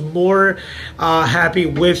 I was more happy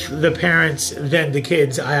with the parents than the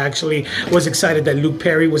kids. I actually was excited that Luke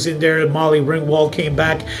Perry was in there, Molly Ringwald came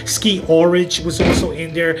back, Skeet Ulrich was also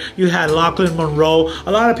in there. You had Lachlan Monroe,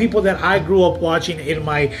 a lot of people that I grew up watching in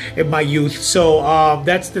my youth. So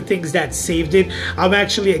that's the things that saved it. I'm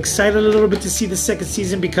actually excited a little bit to see the second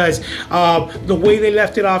season because the way they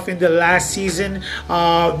left it off in the last season,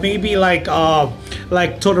 maybe like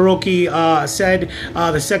Todoroki said,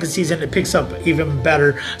 the second season it picks up even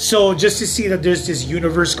better. So just to see that there's this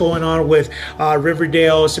universe going on with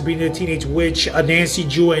Riverdale, Sabrina the Teenage Witch, Nancy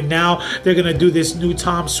Drew, and now they're gonna do this new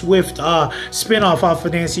Tom Swift spin-off off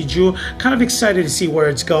of Nancy Drew. Kind of excited to see where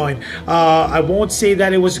it's going. I won't say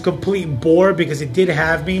that it was a complete bore because it did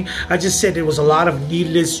have me. I just said it was a lot of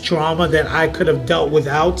needless drama that I could have dealt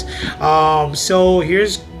without. So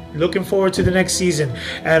here's looking forward to the next season,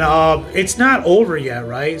 and it's not over yet,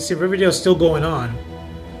 right? See, Riverdale's still going on,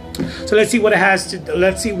 so let's see what it has to.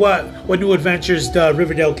 Let's see what new adventures the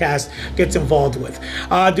Riverdale cast gets involved with.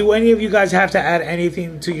 Do any of you guys have to add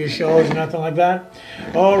anything to your shows or nothing like that?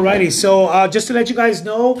 Alrighty, so just to let you guys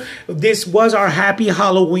know, this was our Happy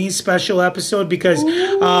Halloween special episode because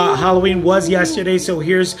Halloween was yesterday. So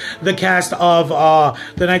here's the cast of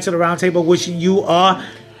the Knights of the Round Table wishing you a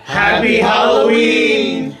Happy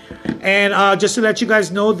Halloween! And just to let you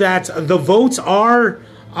guys know that the votes are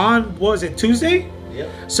on, what was it, Tuesday?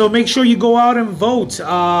 Yep. So make sure you go out and vote.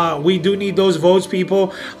 We do need those votes,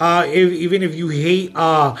 people. Even if you hate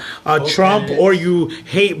Trump or you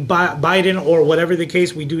hate Biden or whatever the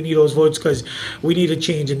case, we do need those votes because we need a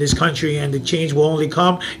change in this country, and the change will only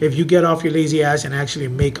come if you get off your lazy ass and actually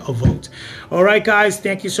make a vote. All right, guys,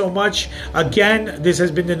 thank you so much. Again, this has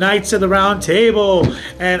been the Knights of the Round Table,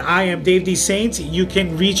 and I am Dave D. Saint. You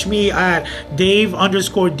can reach me at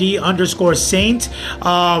Dave_D_Saint,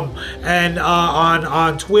 and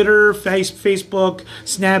on Twitter, Facebook,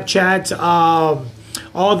 Snapchat,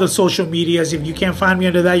 all the social medias. If you can't find me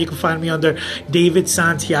under that, you can find me under David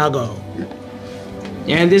Santiago.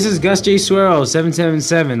 And this is Gus J. Suero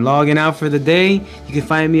 777 logging out for the day. You can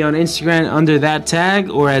find me on Instagram under that tag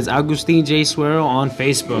or as Agustin J. Suero on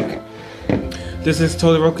Facebook. This is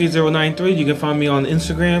Todoroki093. You can find me on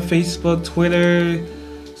Instagram, Facebook, Twitter,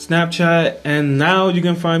 Snapchat, and now you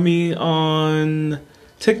can find me on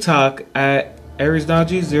TikTok at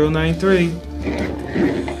AriesDodgy093.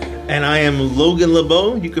 And I am Logan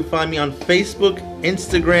LeBeau. You can find me on Facebook,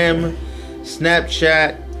 Instagram,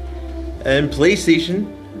 Snapchat, and PlayStation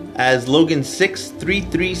as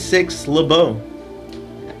Logan6336 LeBeau.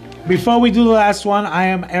 Before we do the last one, I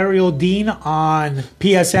am Ariel Dean on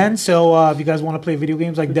PSN. So if you guys want to play video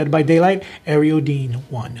games like Dead by Daylight, Ariel Dean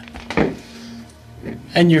 1.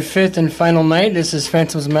 And your fifth and final night, this is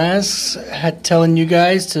Phantom's Mask telling you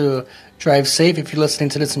guys to drive safe if you're listening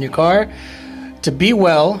to this in your car, to be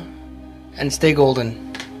well, and stay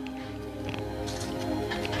golden.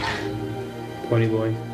 Pony boy.